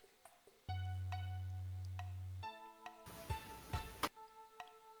 I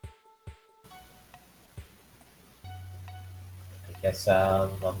guess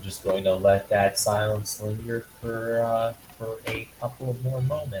I'm just going to let that silence linger for a couple of more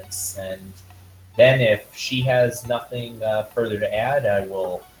moments, and then if she has nothing further to add, I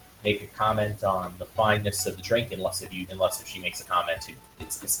will make a comment on the fineness of the drink, unless if she makes a comment to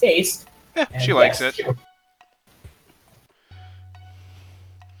its distaste. Yeah, And she likes yes, it.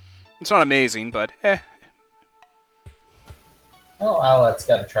 It's not amazing, but Oh, well, it's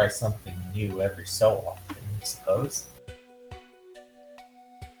got to try something new every so often, I suppose.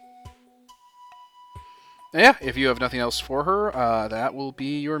 Yeah, if you have nothing else for her, that will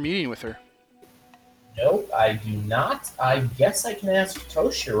be your meeting with her. Nope, I do not. I guess I can ask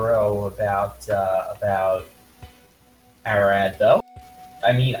Toshiro about Arad, though.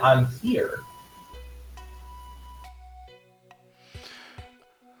 I mean, I'm here.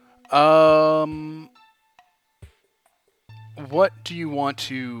 What do you want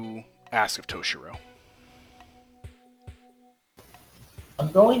to ask of Toshiro?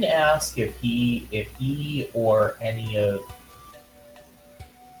 I'm going to ask if he or any of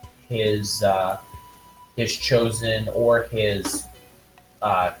his chosen or his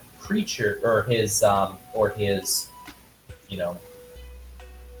creature or his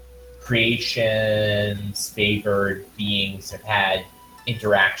creations, favored beings have had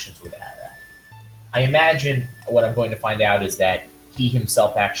interactions with Arad. I imagine what I'm going to find out is that he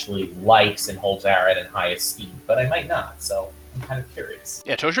himself actually likes and holds Arad in high esteem, but I might not, so I'm kind of curious.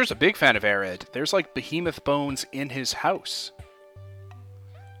 Yeah, Toshiro's a big fan of Arad. There's like behemoth bones in his house.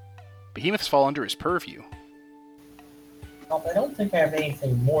 Behemoths fall under his purview. Well, I don't think I have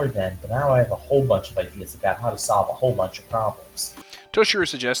anything more then, but now I have a whole bunch of ideas about how to solve a whole bunch of problems. Toshiro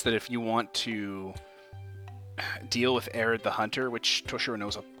suggests that if you want to deal with Arad the Hunter, which Toshiro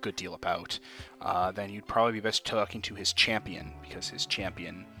knows a good deal about, then you'd probably be best talking to his champion, because his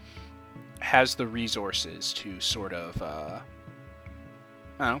champion has the resources to sort of,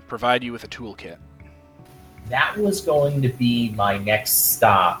 provide you with a toolkit. That was going to be my next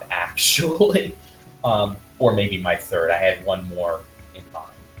stop, actually. Or maybe my third. I had one more in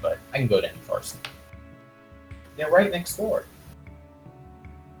mind, but I can go to him first. They're right next door.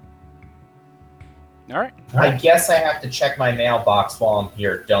 All right. I guess I have to check my mailbox while I'm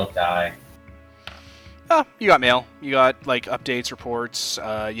here, don't I? Oh, you got mail. You got, like, updates, reports.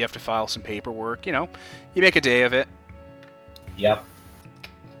 You have to file some paperwork. You make a day of it. Yep.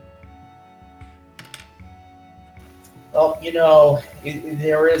 Well,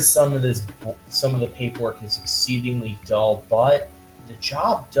 there is some of the paperwork is exceedingly dull, but the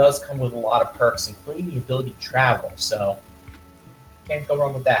job does come with a lot of perks, including the ability to travel, so can't go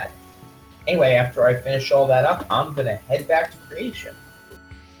wrong with that. Anyway, after I finish all that up, I'm going to head back to Creation.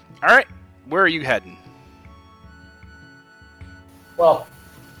 All right. Where are you heading? Well,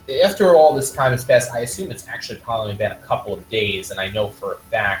 after all this time has passed, I assume it's actually probably been a couple of days, and I know for a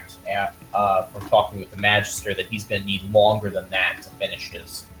fact from talking with the Magister that he's going to need longer than that to finish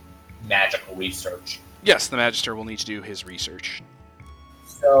his magical research. Yes, the Magister will need to do his research.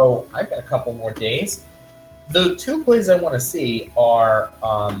 So I've got a couple more days. The two places I want to see are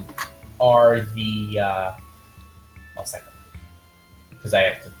the. One second. because I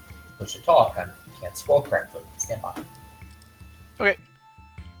have to push to talk. I can't scroll correctly. Stand by. Okay.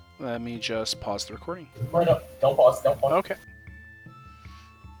 Let me just pause the recording. No, don't pause. Don't pause. Okay.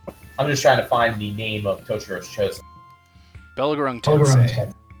 I'm just trying to find the name of Tochiro's chosen. Belgrung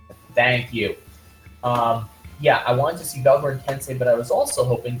Tensei. Thank you. Yeah, I wanted to see Belgrung Tensei, but I was also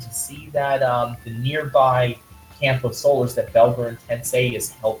hoping to see that the nearby camp of solars that Belgrung Tensei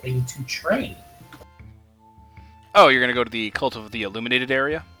is helping to train. Oh, you're gonna go to the Cult of the Illuminated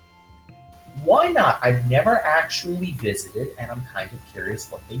area? Why not? I've never actually visited, and I'm kind of curious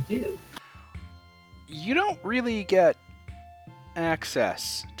what they do. You don't really get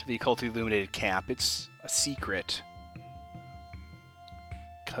access to the Cult of the Illuminated camp. It's a secret.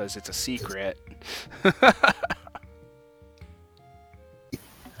 Because it's a secret.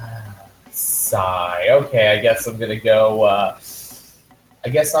 Sigh. Okay, I guess I'm gonna go. I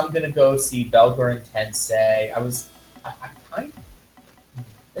guess I'm gonna go see Belgrung Tensei. I kind.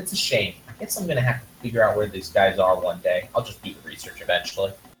 It's a shame. I guess I'm gonna have to figure out where these guys are one day. I'll just do the research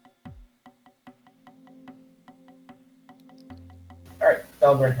eventually. All right,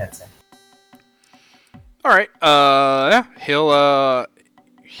 Belgrung Tensei. All right. Yeah. He'll.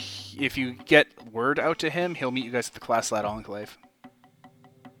 If you get word out to him, he'll meet you guys at the Class Lad Enclave.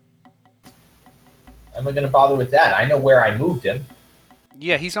 Am I gonna bother with that? I know where I moved him.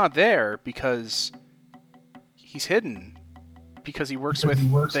 Yeah, he's not there because he's hidden. Because he works with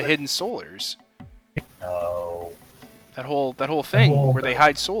the Hidden Solars. Oh. That whole thing where they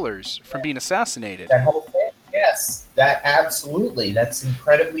hide Solars from being assassinated. That whole thing. Yes, that absolutely. That's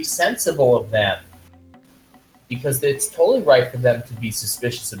incredibly sensible of them. Because it's totally right for them to be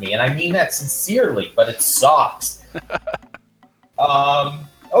suspicious of me, and I mean that sincerely, but it sucks.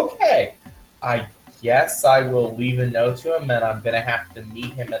 Okay. I guess I will leave a note to him, and I'm going to have to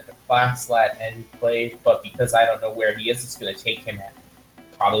meet him at the Class Lad Enclave, but because I don't know where he is, it's going to take him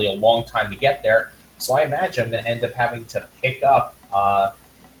probably a long time to get there. So I imagine I'm going to end up having to pick up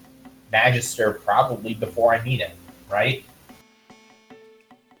Magister probably before I meet him, right?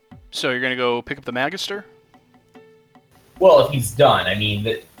 So you're going to go pick up the Magister? Well, if he's done, I mean,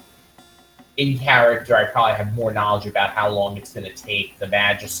 in character, I probably have more knowledge about how long it's going to take the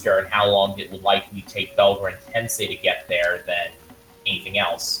Magister and how long it would likely take Belgrung Tensei to get there than anything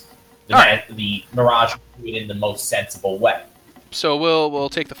else. The Mirage will do it in the most sensible way. So we'll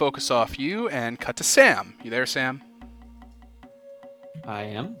take the focus off you and cut to Sam. You there, Sam? I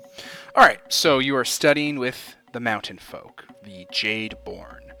am. All right. So you are studying with the Mountain Folk, the Jade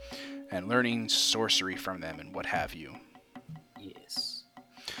Born, and learning sorcery from them and what have you. Yes.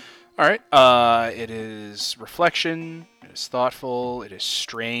 All right. It is reflection. It is thoughtful. It is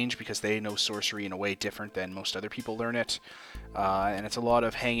strange because they know sorcery in a way different than most other people learn it. And it's a lot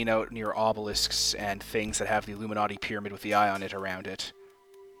of hanging out near obelisks and things that have the Illuminati pyramid with the eye on it around it.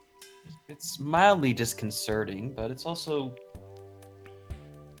 It's mildly disconcerting, but it's also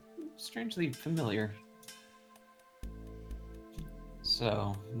strangely familiar.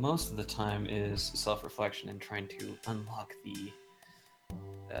 So, most of the time is self-reflection and trying to unlock the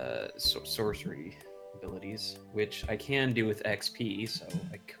sorcery abilities, which I can do with XP, so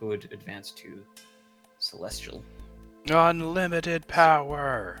I could advance to Celestial. Unlimited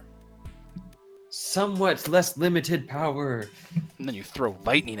power. Somewhat less limited power. And then you throw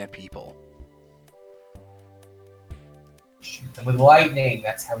lightning at people. Shoot them with lightning.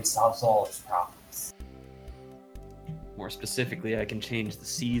 That's how he solves all his problems. More specifically, I can change the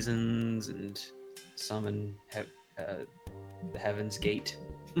seasons and summon the Heaven's Gate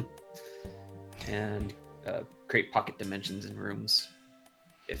and create pocket dimensions in rooms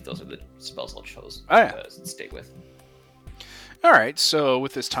if those are the spells I'll choose to stay with. Alright, so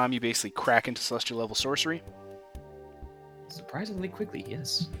with this time you basically crack into Celestial level sorcery? Surprisingly quickly,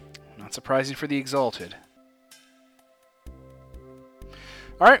 yes. Not surprising for the Exalted.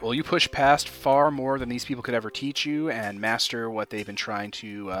 Alright, well you push past far more than these people could ever teach you and master what they've been trying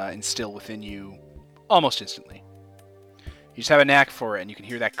to instill within you almost instantly. You just have a knack for it and you can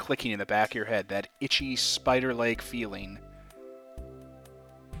hear that clicking in the back of your head, that itchy spider-like feeling.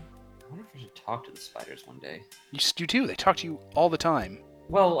 I wonder if I should talk to the spiders one day. You do, they talk to you all the time.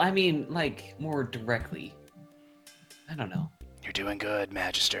 Well, I mean, like, more directly. I don't know. You're doing good,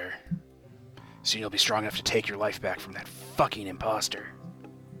 Magister. Soon you'll be strong enough to take your life back from that fucking imposter.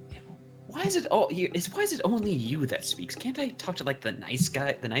 Why is it only you that speaks? Can't I talk to, like, the nice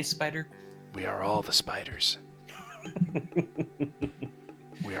guy, the nice spider? We are all the spiders.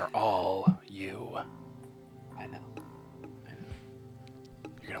 We are all you. I know.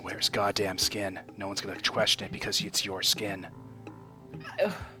 You're gonna wear his goddamn skin. No one's gonna question it because it's your skin.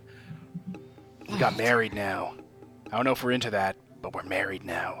 We got married now. I don't know if we're into that, but we're married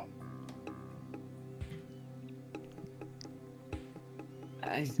now.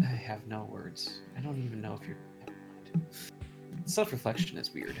 I have no words. I don't even know if you're... Never mind. Self-reflection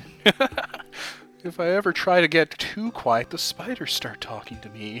is weird. If I ever try to get too quiet, the spiders start talking to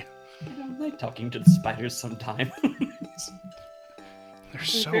me. I don't like talking to the spiders sometimes. They're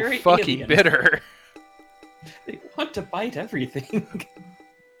so very fucking alien. bitter. They want to bite everything.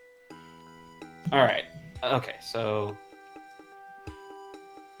 Alright. Okay, so...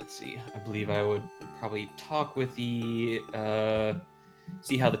 Let's see. I believe I would probably talk with the...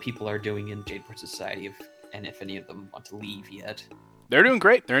 see how the people are doing in Jadeport Society, and if any of them want to leave yet. They're doing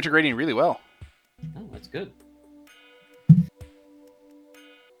great. They're integrating really well. Oh, that's good.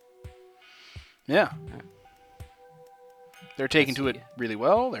 Yeah. Alright. They're taking Let's to it see. really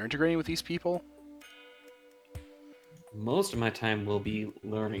well. They're integrating with these people. Most of my time will be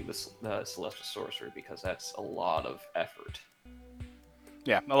learning the Celestial Sorcery, because that's a lot of effort.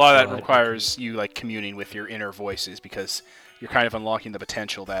 Yeah, a lot of that But- requires you like communing with your inner voices because you're kind of unlocking the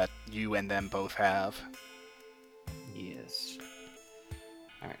potential that you and them both have. Yes.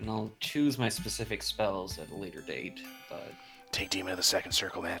 Alright, and I'll choose my specific spells at a later date, but Take Demon of the Second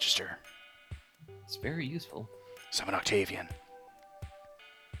Circle, Magister. it's very useful. Summon Octavian.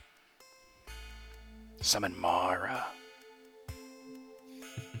 Summon Mara.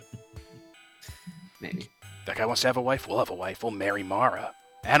 Maybe. That guy wants to have a wife. We'll have a wife. We'll marry Mara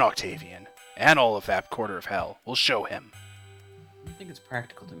and Octavian and all of that quarter of hell. We'll show him. I don't think it's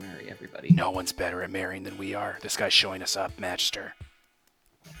practical to marry everybody. No one's better at marrying than we are. This guy's showing us up, Magister.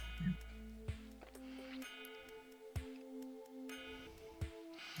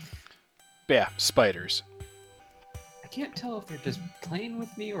 But yeah, spiders. I can't tell if they're just playing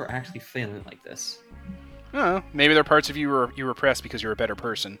with me or actually feeling like this. I don't know. Maybe there are parts of you you repress because you're a better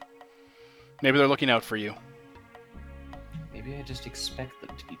person. Maybe they're looking out for you. Maybe I just expect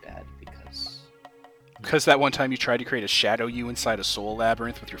them to be bad because... Because that one time you tried to create a shadow you inside a soul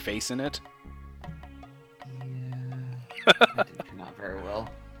labyrinth with your face in it. Yeah... that didn't turn out very well.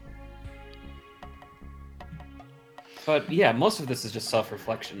 But yeah, most of this is just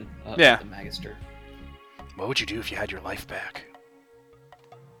self-reflection of Yeah. the Magister. What would you do if you had your life back?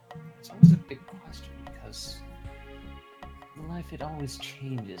 It's always a big question because in life it always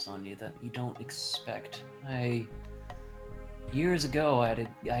changes on you that you don't expect. Years ago I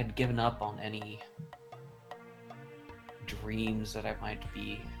had given up on any dreams that I might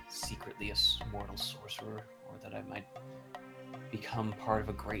be secretly a mortal sorcerer, or that I might become part of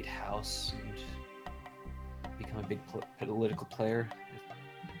a great house and become a big political player.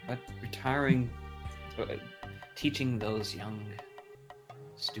 But retiring, teaching those young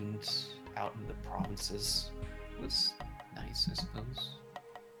students out in the provinces was nice, I suppose.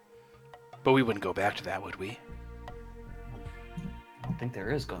 But we wouldn't go back to that, would we? I don't think there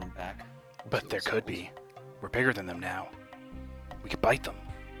is going back. But there could be. We're bigger than them now. We could bite them.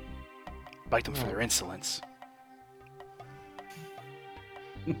 Bite them for their insolence.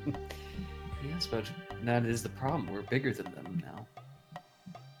 Yes, but that is the problem. We're bigger than them now.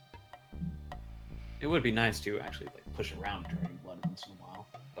 It would be nice to actually push around Dragon Blood once in a while,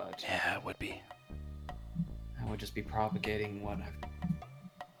 but Yeah, it would be. I would just be propagating what I've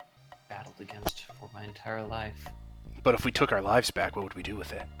battled against for my entire life. But if we took our lives back, what would we do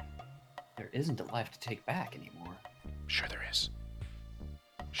with it? There isn't a life to take back anymore. Sure there is.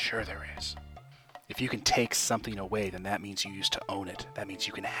 Sure there is. If you can take something away, then that means you used to own it. That means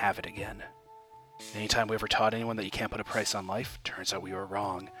you can have it again. Anytime we ever taught anyone that you can't put a price on life, turns out we were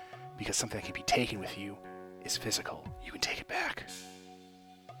wrong. Because something that can be taken with you is physical. You can take it back.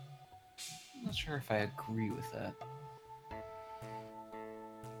 I'm not sure if I agree with that.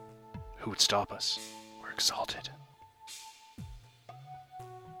 Who would stop us? We're exalted.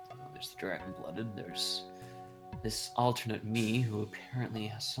 There's the Dragon-Blooded, there's this alternate me who apparently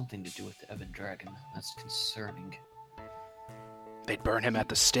has something to do with the Ebon Dragon. That's concerning. They'd burn him at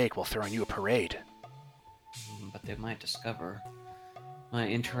the stake while throwing you a parade. But they might discover my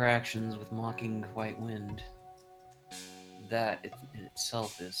interactions with Mocking White Wind. That in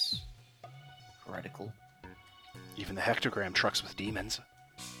itself is heretical. Even the hectogram trucks with demons.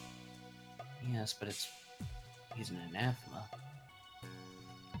 Yes, but he's an anathema.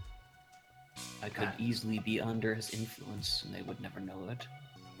 I could easily be under his influence, and they would never know it.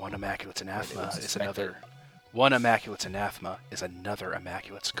 One Immaculate's anathema would is suspect another. One Immaculate's anathema is another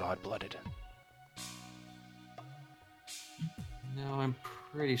Immaculate's god-blooded. No, I'm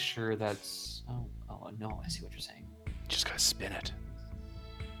pretty sure that's... Oh, no, I see what you're saying. Just gotta spin it.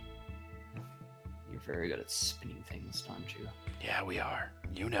 You're very good at spinning things, aren't you? Yeah, we are.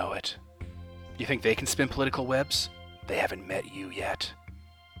 You know it. You think they can spin political webs? They haven't met you yet.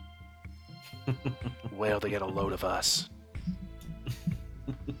 Wait till they get a load of us.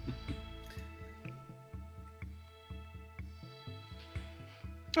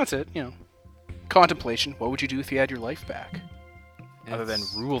 That's it, you know. Contemplation. What would you do if you had your life back? Other than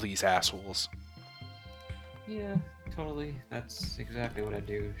It's- rule these assholes. Yeah, totally. That's exactly what I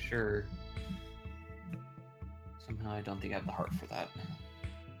do. Sure. Somehow I don't think I have the heart for that.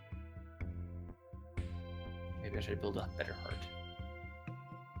 Maybe I should build a better heart.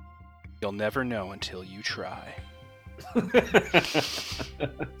 You'll never know until you try.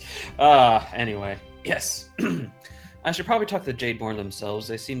 Anyway, yes. I should probably talk to the Jadeborn themselves.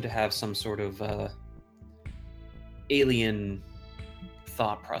 They seem to have some sort of alien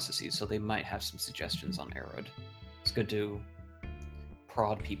thought processes, so they might have some suggestions on Arod. It's good to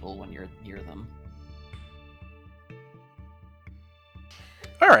prod people when you're near them.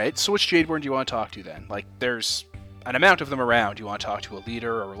 Alright, so which Jadeborn do you want to talk to then? Like, there's an amount of them around. Do you want to talk to a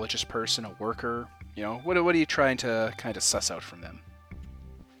leader, a religious person, a worker? You know, what are you trying to kind of suss out from them?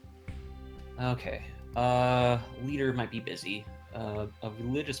 Okay. Leader might be busy. A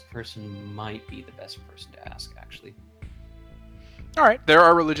religious person might be the best person to ask, actually. Alright, there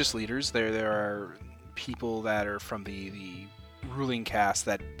are religious leaders. There are people that are from the ruling caste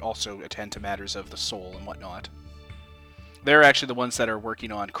that also attend to matters of the soul and whatnot. They're actually the ones that are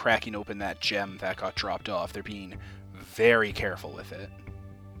working on cracking open that gem that got dropped off. They're being very careful with it.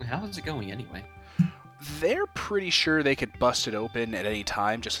 How is it going anyway? They're pretty sure they could bust it open at any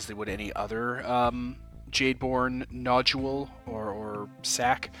time, just as they would any other Jadeborn nodule or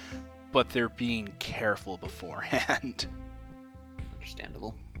sack, but they're being careful beforehand.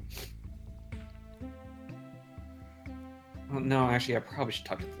 Understandable. Well, no, actually, I probably should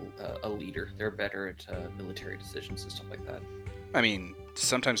talk to a leader. They're better at military decisions and stuff like that. I mean,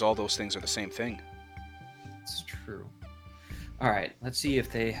 sometimes all those things are the same thing. It's true. All right, let's see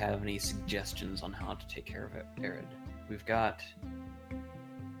if they have any suggestions on how to take care of Arod. We've got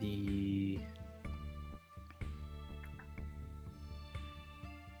the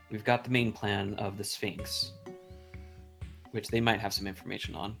main plan of the Sphinx, which they might have some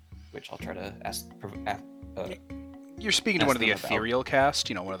information on, which I'll try to ask. You're speaking to Ask one of the them about. ethereal cast,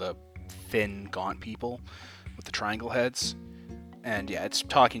 you know, one of the thin, gaunt people with the triangle heads. And yeah, it's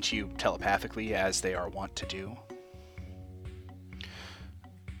talking to you telepathically, as they are wont to do.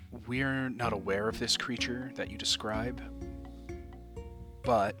 We're not aware of this creature that you describe,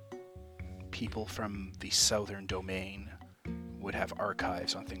 but people from the southern domain would have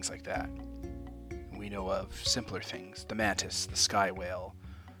archives on things like that. We know of simpler things: the mantis, the sky whale,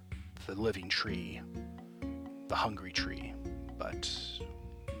 the living tree, the hungry tree, but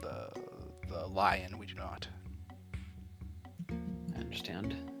the lion we do not. I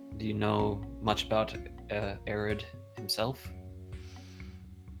understand. Do you know much about Arod himself?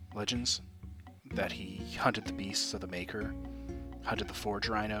 Legends that he hunted the beasts of the Maker, hunted the forge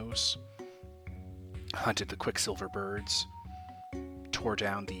rhinos, hunted the quicksilver birds, tore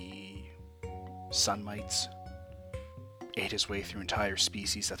down the sun mites, ate his way through entire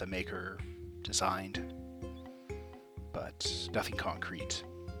species that the Maker designed, but nothing concrete.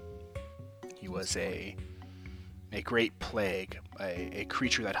 He was a great plague, a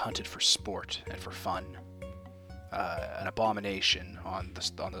creature that hunted for sport and for fun. An abomination on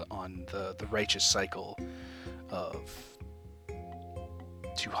the righteous cycle of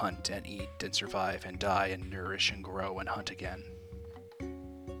to hunt and eat and survive and die and nourish and grow and hunt again.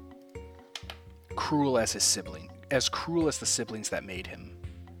 Cruel as his sibling, as cruel as the siblings that made him.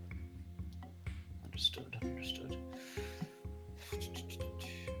 Understood.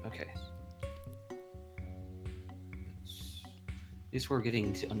 Okay. At least we're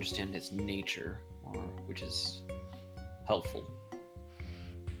getting to understand its nature more, which is helpful.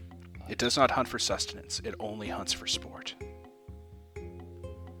 It does not hunt for sustenance, it only hunts for sport.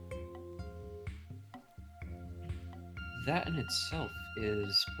 That in itself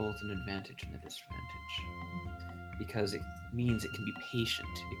is both an advantage and a disadvantage, because it means it can be patient.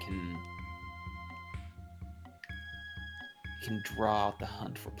 It can draw out the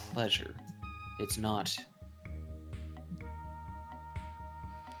hunt for pleasure. It's not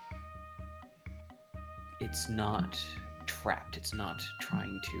trapped. It's not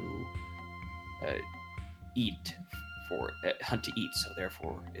trying to hunt to eat. So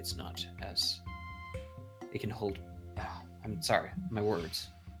therefore, it's not as it can hold. I'm sorry, my words.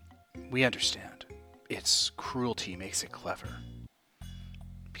 We understand. Its cruelty makes it clever,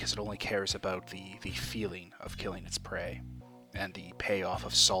 because it only cares about the feeling of killing its prey and the payoff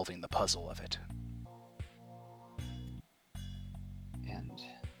of solving the puzzle of it. And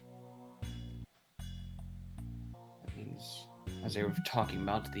as they were talking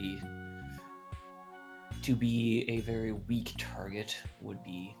about, to be a very weak target would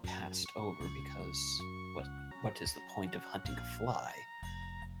be passed over because what is the point of hunting a fly?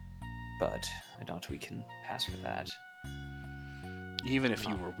 But I doubt we can pass for that. Even if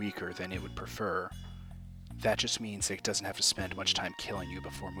you were weaker than it would prefer, that just means it doesn't have to spend much time killing you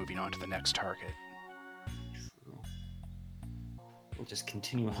before moving on to the next target. True. We'll just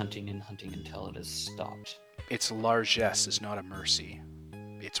continue hunting and hunting until it is stopped. Its largesse is not a mercy.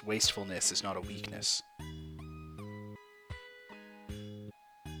 Its wastefulness is not a weakness.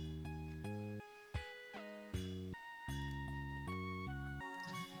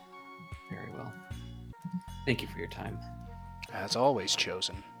 Very well. Thank you for your time. As always,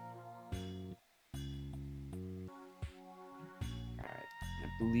 Chosen. Alright.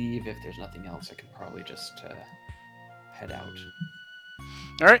 I believe if there's nothing else, I can probably just head out.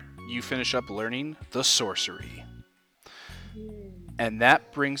 Alright, you finish up learning the sorcery. And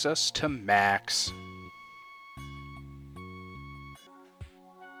that brings us to Max.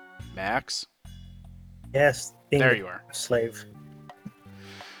 Max? Yes, being There a you are. slave.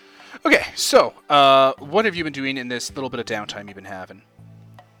 Okay, so, what have you been doing in this little bit of downtime you've been having?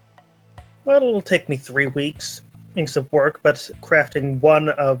 Well, it'll take me 3 weeks of work, but crafting one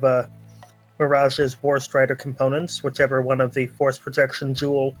of Mirage's War Strider components, whichever one of the Force Projection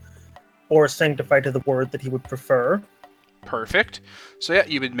Jewel or Sanctify to the Word that he would prefer. Perfect. So yeah,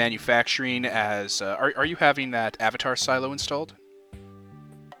 you've been manufacturing as... are you having that Avatar silo installed?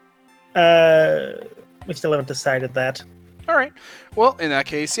 We still haven't decided that. Alright. Well, in that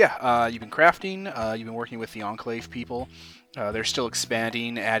case, yeah, you've been crafting, you've been working with the Enclave people. They're still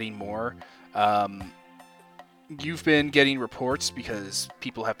expanding, adding more. You've been getting reports because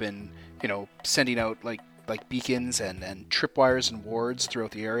people have been, sending out like beacons and tripwires and wards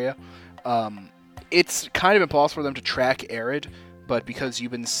throughout the area. It's kind of impossible for them to track Arid, but because you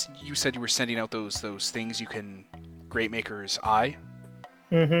said you were sending out those things, you can Greatmaker's Eye.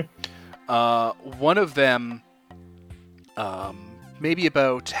 Mm-hmm. One of them, maybe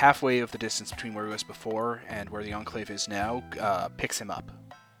about halfway of the distance between where he was before and where the Enclave is now, picks him up.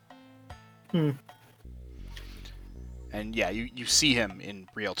 And yeah, you see him in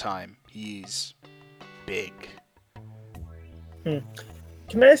real time. He's big.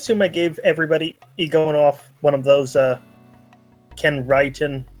 Can I assume I gave everybody going off one of those can write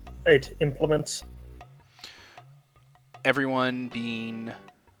and write implements? Everyone being...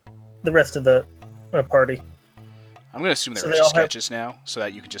 The rest of the party. I'm going to assume they're just sketches now, so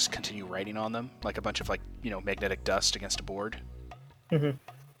that you can just continue writing on them, like a bunch of magnetic dust against a board. Mm-hmm.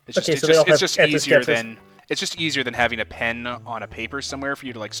 It's just easier than having a pen on a paper somewhere for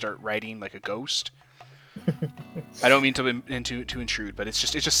you to start writing like a ghost. I don't mean to intrude, but it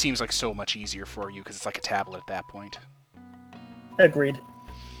just seems like so much easier for you because it's like a tablet at that point. Agreed.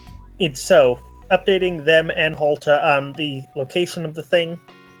 It's so updating them and Halta on the location of the thing,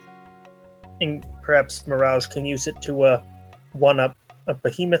 and perhaps Mirage can use it to one-up a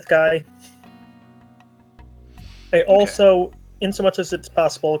behemoth guy. I also, in so much as it's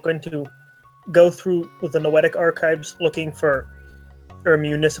possible, going to go through with the Noetic archives looking for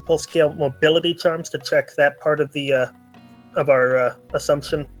municipal scale mobility charms to check that part of the of our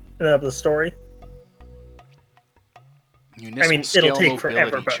assumption of the story. Municipal scale it'll take mobility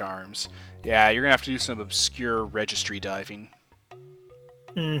forever, but... charms. Yeah, you're gonna have to do some obscure registry diving.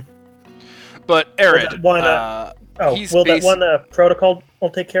 But Arid, that one protocol will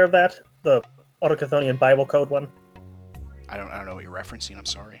take care of that? The Autochthonian Bible Code one? I don't know what you're referencing. I'm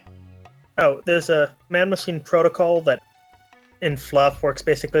sorry. Oh, there's a man-machine protocol that, in fluff, works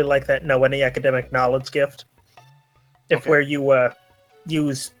basically like that Know Any Academic Knowledge gift. Where you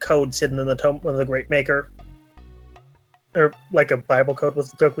use codes hidden in the Tome of the Great Maker, or like a Bible code was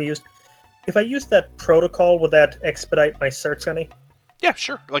the joke we used. If I use that protocol, would that expedite my search any? Yeah,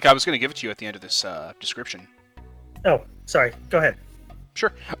 sure. I was going to give it to you at the end of this description. Oh, sorry. Go ahead.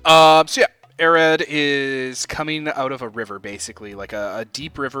 Sure. So yeah, Arid is coming out of a river, basically, like a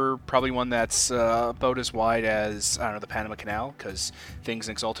deep river, probably one that's about as wide as, I don't know, the Panama Canal, because things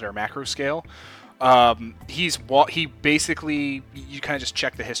in Exalted are macro scale. He basically, you kind of just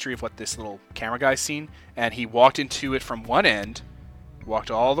check the history of what this little camera guy's seen, and he walked into it from one end, walked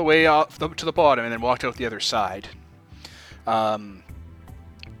all the way up to the bottom, and then walked out the other side.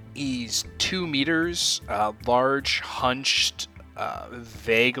 He's 2 meters, large, hunched,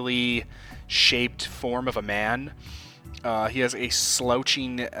 vaguely shaped form of a man. He has a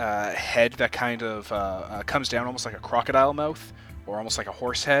slouching head that kind of comes down almost like a crocodile mouth, or almost like a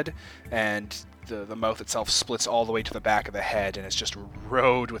horse head, and the mouth itself splits all the way to the back of the head, and it's just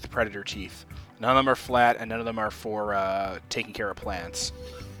rowed with predator teeth. None of them are flat, and none of them are for taking care of plants.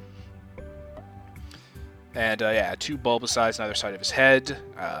 And yeah, 2 bulbous eyes on either side of his head.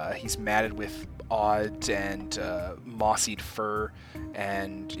 He's matted with odd and mossied fur,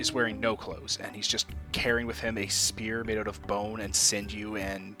 and is wearing no clothes. And he's just carrying with him a spear made out of bone and sinew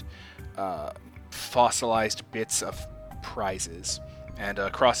and fossilized bits of prizes. And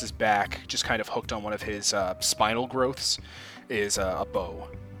across his back, just kind of hooked on one of his spinal growths, is a bow.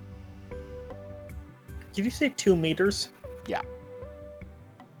 Did you say 2 meters? Yeah.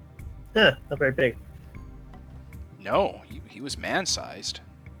 Huh, not very big. No, he was man-sized.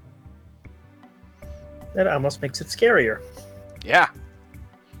 That almost makes it scarier. Yeah.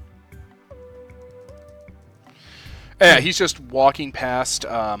 Yeah, he's just walking past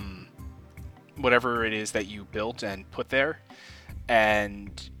whatever it is that you built and put there,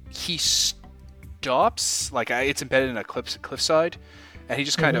 and he stops, like it's embedded in a cliffside, and he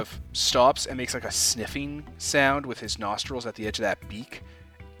just kind of stops and makes like a sniffing sound with his nostrils at the edge of that beak,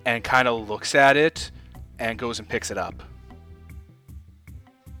 and kind of looks at it and goes and picks it up.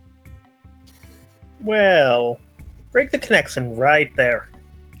 Well, break the connection right there.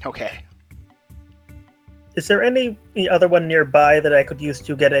 Okay. Is there any other one nearby that I could use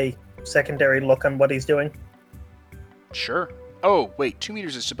to get a secondary look on what he's doing? Sure. Oh, wait, 2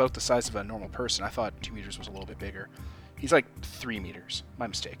 meters is about the size of a normal person. I thought 2 meters was a little bit bigger. He's like 3 meters. My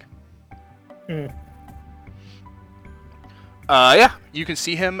mistake. Yeah, you can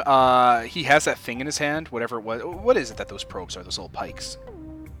see him. He has that thing in his hand, whatever it was. What is it that those probes are? Those little pikes.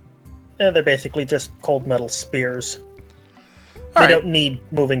 They're basically just cold metal spears. All They right. don't need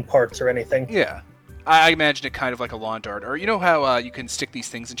moving parts or anything. Yeah. I imagine it kind of like a lawn dart. Or you know how you can stick these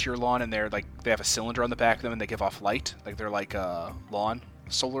things into your lawn and they're like they have a cylinder on the back of them and they give off light? Like they're like lawn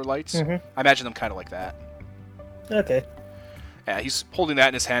solar lights? I imagine them kind of like that. Okay. Yeah, he's holding that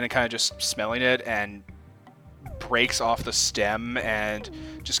in his hand and kind of just smelling it and breaks off the stem and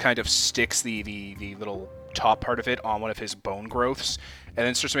just kind of sticks the little top part of it on one of his bone growths and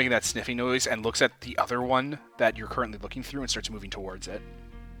then starts making that sniffing noise and looks at the other one that you're currently looking through and starts moving towards it.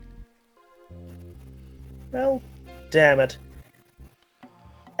 Well, damn it.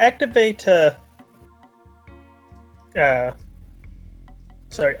 Activate, Eye of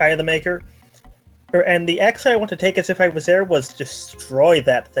the Maker. And the action I want to take as if I was there was destroy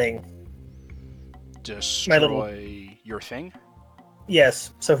that thing. Destroy your thing?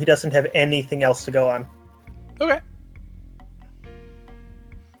 Yes, so he doesn't have anything else to go on. Okay. And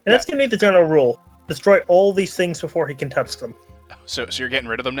that's going to be the general rule. Destroy all these things before he can touch them. So you're getting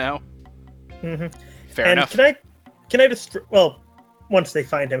rid of them now? Mm-hmm. Fair And enough. can I destroy... Well, once they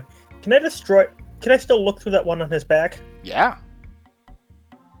find him, can I destroy... Can I still look through that one on his back? Yeah.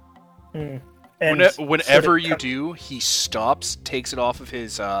 And Whenever you do, he stops, takes it off of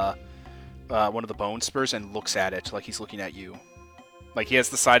his one of the bone spurs, and looks at it like he's looking at you. Like he has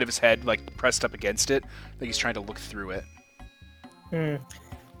the side of his head like pressed up against it, like he's trying to look through it.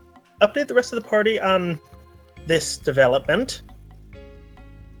 Update the rest of the party on this development.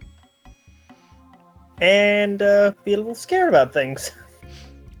 And be a little scared about things.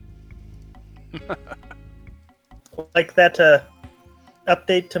 Like that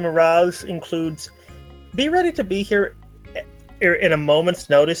update to Mirage includes be ready to be here in a moment's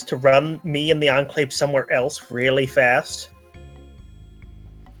notice to run me and the Enclave somewhere else really fast.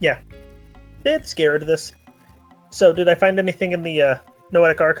 Yeah. Bit scared of this. So did I find anything in the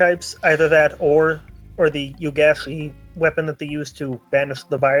Noetic archives? Either that or the Yugashi weapon that they used to banish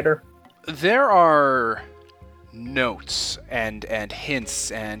the Viator? There are notes and hints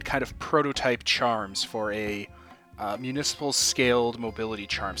and kind of prototype charms for a municipal scaled mobility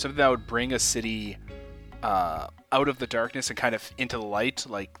charm, something that would bring a city out of the darkness and kind of into the light,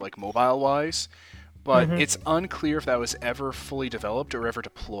 like mobile wise. But it's unclear if that was ever fully developed or ever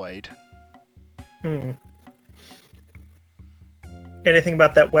deployed. Anything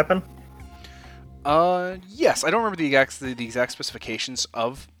about that weapon? Yes, I don't remember the exact specifications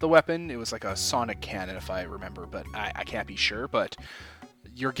of the weapon. It was like a sonic cannon, if I remember, but I can't be sure. But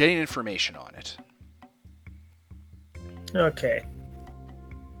you're getting information on it. Okay.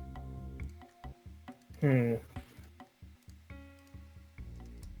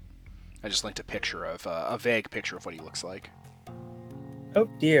 I just linked a picture of a vague picture of what he looks like. Oh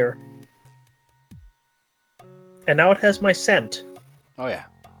dear. And now it has my scent. Oh yeah,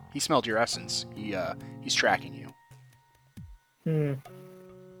 he smelled your essence. He's tracking you.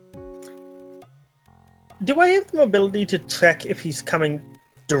 Do I have the ability to check if he's coming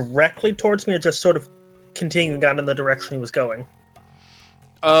directly towards me or just sort of continuing on in the direction he was going?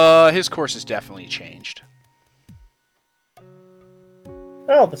 His course has definitely changed.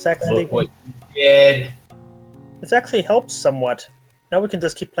 Oh, this actually Look what you did. this actually helps somewhat. Now we can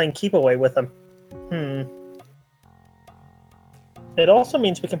just keep playing keep away with him. It also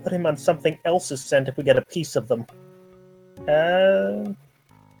means we can put him on something else's scent if we get a piece of them.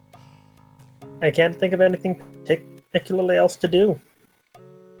 I can't think of anything particularly else to do.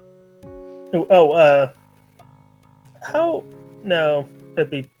 How? No, it'd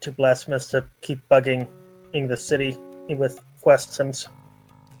be too blasphemous to keep bugging in the city with questions.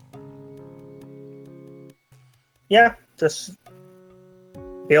 Yeah, just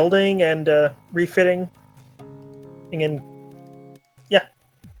building and refitting, and yeah,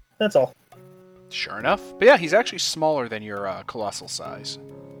 that's all. Sure enough. But yeah, he's actually smaller than your colossal size.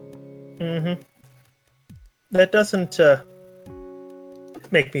 Mm-hmm. That doesn't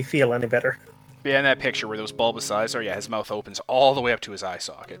make me feel any better. Yeah, in that picture where those bulbous eyes are, yeah, his mouth opens all the way up to his eye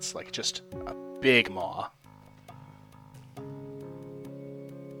sockets. Like, just a big maw.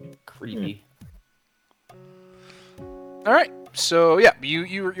 Creepy. Alright, so yeah, you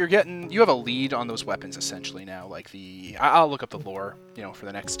have a lead on those weapons essentially now. Like I'll look up the lore, for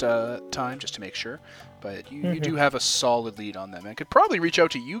the next time just to make sure. But you do have a solid lead on them, and could probably reach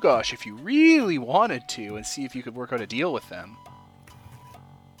out to Yugosh if you really wanted to, and see if you could work out a deal with them.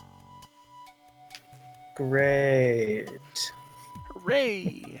 Great.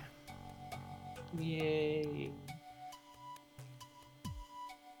 Hooray! Yay.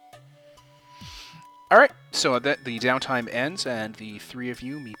 Alright, so the downtime ends, and the three of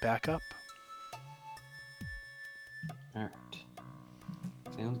you meet back up. Alright.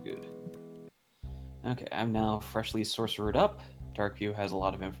 Sounds good. Okay, I'm now freshly sorcered up. Darkview has a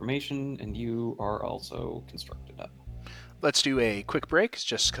lot of information, and you are also constructed up. Let's do a quick break,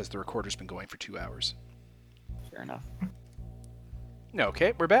 just because the recorder's been going for 2 hours. Fair enough.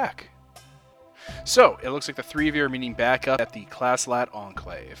 Okay, we're back. So, it looks like the three of you are meeting back up at the Classlat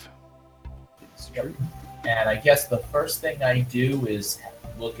Enclave. Yep. And I guess the first thing I do is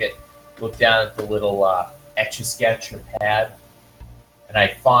look down at the little Etch-a-Sketch or pad, and I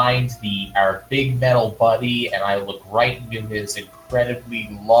find our big metal buddy, and I look right into his incredibly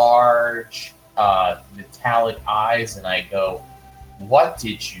large metallic eyes, and I go, "What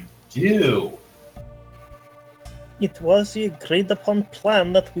did you do?" It was the agreed-upon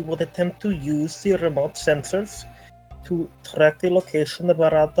plan that we would attempt to use the remote sensors to track the location of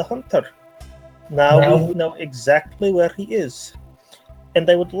Arad the Hunter. Now we know exactly where he is, and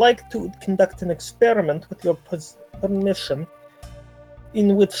I would like to conduct an experiment with your permission,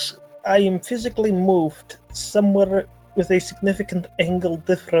 in which I am physically moved somewhere with a significant angle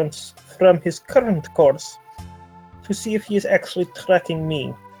difference from his current course, to see if he is actually tracking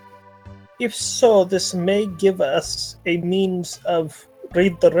me. If so, this may give us a means of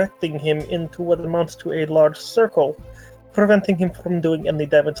redirecting him into what amounts to a large circle, preventing him from doing any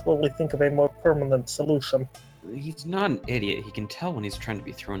damage while we think of a more permanent solution. He's not an idiot. He can tell when he's trying to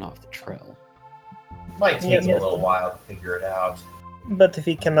be thrown off the trail. Might take him a little while to figure it out. But if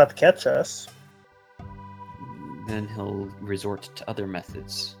he cannot catch us... Then he'll resort to other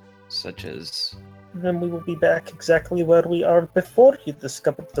methods, such as... Then we will be back exactly where we are before he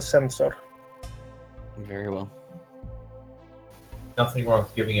discovered the sensor. Very well. Nothing wrong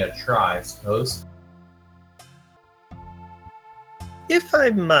with giving it a try, I suppose. If I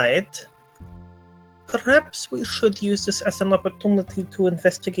might, perhaps we should use this as an opportunity to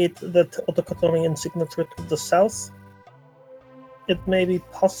investigate that Odokatorian signature to the south. It may be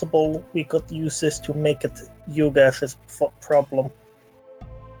possible we could use this to make it Yugash's problem.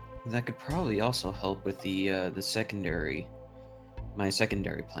 That could probably also help with the secondary, my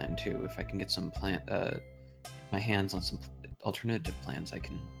secondary plan too. If I can get some my hands on some alternative plans, I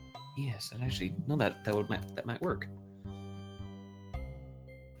can. Yes, and actually, no, that might work.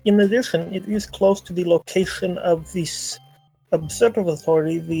 In addition, it is close to the location of this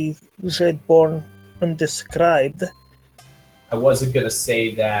observatory, the Jadeborn Undescribed. I wasn't going to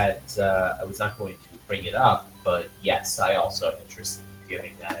say that I was not going to bring it up, but yes, I also am interested in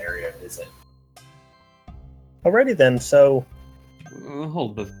giving that area a visit. Alrighty then, so...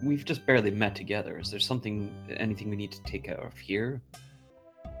 Hold, but we've just barely met together. Is there anything we need to take care of here?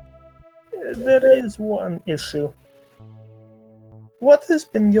 There is one issue. What has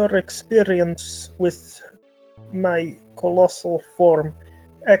been your experience with my colossal form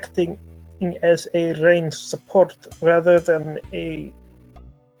acting as a ranged support rather than a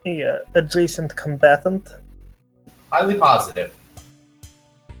adjacent combatant? Highly positive.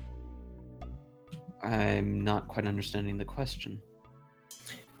 I'm not quite understanding the question.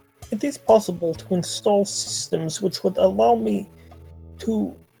 It is possible to install systems which would allow me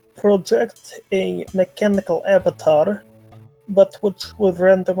to project a mechanical avatar but which would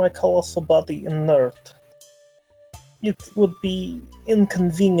render my colossal body inert. It would be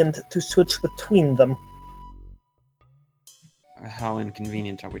inconvenient to switch between them. How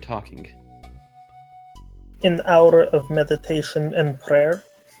inconvenient are we talking? An hour of meditation and prayer.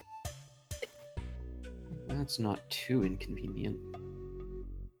 That's not too inconvenient.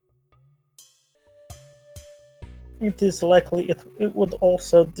 It is likely it would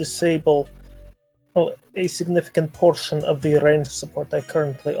also disable a significant portion of the range support I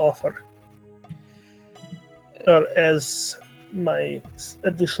currently offer. Or as my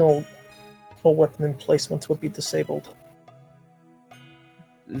additional weapon emplacements would be disabled.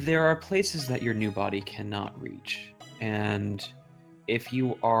 There are places that your new body cannot reach, and if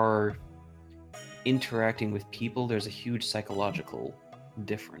you are interacting with people, there's a huge psychological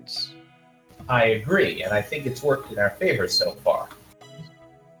difference. I agree, and I think it's worked in our favor so far.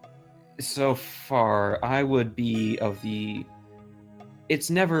 So far, I would be of the... It's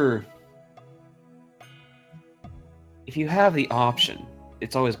never... If you have the option,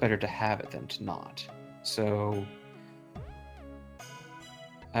 it's always better to have it than to not. So...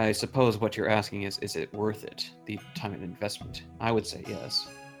 I suppose what you're asking is it worth it, the time and investment? I would say yes.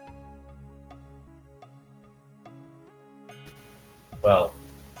 Well,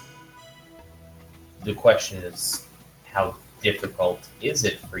 the question is, how difficult is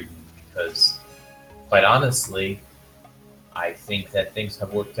it for you? Because, quite honestly, I think that things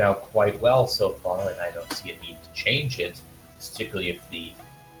have worked out quite well so far, and I don't see a need to change it, particularly if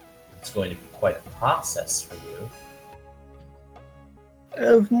it's going to be quite a process for you.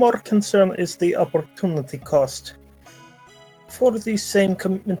 Of more concern is the opportunity cost. For the same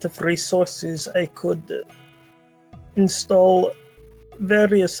commitment of resources, I could install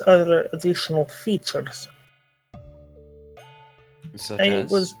various other additional features. Such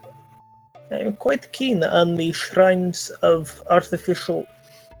I'm quite keen on the shrines of artificial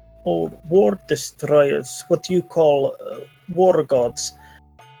or war destroyers, what you call war gods,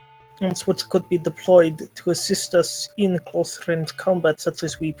 which could be deployed to assist us in close-range combat such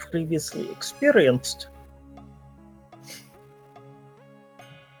as we previously experienced.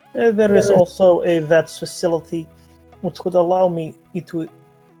 There is also a VATS facility which would allow me to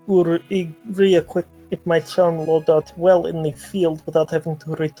re-equip my charm loadout well in the field without having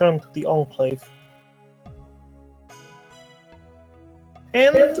to return to the Enclave.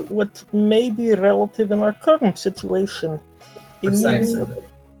 And what may be relative in our current situation,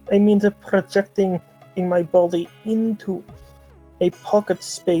 I mean the projecting in my body into a pocket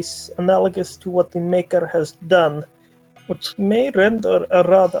space analogous to what the Maker has done, which may render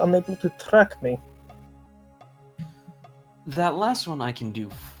Arad unable to track me. That last one I can do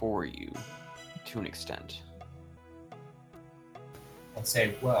for you, to an extent. I'll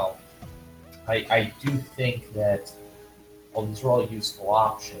say, well, I do think that these are all useful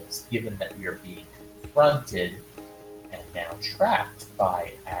options, given that we are being confronted and now trapped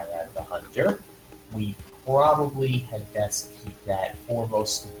by Arad the Hunter. We probably had best keep that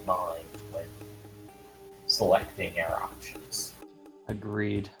foremost in mind when selecting our options.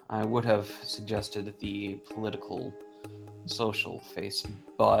 Agreed. I would have suggested the political, social face,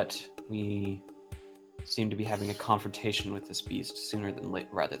 but we seem to be having a confrontation with this beast sooner than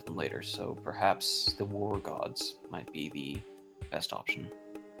rather than later, so perhaps the war gods might be the best option.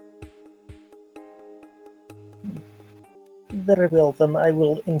 Very well, then I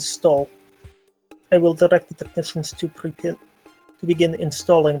will direct the technicians to begin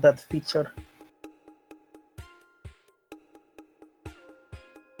installing that feature.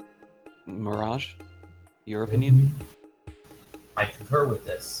 Mirage, your opinion? I concur with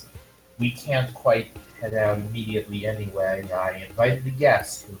this. We can't quite head out immediately anyway. I invited a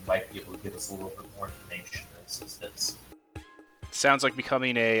guest who might be able to give us a little bit more information and assistance. Sounds like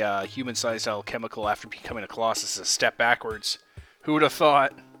becoming a human-sized alchemical after becoming a colossus is a step backwards. Who would have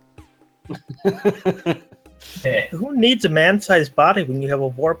thought? Who needs a man-sized body when you have a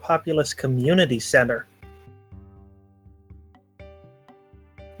war populous community center?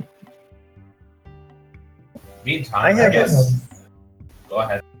 Meantime, I guess... Go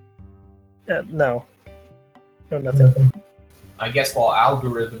ahead. No, nothing. I guess while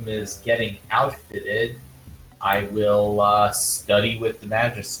Algorithm is getting outfitted, I will study with the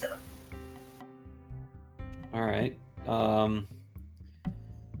Magister. All right.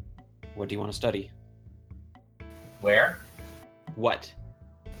 What do you want to study? Where? What?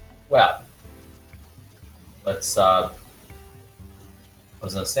 Well, let's. I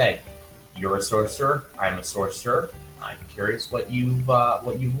was gonna say, you're a sorcerer. I'm a sorcerer. I'm curious what you've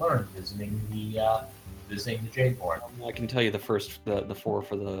learned visiting the visiting the Jadeborn. I can tell you the four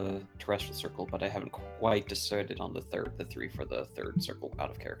for the terrestrial circle, but I haven't quite decided on the three for the third circle out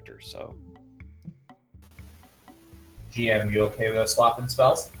of character. So, GM, you okay with us swapping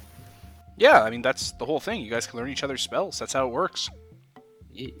spells? Yeah, I mean, that's the whole thing. You guys can learn each other's spells. That's how it works.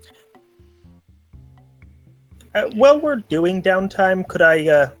 yeah. While we're doing downtime, could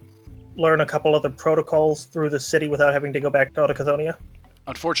I learn a couple other protocols through the city without having to go back to Autochthonia?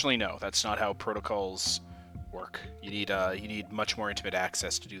 Unfortunately, no. That's not how protocols work. You need much more intimate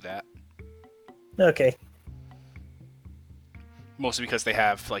access to do that. Okay. Mostly because they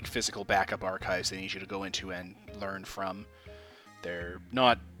have like physical backup archives they need you to go into and learn from. They're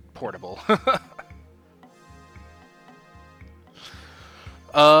not portable.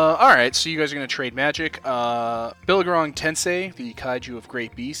 Alright, so you guys are going to trade magic. Bilgerong Tensei, the kaiju of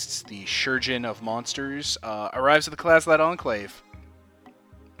great beasts, the Shurjin of monsters, arrives at the Klazlat Enclave.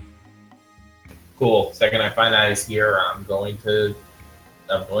 Cool. Second I find out he's here, I'm going to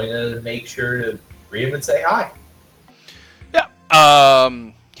make sure to greet him and say hi. Yeah.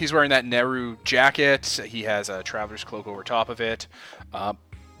 He's wearing that Nehru jacket. He has a traveler's cloak over top of it.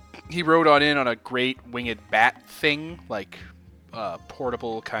 He rode on in on a great winged bat thing, like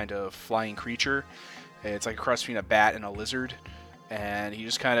portable kind of flying creature. It's like a cross between a bat and a lizard. And he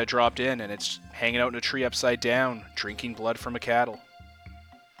just kind of dropped in, and it's hanging out in a tree upside down, drinking blood from a cattle.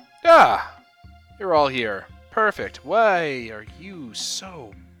 Ah! You're all here. Perfect. Why are you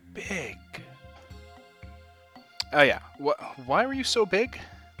so big? Oh yeah. Why were you so big?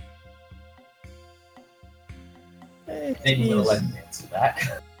 Maybe you'll let me answer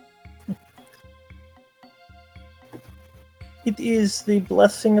that. It is the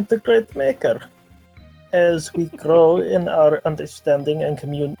blessing of the Great Maker. As we grow in our understanding and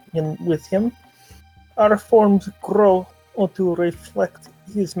communion with Him, our forms grow to reflect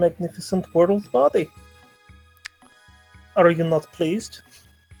His magnificent world body. Are you not pleased?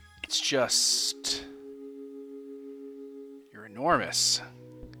 It's just... You're enormous.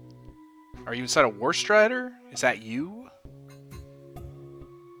 Are you inside a War Strider? Is that you?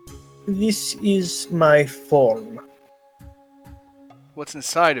 This is my form. What's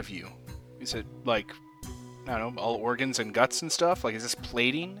inside of you? Is it, like, I don't know, all organs and guts and stuff? Like, is this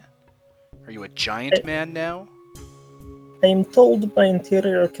plating? Are you a giant man now? I am told my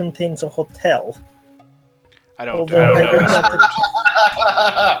interior contains a hotel. I don't Although know I this do not- word.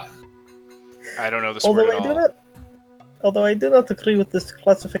 I don't know this word at all. Although I do not agree with this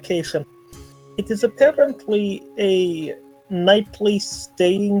classification. It is apparently a nightly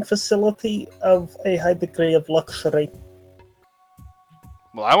staying facility of a high degree of luxury.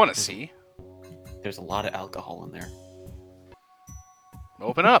 Well, I want to see. There's a lot of alcohol in there.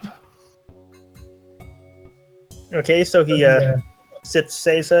 Open up. Okay, so he sits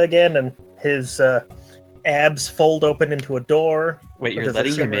Seiza again, and his abs fold open into a door. Wait, you're There's a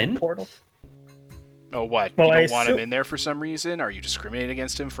letting him shimmering in? portal. Oh, what? Well, You I don't want him assume- in there for some reason? Are you discriminating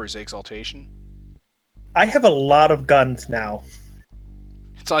against him for his exaltation? I have a lot of guns now.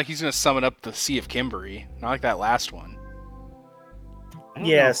 It's not like he's going to summon up the Sea of Kimberry. Not like that last one. I don't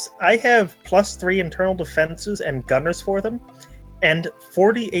Yes, I have +3 internal defenses and gunners for them, and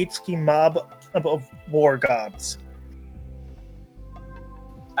 40 HP mob of war gods.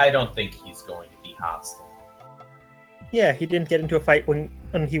 I don't think he's going to be hostile. Yeah, he didn't get into a fight when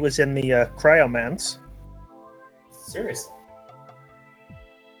he was in the Cryomance. Seriously.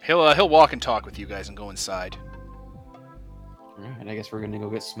 He'll walk and talk with you guys and go inside. know. Alright, I guess we're gonna go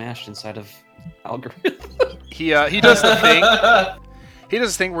get smashed inside of Algorithm. He does the thing. He does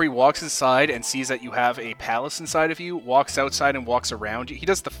this thing where he walks inside and sees that you have a palace inside of you, walks outside and walks around you. He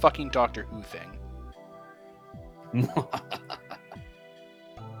does the fucking Doctor Who thing.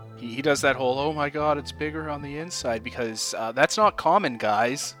 He does that whole, oh my god, it's bigger on the inside, because that's not common,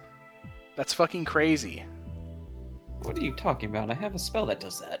 guys. That's fucking crazy. What are you talking about? I have a spell that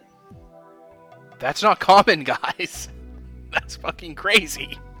does that. That's not common, guys. That's fucking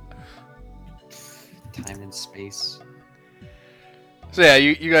crazy. Time and space. So yeah,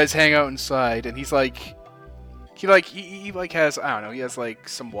 you guys hang out inside, and he's like, he has, I don't know, he has like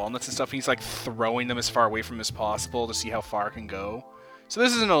some walnuts and stuff, and he's like throwing them as far away from as possible to see how far it can go. So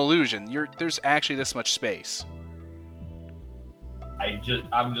this is an illusion. There's actually this much space. I'm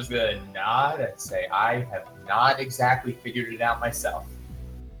just gonna nod and say I have not exactly figured it out myself.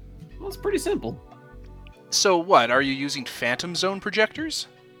 Well, it's pretty simple. So what, are you using Phantom Zone projectors?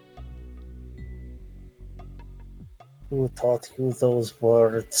 Who taught you those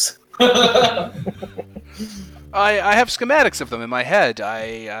words? I have schematics of them in my head.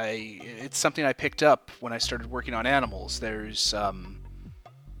 It's something I picked up when I started working on animals. There's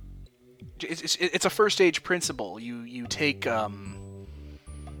it's a first stage principle. You take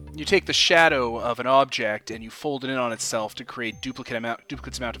the shadow of an object and you fold it in on itself to create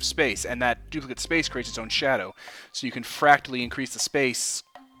duplicates amount of space, and that duplicate space creates its own shadow. So you can fractally increase the space.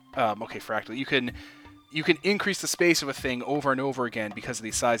 Fractally. You can increase the space of a thing over and over again because of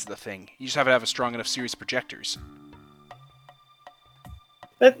the size of the thing. You just have to have a strong enough series of projectors.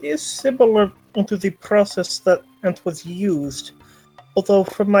 That is similar to the process that was used, although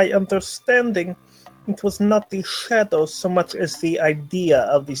from my understanding, it was not the shadow so much as the idea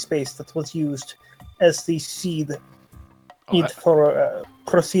of the space that was used as the seed for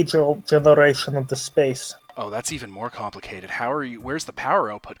procedural generation of the space. Oh, that's even more complicated. Where's the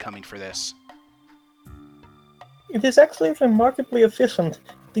power output coming for this? It is actually remarkably efficient.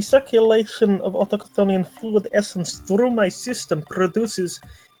 The circulation of autochthonian fluid essence through my system produces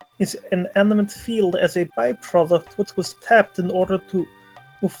an animate field as a byproduct which was tapped in order to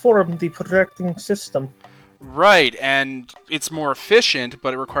form the projecting system. Right, and it's more efficient,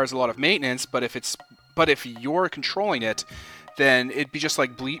 but it requires a lot of maintenance. But if you're controlling it, then it'd be just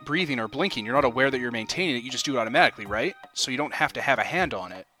like breathing or blinking. You're not aware that you're maintaining it, you just do it automatically, right? So you don't have to have a hand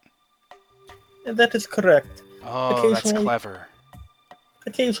on it. That is correct. Oh, that's clever.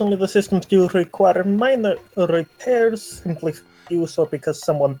 Occasionally the systems do require minor repairs, simply do so because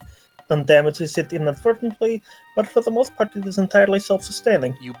someone damages it inadvertently, but for the most part it is entirely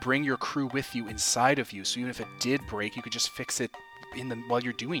self-sustaining. You bring your crew with you inside of you, so even if it did break, you could just fix it while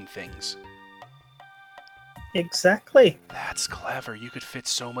you're doing things. Exactly. That's clever. You could fit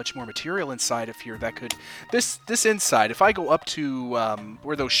so much more material inside of here that could... This inside, if I go up to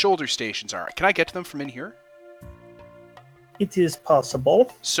where those shoulder stations are, can I get to them from in here? It is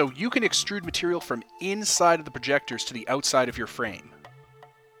possible. So you can extrude material from inside of the projectors to the outside of your frame.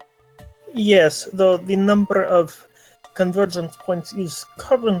 Yes, though the number of convergence points is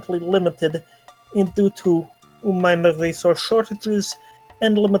currently limited due to minor resource shortages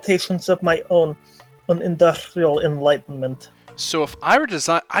and limitations of my own on industrial enlightenment. So if I were to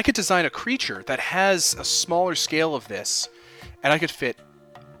design, I could design a creature that has a smaller scale of this, and I could fit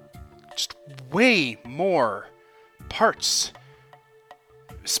just way more parts.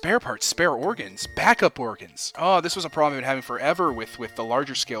 Spare parts, spare organs, backup organs. Oh, this was a problem I've been having forever with the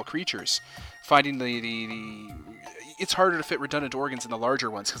larger scale creatures. Finding the it's harder to fit redundant organs in the larger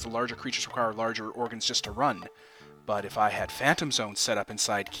ones because the larger creatures require larger organs just to run. But if I had phantom zones set up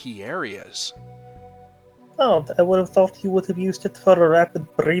inside key areas... Oh, I would have thought you would have used it for rapid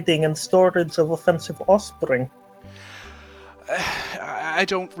breeding and storage of offensive offspring. I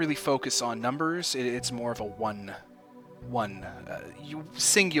don't really focus on numbers. It's more of a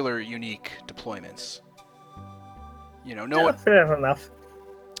singular, unique deployments. You know, no one... Fair enough.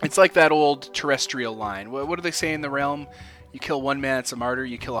 It's like that old terrestrial line. What do they say in the realm? You kill one man, it's a martyr.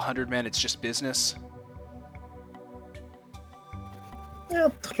 You kill 100 men, it's just business. Yeah,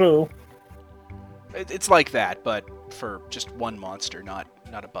 true. It's like that, but for just one monster, not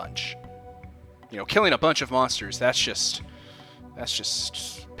a bunch. You know, killing a bunch of monsters, that's just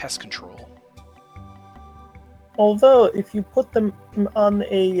pest control. Although, if you put them on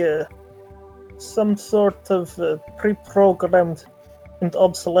a some sort of pre-programmed and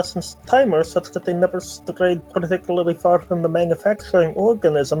obsolescence timer such that they never strayed particularly far from the manufacturing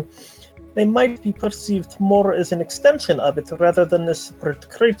organism, they might be perceived more as an extension of it rather than as separate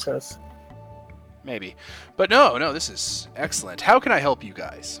creatures. Maybe. But no, this is excellent. How can I help you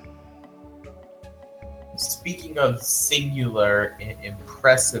guys? Speaking of singular and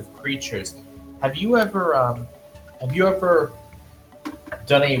impressive creatures, have you ever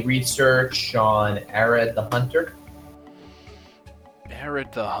done any research on Arid the Hunter?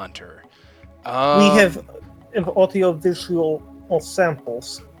 Arid the Hunter. We have audio-visual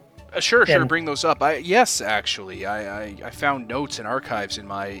samples. Sure. Bring those up. Yes, actually, I found notes and archives in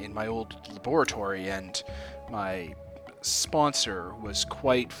my old laboratory, and my sponsor was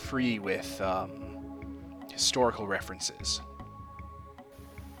quite free with historical references.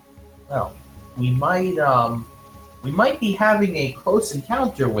 Well, we might be having a close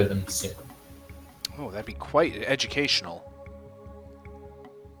encounter with him soon. Oh, that'd be quite educational.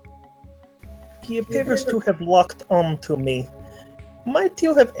 He appears to have locked on to me. Might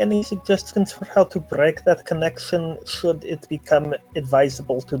you have any suggestions for how to break that connection should it become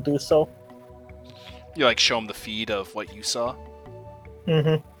advisable to do so? You show him the feed of what you saw?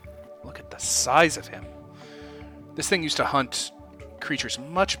 Mm-hmm. Look at the size of him. This thing used to hunt creatures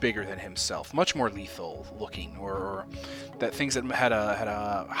much bigger than himself, much more lethal looking, or that things that had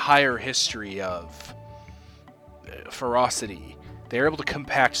a higher history of ferocity. They were able to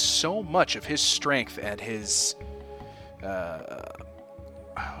compact so much of his strength and his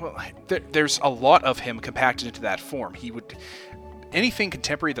Well, there's a lot of him compacted into that form. Anything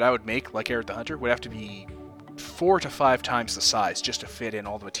contemporary that I would make, like Eric the Hunter, would have to be 4 to 5 times the size just to fit in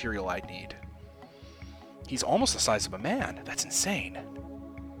all the material I'd need. He's almost the size of a man. That's insane.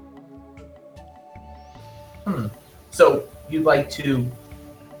 So you'd like to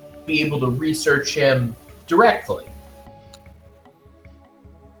be able to research him directly?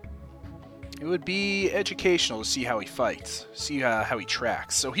 It would be educational to see how he fights, see how he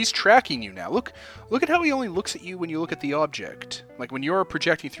tracks. So he's tracking you now. Look at how he only looks at you when you look at the object. Like when you're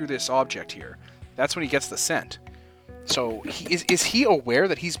projecting through this object here, that's when he gets the scent. So is he aware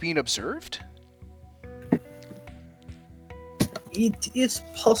that he's being observed? It is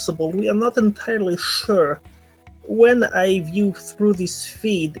possible. We are not entirely sure. When I view through this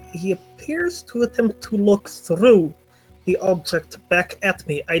feed, he appears to attempt to look through the object back at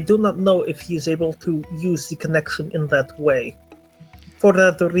me. I do not know if he is able to use the connection in that way. For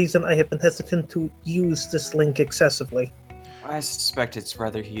that reason, I have been hesitant to use this link excessively. I suspect it's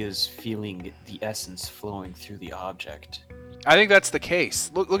rather he is feeling the essence flowing through the object. I think that's the case.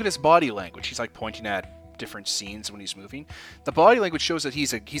 Look at his body language. He's like pointing at different scenes when he's moving. The body language shows that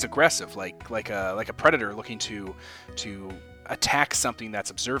he's aggressive, like a predator looking to attack something that's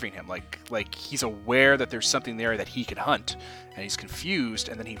observing him. Like he's aware that there's something there that he could hunt, and he's confused.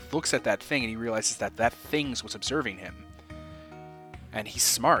 And then he looks at that thing and he realizes that thing's what's observing him. And he's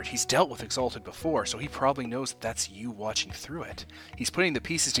smart. He's dealt with Exalted before, so he probably knows that's you watching through it. He's putting the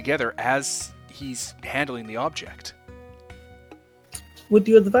pieces together as he's handling the object. Would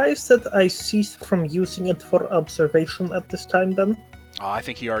you advise that I cease from using it for observation at this time, then? I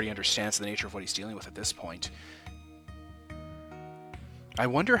think he already understands the nature of what he's dealing with at this point. I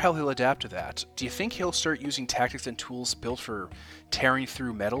wonder how he'll adapt to that. Do you think he'll start using tactics and tools built for tearing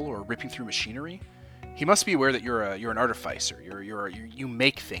through metal or ripping through machinery? He must be aware that you're an artificer. You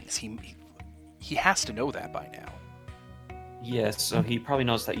make things. He has to know that by now. Yes, so he probably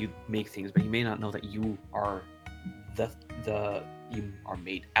knows that you make things, but he may not know that you are you are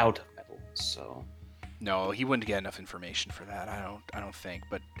made out of metal. So no, he wouldn't get enough information for that. I don't think.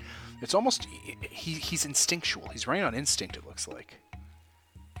 But it's almost he's instinctual. He's running on instinct. It looks like.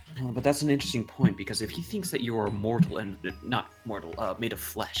 But that's an interesting point, because if he thinks that you are mortal and not mortal, made of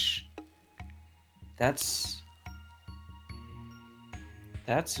flesh, that's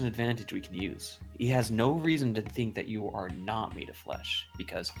an advantage we can use. He has no reason to think that you are not made of flesh,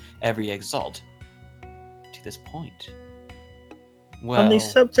 because every Exalt to this point. Well, on the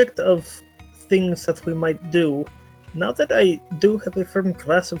subject of things that we might do, now that I do have a firm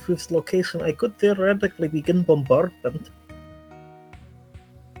grasp of his location, I could theoretically begin bombardment.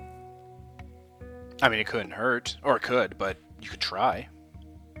 I mean, it couldn't hurt, or it could, but you could try.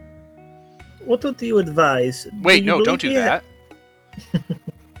 What would you advise? Wait, no, don't do that.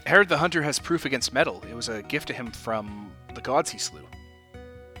 Herod the Hunter has proof against metal. It was a gift to him from the gods he slew.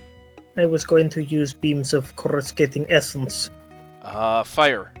 I was going to use beams of coruscating essence.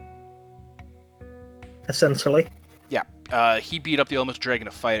 Fire. Essentially. Yeah, he beat up the elemental dragon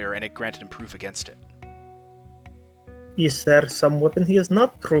of fire, and it granted him proof against it. Is there some weapon he is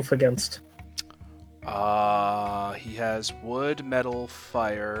not proof against? He has wood, metal,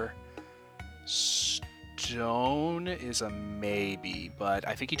 fire. Stone is a maybe, but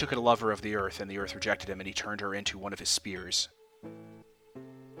I think he took a lover of the earth, and the earth rejected him, and he turned her into one of his spears.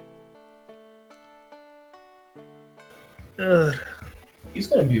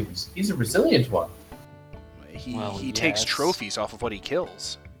 He's a resilient one. He takes trophies off of what he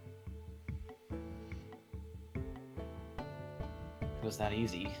kills. It was that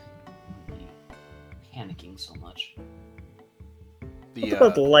easy. Panicking so much. What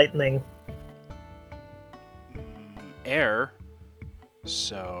about lightning? Air,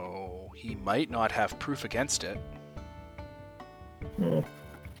 so he might not have proof against it. I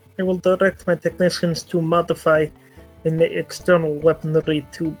will direct my technicians to modify the external weaponry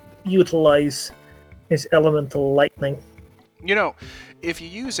to utilize his elemental lightning. You know, if you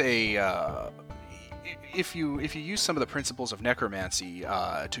use if you use some of the principles of necromancy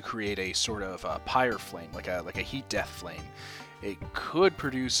to create a sort of pyre flame, like a heat death flame, it could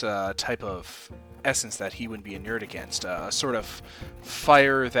produce a type of essence that he wouldn't be inert against, a sort of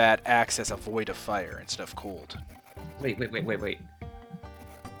fire that acts as a void of fire instead of cold. Wait.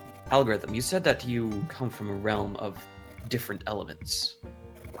 Algorithm, you said that you come from a realm of different elements,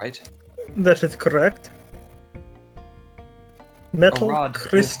 right? That is correct. Metal, rod.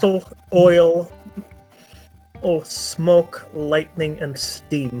 crystal, oil, smoke, lightning, and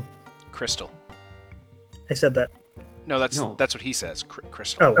steam. Crystal. I said that. No, that's what he says.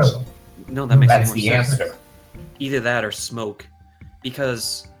 Crystal. Oh. No, that makes That's more the sense. answer. Either that or smoke,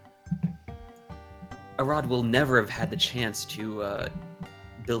 because Arad will never have had the chance to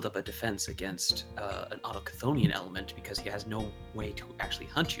build up a defense against an Autochthonian element because he has no way to actually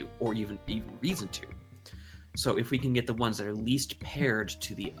hunt you, or even reason to. So if we can get the ones that are least paired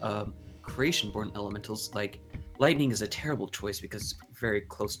to the creation-born elementals, like lightning is a terrible choice because it's very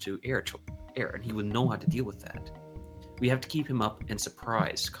close to air, and he would know how to deal with that. We have to keep him up and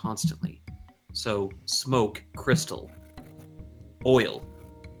surprised constantly. So smoke, crystal, oil.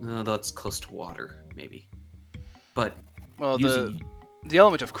 That's close to water, maybe. But Well, using... the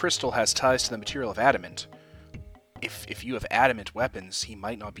element of crystal has ties to the material of adamant. If you have adamant weapons, he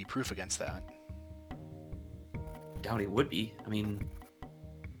might not be proof against that. doubt he would be. I mean,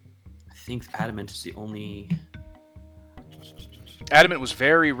 I think adamant is the only... Adamant was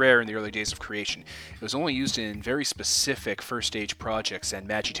very rare in the early days of creation. It was only used in very specific first-stage projects and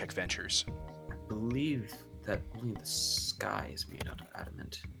Magitech ventures. I believe that only the sky is made out of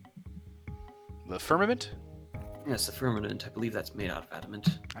adamant. The firmament? Yes, the firmament, I believe that's made out of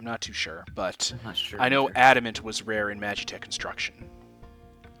adamant. I'm not too sure, but I'm not sure. I know either. adamant was rare in Magitech construction.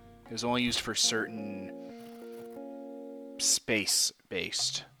 It was only used for certain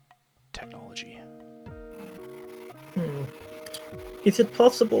space-based technology. Is it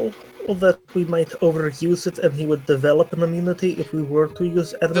possible that we might overuse it and he would develop an immunity if we were to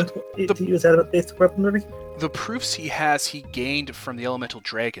use adamant-based weaponry? The proofs he has he gained from the elemental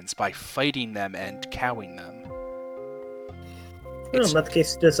dragons by fighting them and cowing them. Well, in that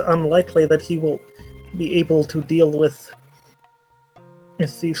case, it is unlikely that he will be able to deal with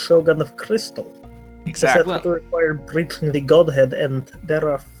the Shogun of Crystal. Exactly. That would require breaching the Godhead, and there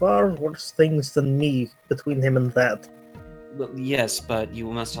are far worse things than me between him and that. Well, yes, but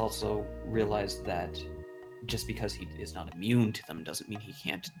you must also realize that just because he is not immune to them doesn't mean he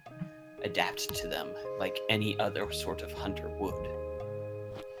can't adapt to them like any other sort of hunter would.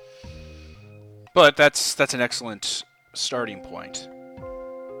 But that's an excellent starting point.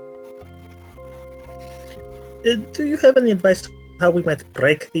 Do you have any advice on how we might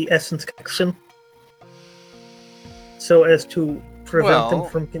break the essence connection so as to prevent him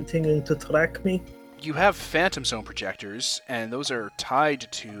from continuing to track me? You have Phantom Zone projectors, and those are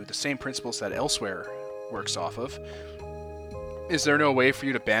tied to the same principles that Elsewhere works off of. Is there no way for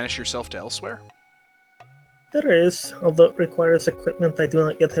you to banish yourself to Elsewhere? There is, although it requires equipment I do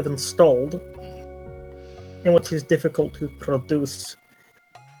not yet have installed, and which is difficult to produce.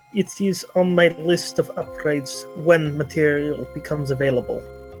 It is on my list of upgrades when material becomes available.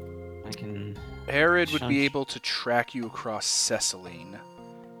 I can... Herod would be able to track you across Ceciline.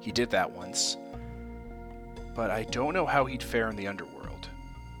 He did that once. But I don't know how he'd fare in the underworld.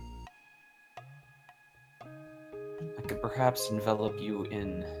 I could perhaps envelop you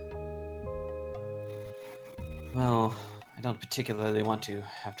in... Well, I don't particularly want to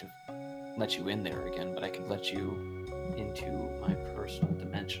have to let you in there again, but I could let you into my personal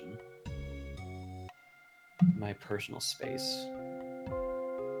dimension. My personal space.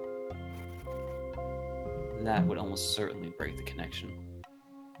 That would almost certainly break the connection.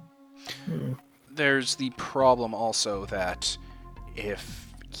 There's the problem also that if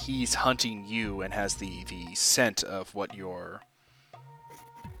he's hunting you and has the scent of what your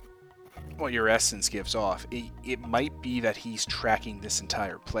essence gives off, it might be that he's tracking this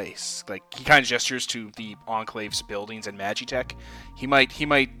entire place. Like, he kind of gestures to the Enclave's buildings and Magitech. He might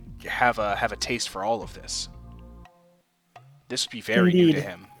have a taste for all of this. This would be very new to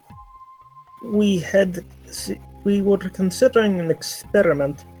him. We were considering an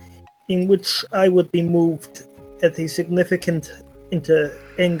experiment in which I would be moved at a significant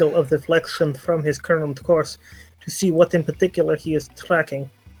angle of deflection from his current course to see what in particular he is tracking.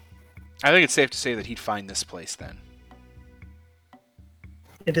 I think it's safe to say that he'd find this place then.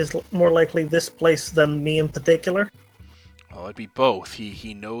 It is more likely this place than me in particular? Well, it'd be both.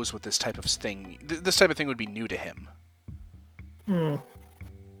 He knows what this type of thing... This type of thing would be new to him.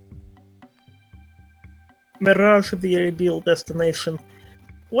 Mirage of the ideal destination.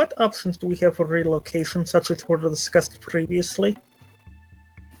 What options do we have for relocation, such as were discussed previously?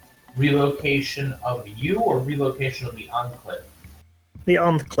 Relocation of you or relocation of the Enclave? The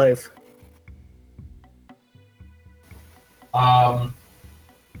Enclave. A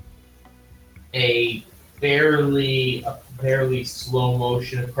fairly slow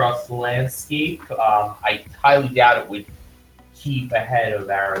motion across the landscape. I highly doubt it would keep ahead of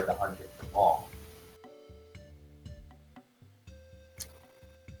Arad the Hunter for long.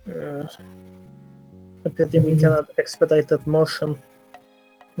 I pity we cannot expedite that motion.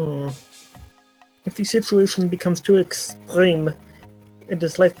 If the situation becomes too extreme, it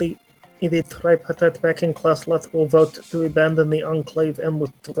is likely the tripartite backing class lot will vote to abandon the Enclave and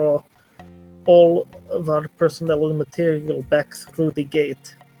withdraw all of our personnel and material back through the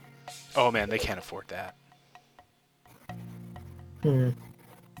gate. Oh man, they can't afford that.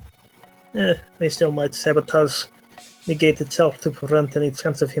 They still might sabotage the gate itself to prevent any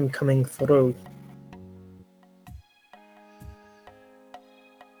chance of him coming through.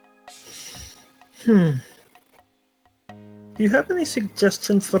 Do you have any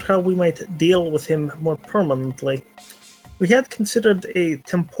suggestions for how we might deal with him more permanently? We had considered a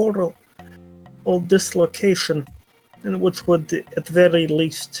temporal dislocation, which would, at very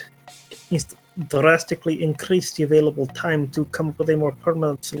least drastically increase the available time to come up with a more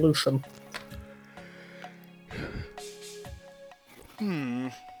permanent solution.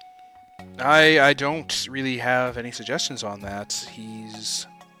 I don't really have any suggestions on that. He's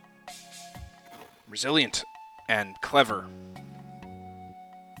resilient and clever.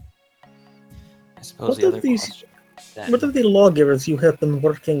 I suppose What the of other these- question then, What of the lawgivers you have been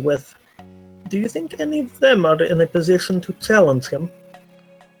working with? Do you think any of them are in a position to challenge him?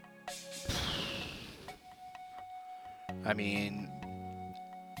 I mean,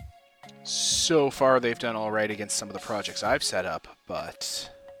 so far they've done all right against some of the projects I've set up,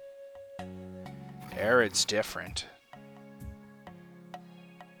 but Arid's different.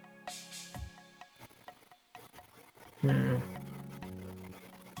 The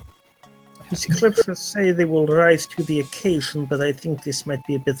scriptures say they will rise to the occasion, but I think this might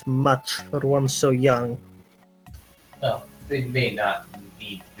be a bit much for one so young. Well, they may not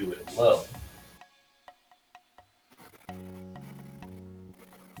need to do it alone.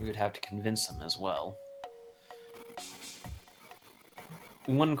 we would have to convince them as well.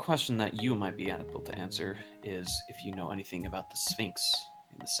 One question that you might be able to answer is if you know anything about the Sphinx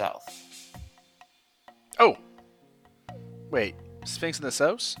in the south. Oh! Wait, Sphinx in the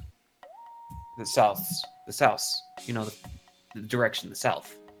South? The south. You know, the direction, the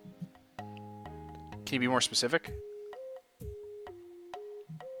south. Can you be more specific?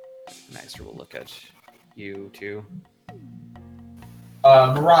 Master will look at you two.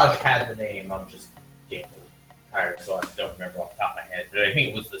 Mirage had the name. I'm just getting tired, so I don't remember off the top of my head. But I think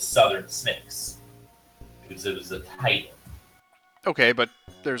it was the Southern Sphinx. It was a title. Okay, but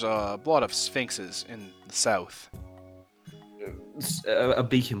there's a lot of sphinxes in the south. A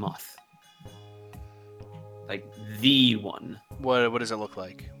behemoth. Like the one. What does it look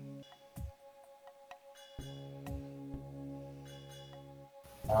like?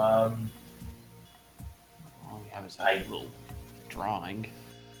 All we have is that little drawing.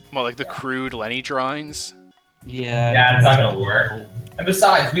 Well, like the crude Lenny drawings? Yeah, it's not gonna work. And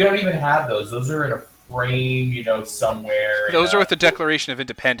besides, we don't even have those. Those are in a frame, somewhere. Those are with the Declaration of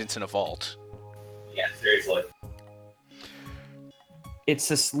Independence in a vault. Yeah, seriously.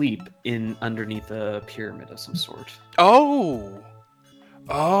 It's asleep underneath a pyramid of some sort. Oh!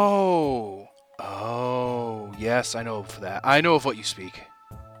 Yes, I know of that. I know of what you speak.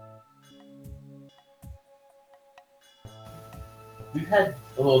 We've had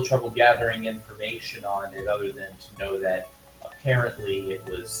a little trouble gathering information on it, other than to know that apparently it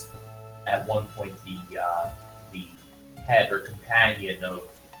was at one point the head or companion of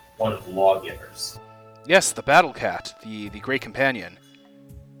one of the lawgivers. Yes, the Battle Cat, the Great Companion.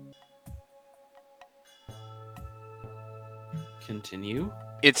 Continue.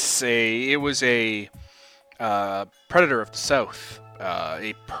 It was a predator of the south,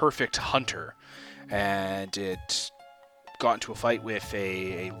 a perfect hunter, and it got into a fight with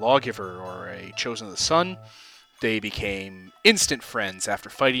a lawgiver or a chosen of the sun. They became instant friends after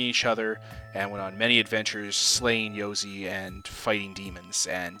fighting each other and went on many adventures, slaying Yozi and fighting demons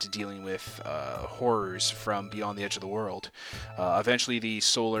and dealing with horrors from beyond the edge of the world. Eventually, the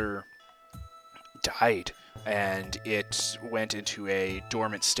Solar died, and it went into a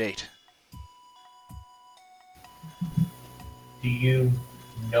dormant state. Do you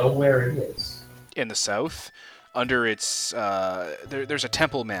know where it is? In the south, under its there's a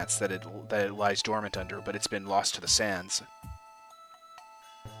temple manse that it lies dormant under, but it's been lost to the sands.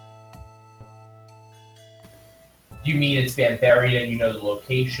 Do you mean it's been buried and you know the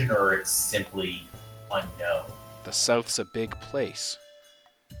location, or it's simply unknown? The south's a big place,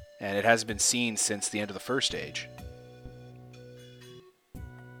 and it hasn't been seen since the end of the First Age.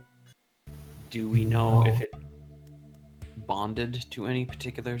 Do we know if it bonded to any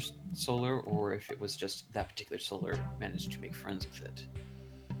particular solar, or if it was just that particular solar managed to make friends with it?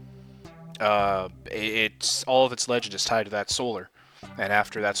 It's all of its legend is tied to that solar, and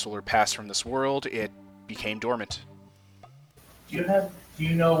after that solar passed from this world, it became dormant. Do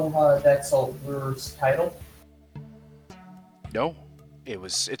you know that solar's title? No,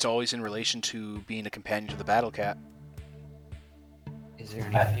 It's always in relation to being a companion to the Battle Cat. Is there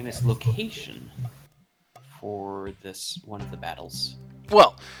any famous location for this one of the battles?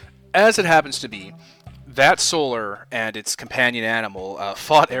 Well, as it happens to be, that Solar and its companion animal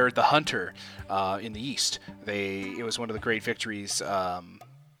fought Arid the Hunter in the East. It was one of the great victories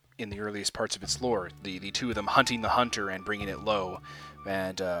in the earliest parts of its lore. The two of them hunting the hunter and bringing it low,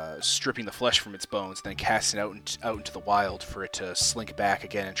 and stripping the flesh from its bones, then casting it out into the wild for it to slink back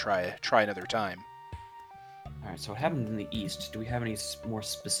again and try another time. Alright, so what happened in the East? Do we have any more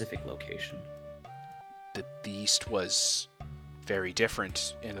specific location? The East was very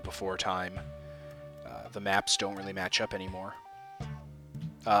different in the before time. The maps don't really match up anymore.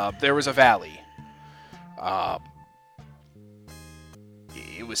 There was a valley.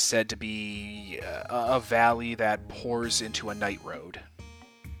 It was said to be a valley that pours into a night road.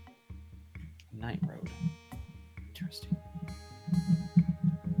 Night Road. Interesting.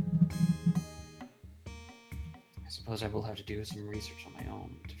 I suppose I will have to do some research on my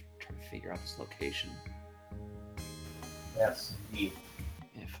own to try to figure out this location. Yes, indeed.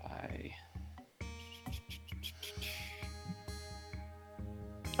 If I...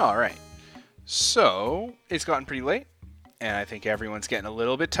 Alright. So, it's gotten pretty late, and I think everyone's getting a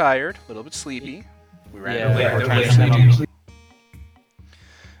little bit tired, a little bit sleepy. We ran Yeah, late. we're trying to usually sleep. do.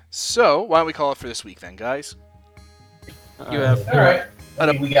 So, why don't we call it for this week then, guys? You have Alright.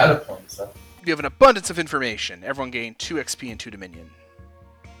 We got a point, so. You have an abundance of information. Everyone gained 2 XP and 2 Dominion.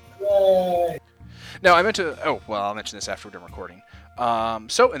 Yay. Now, I meant to... Oh, well, I'll mention this after we're done recording.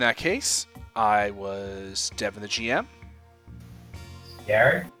 So, in that case, I was Devin the GM.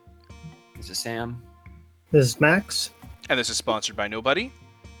 Gary? This is Sam. This is Max. And this is sponsored by Nobody.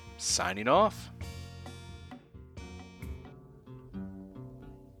 Signing off.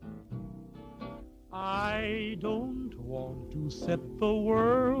 I don't want to set the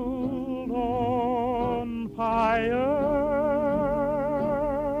world on fire.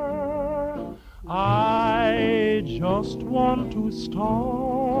 I just want to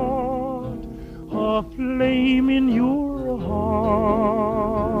start a flame in your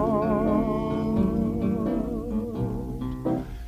heart.